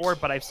mistake before,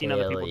 but I've seen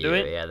other people do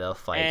it. Yeah, they'll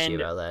fight you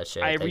about that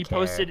shit. I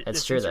reposted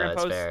it's true though.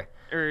 It's fair.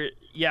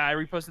 I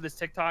reposted this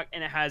TikTok,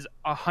 and it has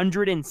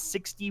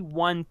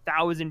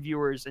 161,000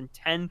 viewers and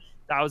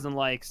 10,000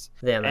 likes.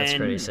 Damn, that's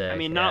pretty sick. I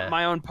mean, not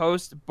my own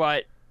post,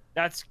 but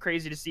that's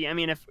crazy to see. I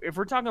mean, if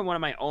we're talking one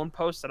of my own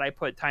posts that I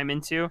put time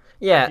into,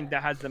 I think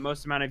that has the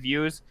most amount of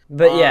views.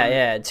 But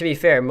to be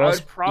fair, most I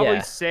would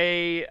probably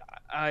say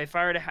if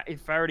I were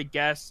to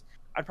guess,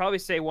 I'd probably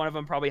say one of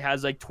them probably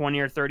has like 20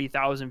 or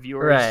 30,000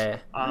 viewers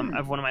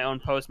of one of my own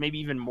posts, maybe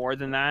even more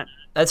than that.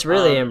 That's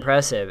really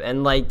impressive.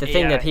 And like the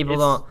thing that people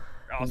don't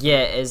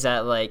get is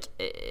that like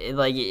a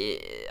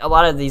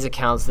lot of these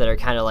accounts that are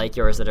kind of like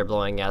yours that are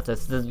blowing out,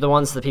 the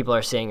ones that people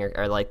are seeing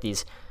are like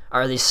these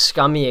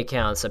scummy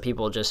accounts of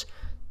people just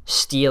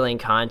stealing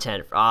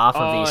content off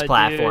of these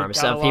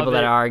platforms of people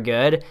that are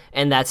good,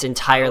 and that's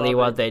entirely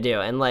what they do.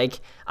 And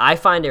like, I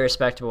find it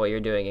respectable what you're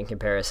doing in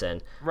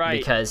comparison,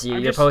 because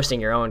you're posting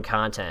your own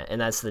content,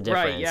 and that's the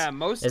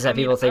difference. Is that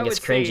people think it's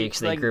cringy because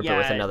they group it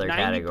with another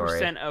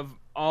category. 90% of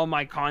all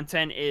my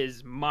content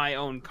is my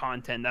own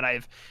content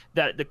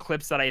that the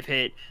clips that I've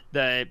hit,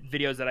 the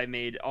videos that I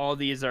made, all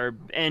these are,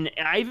 and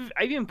I've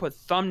even put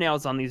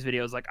thumbnails on these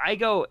videos. Like I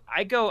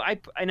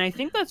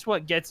think that's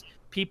what gets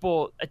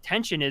people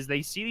attention, is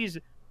they see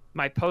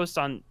my posts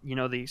on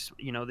the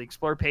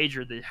explore page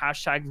or the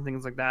hashtags and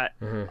things like that,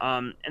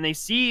 and they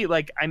see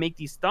like I make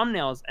these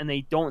thumbnails, and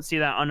they don't see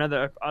that on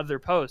other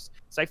posts.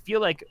 So I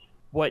feel like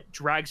what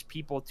drags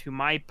people to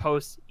my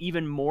posts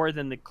even more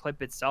than the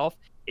clip itself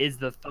is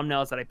the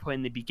thumbnails that I put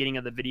in the beginning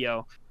of the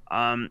video.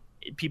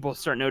 People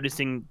start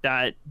noticing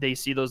that they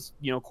see those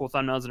cool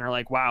thumbnails and are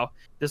like, wow,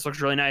 this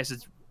looks really nice,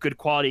 it's good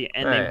quality,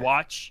 and they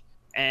watch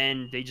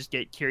and they just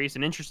get curious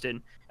and interested.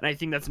 And I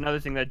think that's another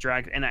thing that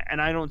drags, and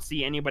I don't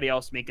see anybody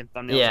else making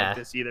thumbnails like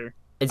this either.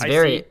 It's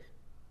I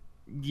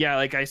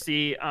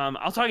see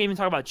I'll even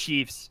talk about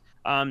Chiefs.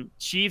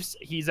 Chiefs,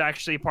 he's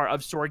actually part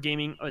of Store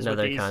Gaming,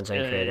 another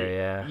content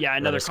creator.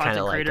 Another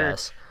content creator,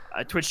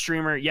 like Twitch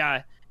streamer.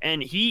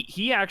 And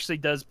he actually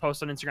does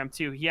post on Instagram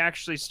too. He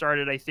actually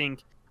started, I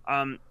think,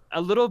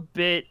 a little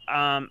bit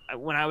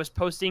when I was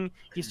posting.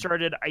 He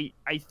started. I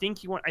think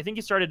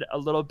he started a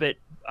little bit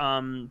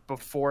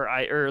before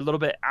or a little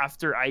bit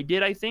after I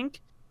did, I think.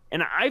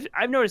 And I've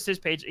noticed his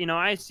page.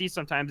 I see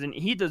sometimes, and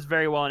he does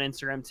very well on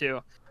Instagram too.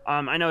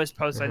 I know his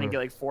posts I think get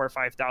like 4,000 or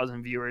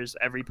 5,000 viewers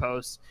every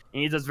post,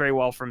 and he does very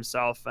well for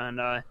himself.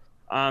 And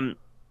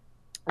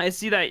I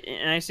see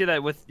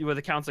that with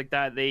accounts like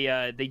that,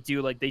 they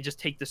do, like, they just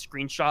take the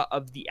screenshot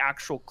of the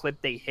actual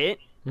clip they hit,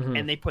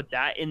 and they put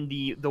that in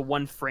the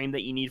one frame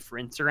that you need for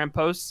Instagram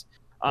posts.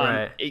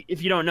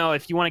 If you don't know,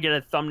 if you want to get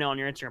a thumbnail on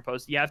your Instagram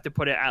post, you have to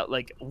put it at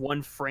like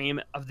one frame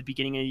of the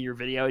beginning of your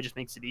video. It just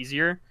makes it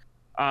easier.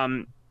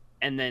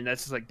 And then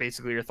that's just like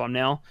basically your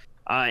thumbnail.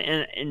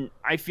 And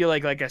I feel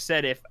like I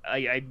said, if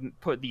I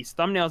put these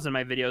thumbnails in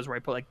my videos where I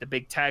put like the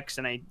big text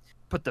and I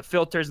put the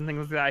filters and things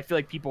like that, I feel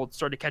like people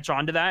start to catch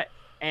on to that,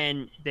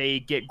 and they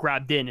get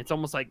grabbed in. It's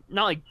almost like,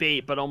 not like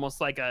bait, but almost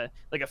like a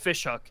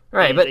fish hook.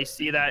 Right, but they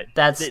see that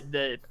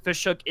the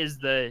fish hook is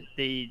the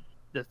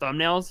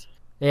thumbnails.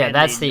 Yeah,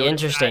 that's the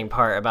interesting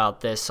part about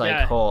this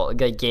whole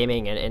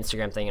gaming and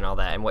Instagram thing and all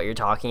that, and what you're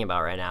talking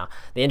about right now.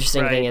 The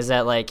interesting thing is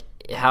that like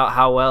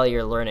how well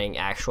you're learning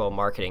actual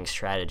marketing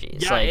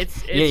strategies. Yeah, like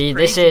it's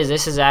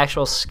this is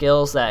actual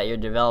skills that you're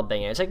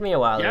developing. And it took me a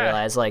while to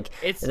realize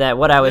that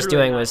what I was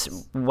doing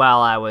was while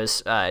I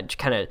was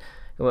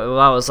well,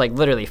 I was like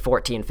literally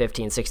 14,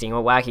 15, 16.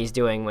 What Wacky's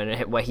doing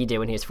what he did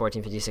when he was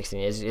 14, 15, 16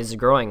 is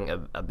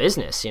growing a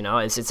business.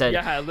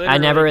 I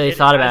never really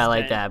thought about it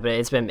like that, but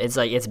it's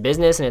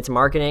business and it's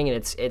marketing, and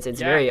it's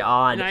very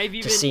odd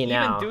to see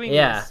now.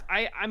 This,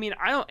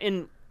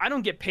 I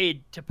don't get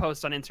paid to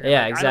post on Instagram.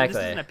 Yeah, exactly.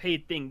 This isn't a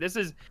paid thing. This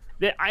is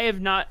that I've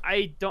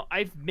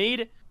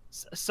made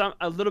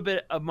a little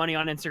bit of money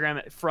on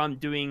Instagram from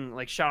doing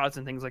like shout outs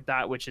and things like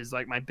that, which is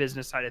like my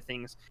business side of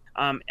things.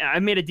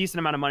 I've made a decent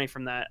amount of money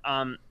from that.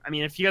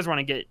 If you guys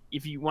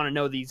if you want to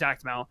know the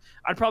exact amount,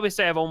 I'd probably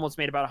say I've almost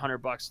made about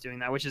 $100 doing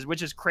that, which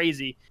is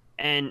crazy.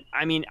 And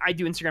I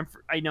do Instagram.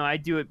 I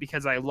do it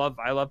because I love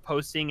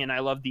posting, and I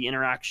love the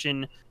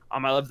interaction.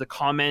 I love the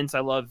comments.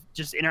 I love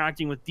just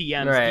interacting with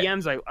DMs. Right.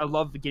 DMs, I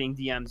love getting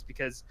DMs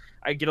because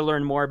I get to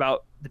learn more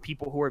about the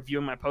people who are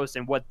viewing my posts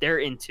and what they're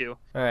into.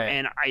 Right.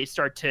 And I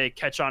start to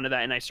catch on to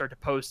that, and I start to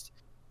post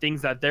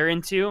things that they're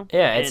into.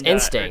 Yeah, it's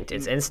instinct.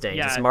 It's instinct.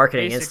 Yeah, it's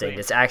marketing instinct.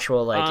 It's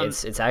actual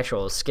it's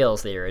actual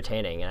skills that you're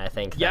attaining, and I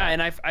think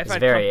and I've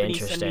had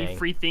companies send me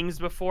free things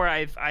before.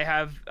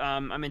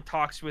 I'm in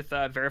talks with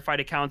verified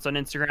accounts on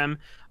Instagram.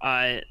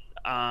 I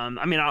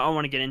don't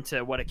want to get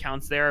into what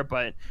accounts there,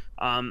 but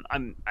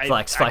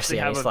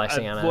flexing on us.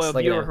 Look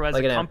at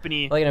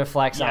him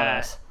flex on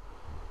us.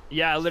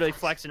 Yeah, literally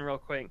flexing real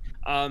quick.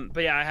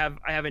 But yeah, I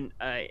have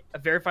a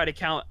verified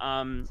account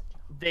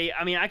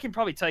I mean, I can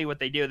probably tell you what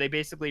they do. They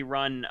basically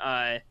run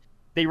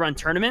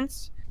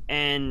tournaments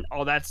and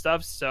all that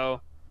stuff.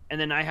 So, and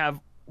then I have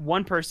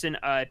one person.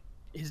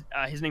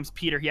 His name's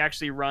Peter. He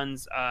actually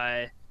runs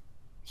a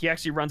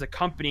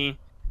company.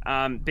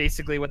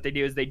 Basically what they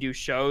do is they do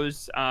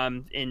shows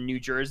in New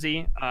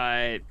Jersey.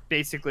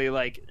 Basically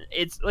like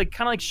it's like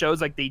kind of like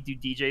shows like they do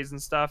DJs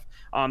and stuff.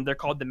 They're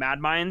called the Mad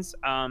Minds.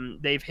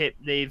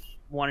 They've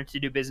wanted to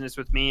do business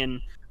with me and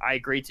I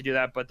agreed to do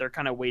that, but they're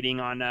kind of waiting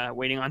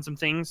on some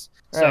things.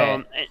 So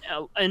right.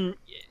 and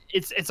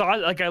it's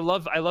odd. Like I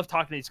love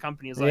talking to these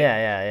companies. Like,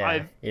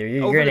 yeah.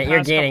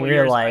 You're gaining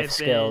real life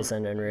skills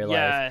and real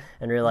life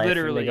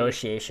literally.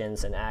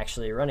 Negotiations and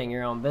actually running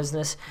your own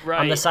business right.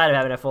 on the side of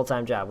having a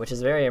full-time job, which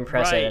is very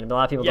impressive, right. and a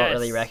lot of people don't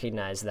really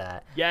recognize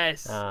that.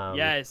 Yes,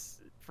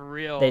 for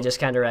real. They just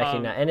kind of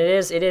recognize, and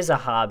it is a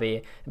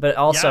hobby, but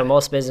also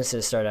most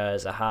businesses start out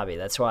as a hobby.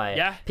 That's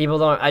why people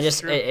don't. I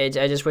just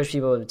wish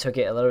people took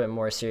it a little bit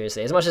more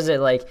seriously. As much as it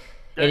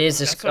is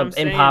just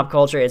in pop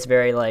culture, it's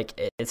very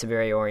it's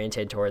very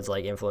oriented towards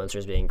like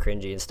influencers being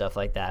cringy and stuff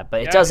like that.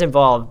 But it does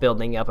involve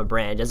building up a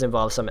brand. It does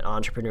involve some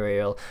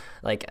entrepreneurial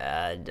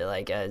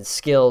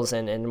skills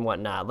and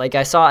whatnot. Like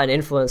I saw an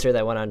influencer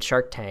that went on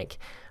Shark Tank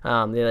the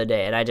other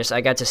day, and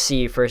I got to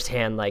see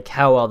firsthand like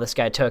how well this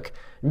guy took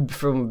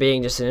from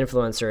being just an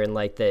influencer in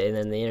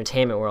the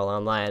entertainment world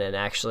online and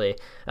actually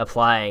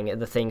applying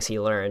the things he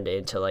learned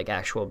into like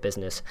actual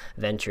business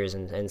ventures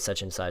and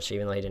such,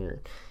 even though he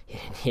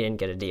didn't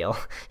get a deal.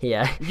 He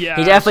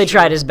definitely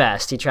tried his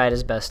best. He tried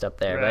his best up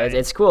there. Right. But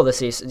it's cool to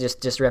see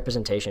just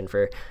representation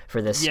for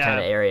this kind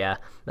of area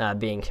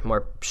being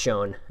more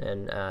shown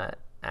and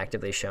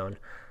actively shown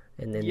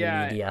in the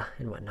media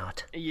and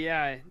whatnot.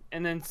 Yeah,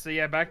 and then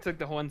back to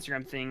the whole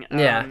Instagram thing. And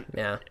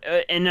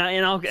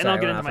I'll get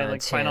into my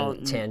final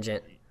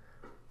tangent.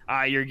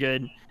 You're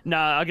good. No,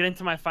 I'll get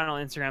into my final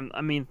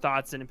Instagram.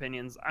 Thoughts and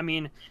opinions.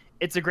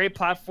 It's a great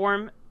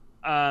platform.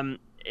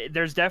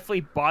 There's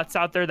definitely bots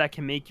out there that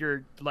can make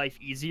your life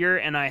easier,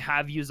 and I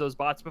have used those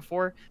bots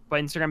before.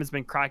 But Instagram has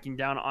been cracking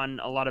down on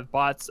a lot of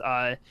bots.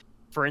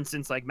 For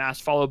instance, like mass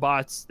follow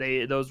bots,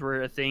 those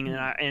were a thing,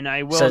 and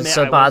I will admit,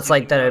 so bots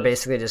like that are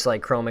basically just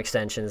like Chrome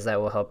extensions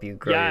that will help you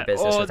grow your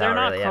business without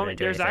really having to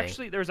do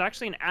anything. There's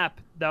actually an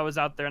app that was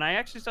out there, and I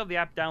actually still have the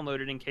app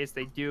downloaded in case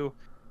they do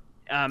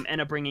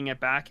end up bringing it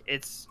back.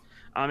 It's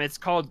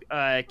called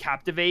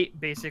Captivate.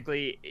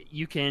 Basically,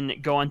 you can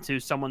go onto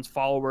someone's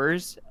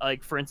followers,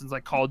 like for instance,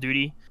 like Call of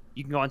Duty.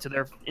 You can go onto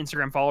their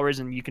Instagram followers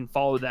and you can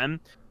follow them.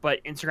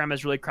 But Instagram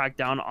has really cracked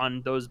down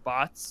on those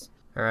bots.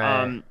 All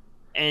right.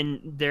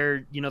 And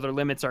their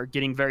limits are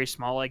getting very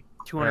small, like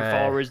 200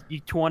 followers,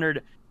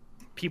 200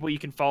 people you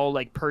can follow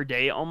like per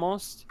day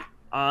almost.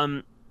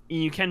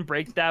 You can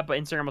break that, but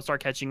Instagram will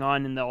start catching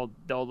on and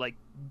they'll like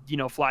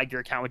flag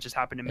your account, which has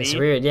happened to me. It's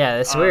weird. Yeah,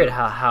 it's weird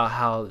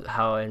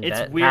how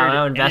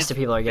invested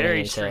people are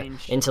getting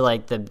into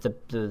like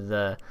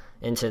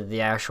into the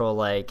actual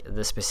like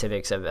the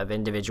specifics of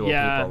individual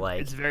people,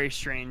 like it's very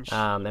strange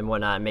and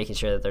whatnot, and making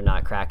sure that they're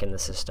not cracking the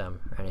system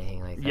or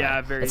anything like that.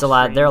 Yeah, very. It's a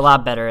lot. They're a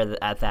lot better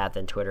at that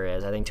than Twitter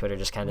is. I think Twitter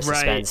just kind of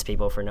suspends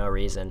people for no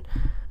reason,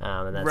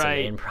 and that's the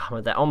main problem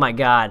with that. Oh my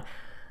god.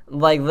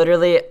 Like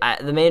literally,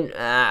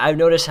 I've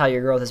noticed how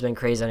your growth has been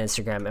crazy on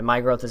Instagram, and my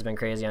growth has been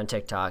crazy on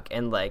TikTok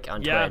and like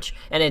on Twitch,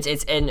 and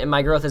and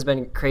my growth has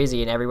been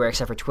crazy in everywhere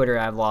except for Twitter.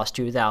 I've lost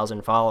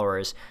 2,000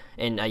 followers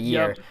in a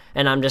year,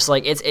 and I'm just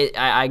like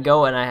I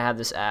go and I have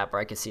this app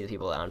where I can see the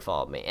people that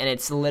unfollowed me, and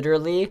it's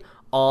literally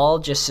all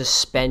just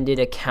suspended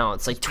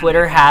accounts. Like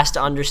Twitter has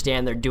to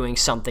understand they're doing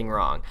something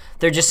wrong.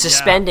 They're just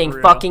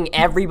suspending fucking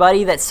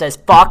everybody that says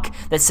fuck,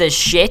 that says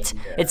shit.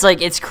 It's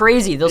like, it's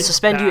crazy. They'll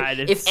suspend you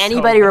if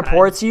anybody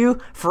reports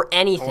you for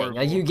anything.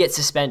 Like, you get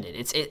suspended.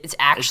 It's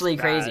actually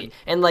crazy.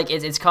 And like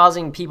it's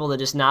causing people to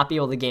just not be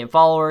able to gain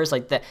followers.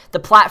 Like the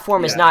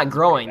platform is not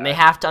growing. They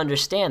have to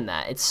understand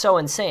that. It's so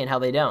insane how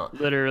they don't.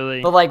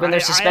 Literally. But like when they're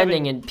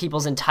suspending in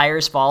people's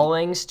entire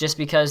followings just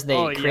because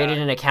they created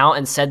an account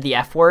and said the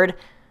F word,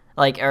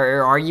 like,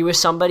 or argue with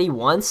somebody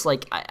once,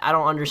 like, I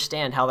don't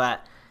understand how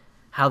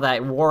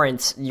that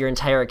warrants your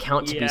entire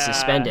account to be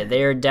suspended.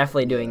 They are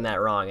definitely doing that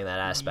wrong in that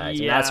aspect.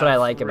 And that's what I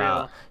like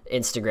about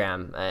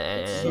Instagram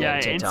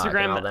and TikTok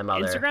and all them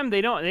other. Instagram,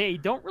 they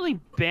don't really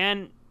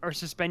ban or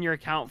suspend your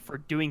account for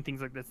doing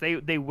things like this.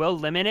 They will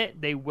limit it.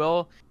 They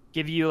will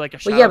give you like a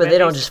shout but they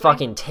don't just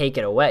fucking take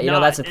it away. You know,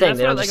 that's the thing.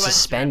 They don't just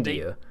suspend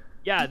you.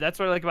 Yeah, that's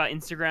what I like about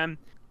Instagram.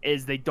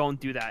 Is they don't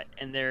do that,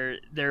 and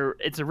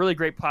it's a really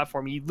great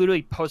platform. You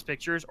literally post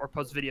pictures or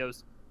post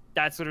videos.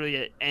 That's literally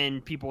it,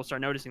 and people will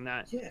start noticing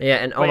that. Yeah,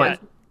 and go ahead.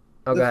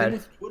 The thing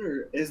with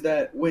Twitter is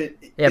that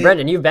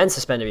Brendan, you've been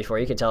suspended before.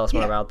 You can tell us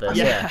more about this.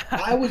 Yeah,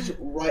 I was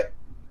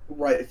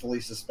rightfully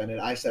suspended.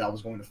 I said I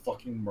was going to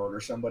fucking murder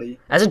somebody.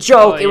 As a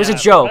joke, it was a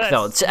joke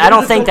though. I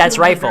don't think that's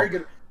rightful.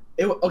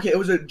 It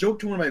was a joke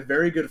to one of my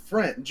very good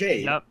friends,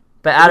 Jade. Yep.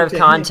 But out of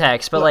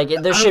context. But like,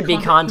 there should be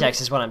context,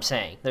 is what I'm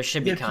saying. There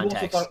should be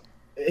context.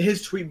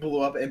 His tweet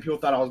blew up, and people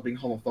thought I was being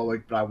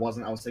homophobic, but I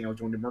wasn't. I was saying I was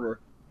going to murder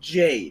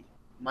Jade,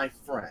 my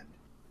friend.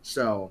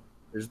 So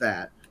there's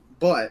that.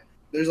 But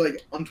there's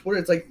like on Twitter,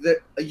 it's like that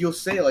you'll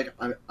say like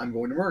I'm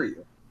going to murder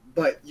you,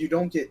 but you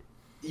don't get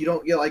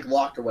like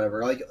locked or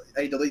whatever. Like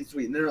I delete the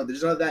tweet. No,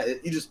 there's none of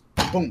that. You just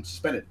boom,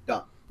 suspended,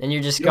 done. And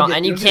you're just gone,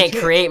 and you can't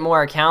create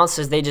more accounts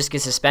because they just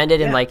get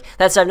suspended. And like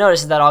that's what I've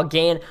noticed is that I'll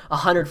gain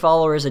 100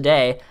 followers a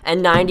day,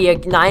 and 90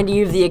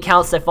 of the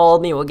accounts that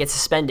followed me will get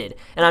suspended.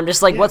 And I'm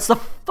just like, what's the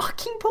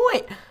fucking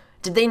point?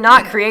 Did they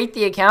not create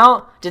the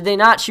account? Did they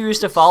not choose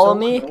to follow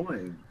me?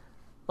 Annoying.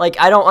 Like,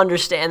 I don't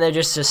understand. They're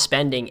just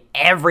suspending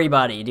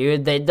everybody,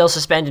 dude. They'll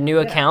suspend new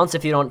accounts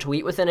if you don't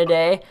tweet within a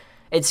day.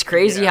 It's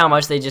crazy how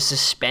much they just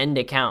suspend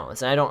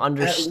accounts. And I don't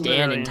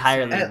understand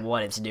entirely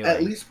what it's doing.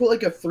 At least put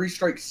like a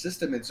 3-strike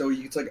system in, so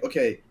it's like,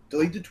 okay,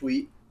 delete the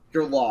tweet.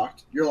 You're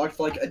locked. You're locked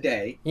for like a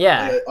day.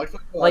 Yeah,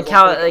 like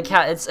how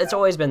it's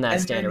always been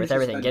that standard with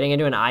everything. Getting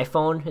into an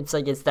iPhone, it's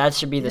like that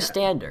should be the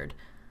standard.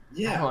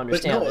 Yeah, I don't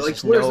understand. But no, there's like,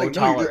 just no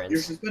tolerance. You're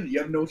suspended. You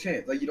have no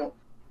chance. Like you don't,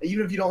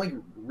 even if you don't like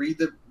read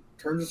the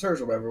terms of service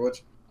or whatever,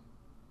 which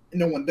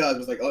no one does.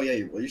 It's like, oh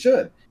yeah, well you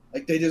should.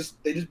 Like they just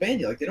ban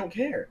you. Like they don't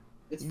care.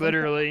 It's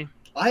literally.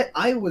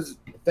 I was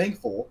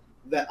thankful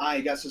that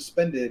I got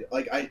suspended.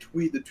 Like I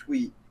tweeted the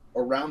tweet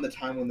around the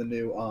time when the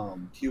new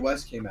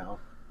TOS came out,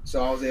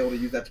 so I was able to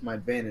use that to my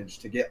advantage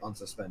to get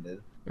unsuspended.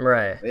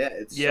 Right. But yeah,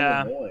 it's so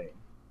annoying.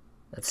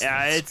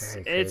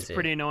 It's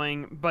pretty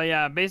annoying. But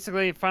yeah,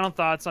 basically, final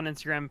thoughts on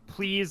Instagram.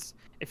 Please,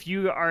 if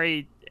you are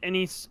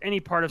any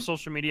part of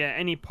social media,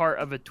 any part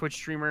of a Twitch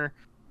streamer,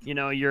 you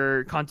know,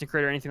 your content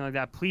creator, anything like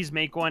that, please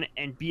make one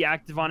and be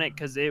active on it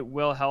because it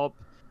will help.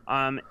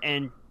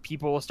 And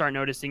people will start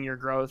noticing your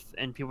growth,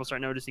 and people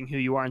start noticing who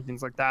you are and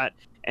things like that.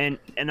 And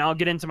I'll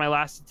get into my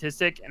last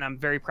statistic, and I'm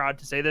very proud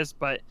to say this,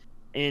 but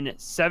in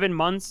 7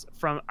 months,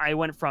 I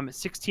went from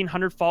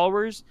 1,600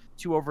 followers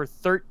to over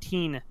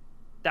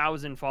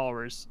 13,000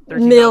 followers.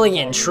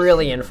 13,000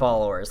 trillion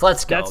followers.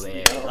 Let's go,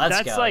 baby.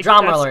 Let's go. Like,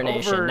 Drama Alert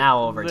Nation,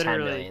 now over 10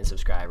 million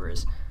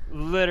subscribers.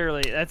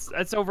 Literally,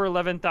 that's over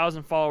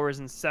 11,000 followers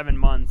in 7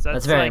 months.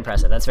 That's very like,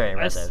 impressive. That's very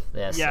impressive.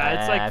 Yes,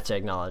 yeah, I have to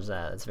acknowledge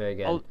that. That's very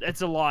good.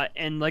 It's a lot,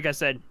 and like I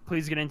said,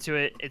 please get into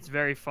it. It's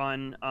very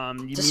fun.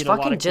 You just meet a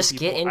lot of just cool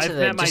get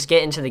people.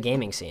 get into the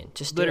gaming scene.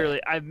 Just literally,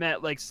 I've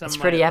met like some. It's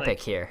pretty epic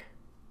here.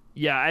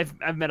 Yeah,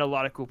 I've met a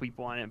lot of cool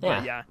people on it.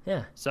 But yeah.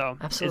 So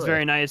absolutely. It's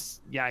very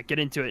nice. Yeah, get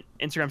into it.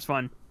 Instagram's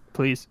fun.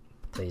 Please.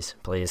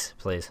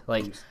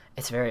 Like.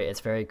 It's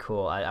very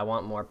cool. I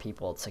want more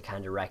people to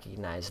kind of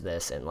recognize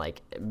this and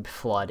like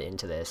flood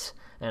into this.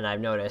 And I've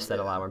noticed that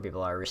a lot more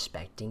people are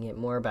respecting it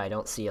more, but I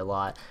don't see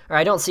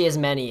I don't see as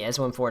many as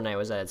when Fortnite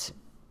was at its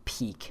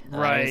peak.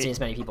 Right. I don't see as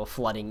many people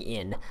flooding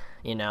in,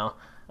 you know.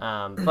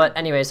 But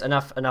anyways,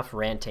 enough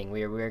ranting.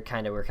 We're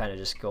kind of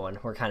just going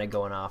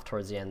off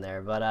towards the end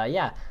there. But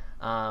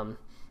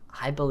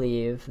I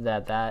believe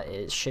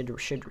that should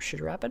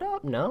wrap it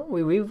up. No,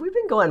 we've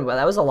been going well.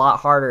 That was a lot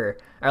harder,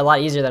 or a lot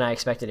easier than I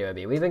expected it would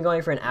be. We've been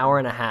going for an hour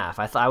and a half.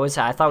 I thought we'd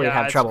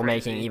have trouble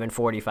making even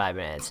 45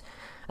 minutes.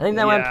 I think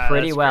that went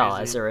pretty well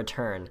as a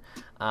return.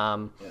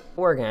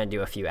 We're gonna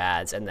do a few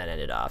ads and then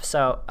end it off.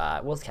 So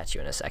we'll catch you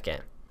in a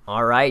second.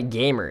 All right,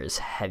 gamers,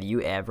 have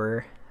you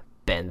ever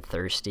been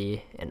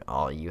thirsty and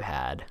all you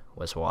had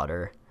was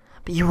water,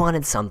 but you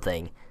wanted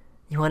something?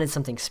 You wanted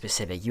something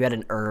specific. You had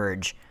an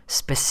urge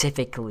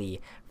specifically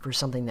for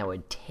something that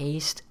would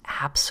taste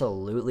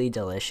absolutely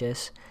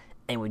delicious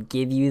and would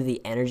give you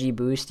the energy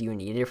boost you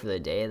needed for the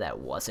day that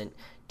wasn't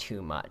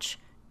too much.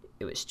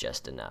 It was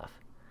just enough.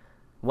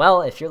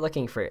 Well, if you're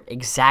looking for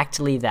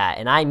exactly that,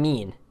 and I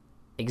mean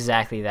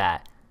exactly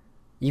that,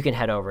 you can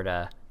head over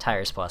to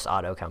Tires Plus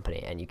Auto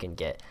Company and you can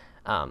get...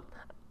 that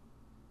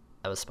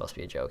was supposed to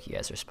be a joke. You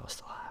guys are supposed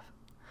to laugh.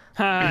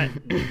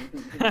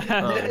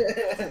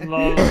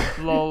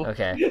 Lol.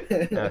 Okay.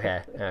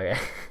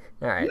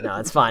 All right. No,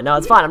 it's fine.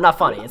 I'm not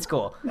funny. It's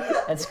cool.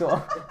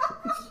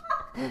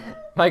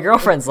 My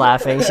girlfriend's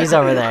laughing. She's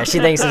over there. She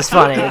thinks it's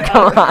funny.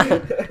 Come on.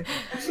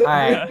 All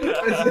right.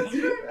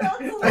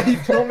 He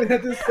told me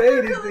not to say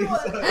anything.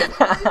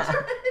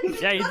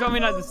 Yeah, you told me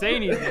not to say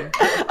anything.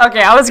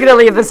 Okay, I was gonna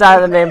leave this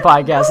out of the main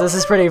podcast. This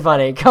is pretty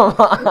funny. Come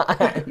on.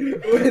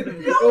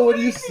 When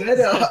you said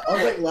it, I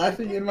was like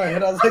laughing in my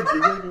head. I was like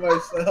giggling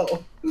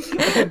myself.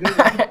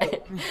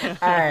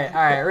 All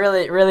right.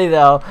 Really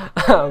though.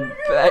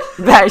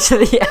 Back to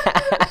the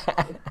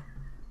ad.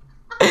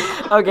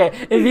 Okay,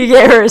 if you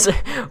gamers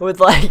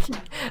would like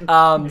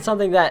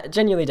something that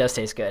genuinely does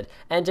taste good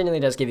and genuinely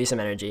does give you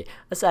some energy,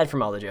 aside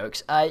from all the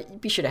jokes,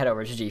 be sure to head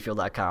over to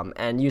gfuel.com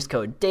and use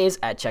code DAYS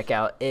at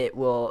checkout. It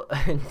will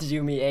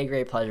do me a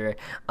great pleasure.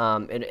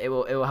 It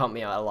will help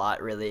me out a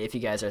lot, really, if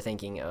you guys are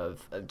thinking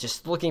of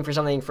just looking for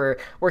something for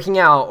working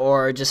out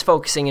or just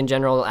focusing in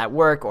general at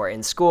work or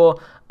in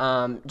school.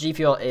 G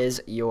Fuel is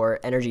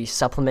your energy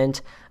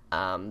supplement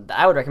that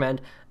I would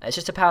recommend. It's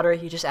just a powder.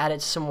 You just add it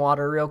to some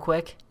water real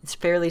quick. It's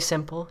fairly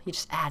simple. You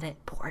just add it,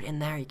 pour it in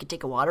there. You can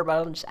take a water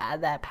bottle and just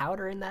add that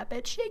powder in that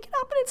bit, shake it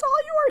up, and it's all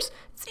yours.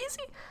 It's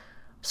easy.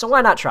 So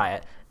why not try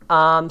it?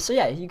 So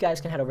yeah, you guys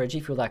can head over to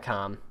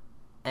gfuel.com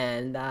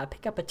and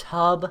pick up a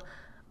tub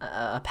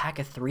a pack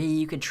of 3.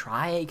 You could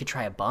try it. You could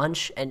try a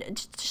bunch, and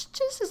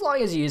just as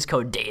long as you use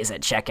code DAYS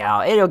at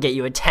checkout, it'll get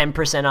you a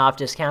 10% off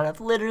discount of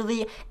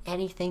literally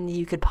anything that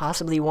you could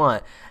possibly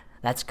want.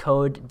 That's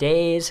code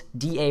DAYS,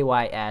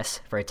 DAYS,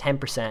 for a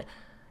 10%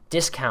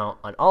 discount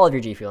on all of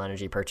your G Fuel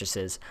Energy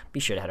purchases. Be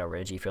sure to head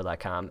over to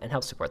gfuel.com and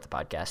help support the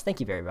podcast. Thank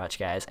you very much,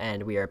 guys,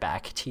 and we are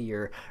back to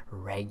your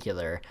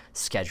regular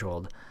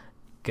scheduled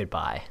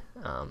goodbye.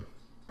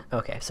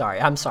 Okay, sorry.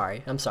 I'm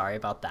sorry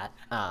about that.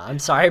 I'm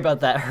sorry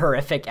about that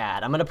horrific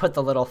ad. I'm going to put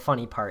the little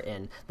funny part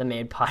in the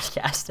main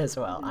podcast as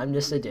well. I'm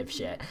just a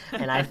dipshit,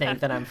 and I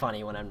think that I'm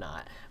funny when I'm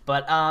not.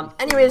 But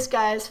anyways,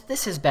 guys,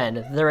 this has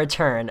been the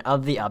return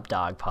of the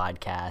Updog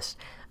podcast,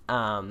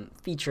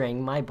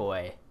 featuring my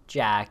boy,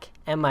 Jack,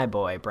 and my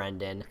boy,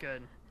 Brendan.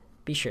 Good.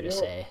 Be sure to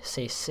say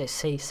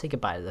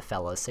goodbye to the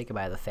fellas. Say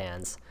goodbye to the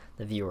fans,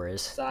 the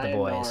viewers, Sayonara. the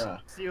boys.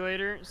 See you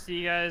later. See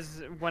you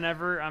guys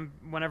whenever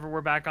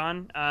we're back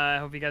on. I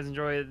hope you guys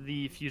enjoy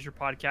the future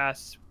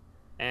podcasts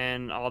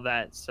and all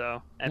that.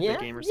 So epic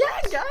gamer stuff.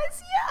 Yeah,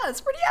 guys. Yeah,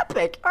 it's pretty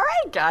epic. All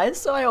right, guys.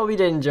 So I hope you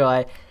did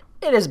enjoy.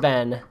 It has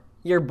been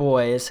your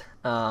boys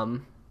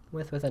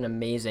with an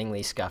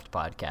amazingly scuffed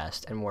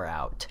podcast, and we're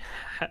out.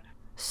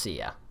 See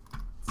ya.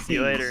 See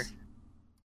you later.